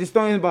don't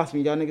inbox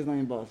me. Y'all niggas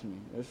don't inbox me.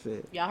 That's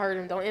it. Y'all heard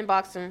him. Don't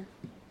inbox him.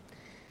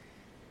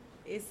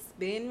 It's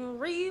been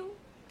real.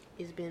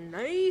 It's been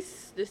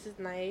nice. This is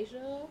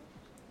Naisha.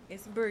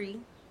 It's Bree.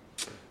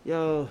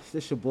 Yo,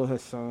 this your boy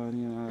Hassan.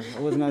 You know, I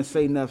wasn't gonna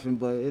say nothing,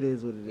 but it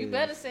is what it is. You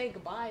better say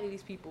goodbye to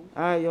these people.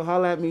 All right, yo,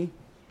 holla at me.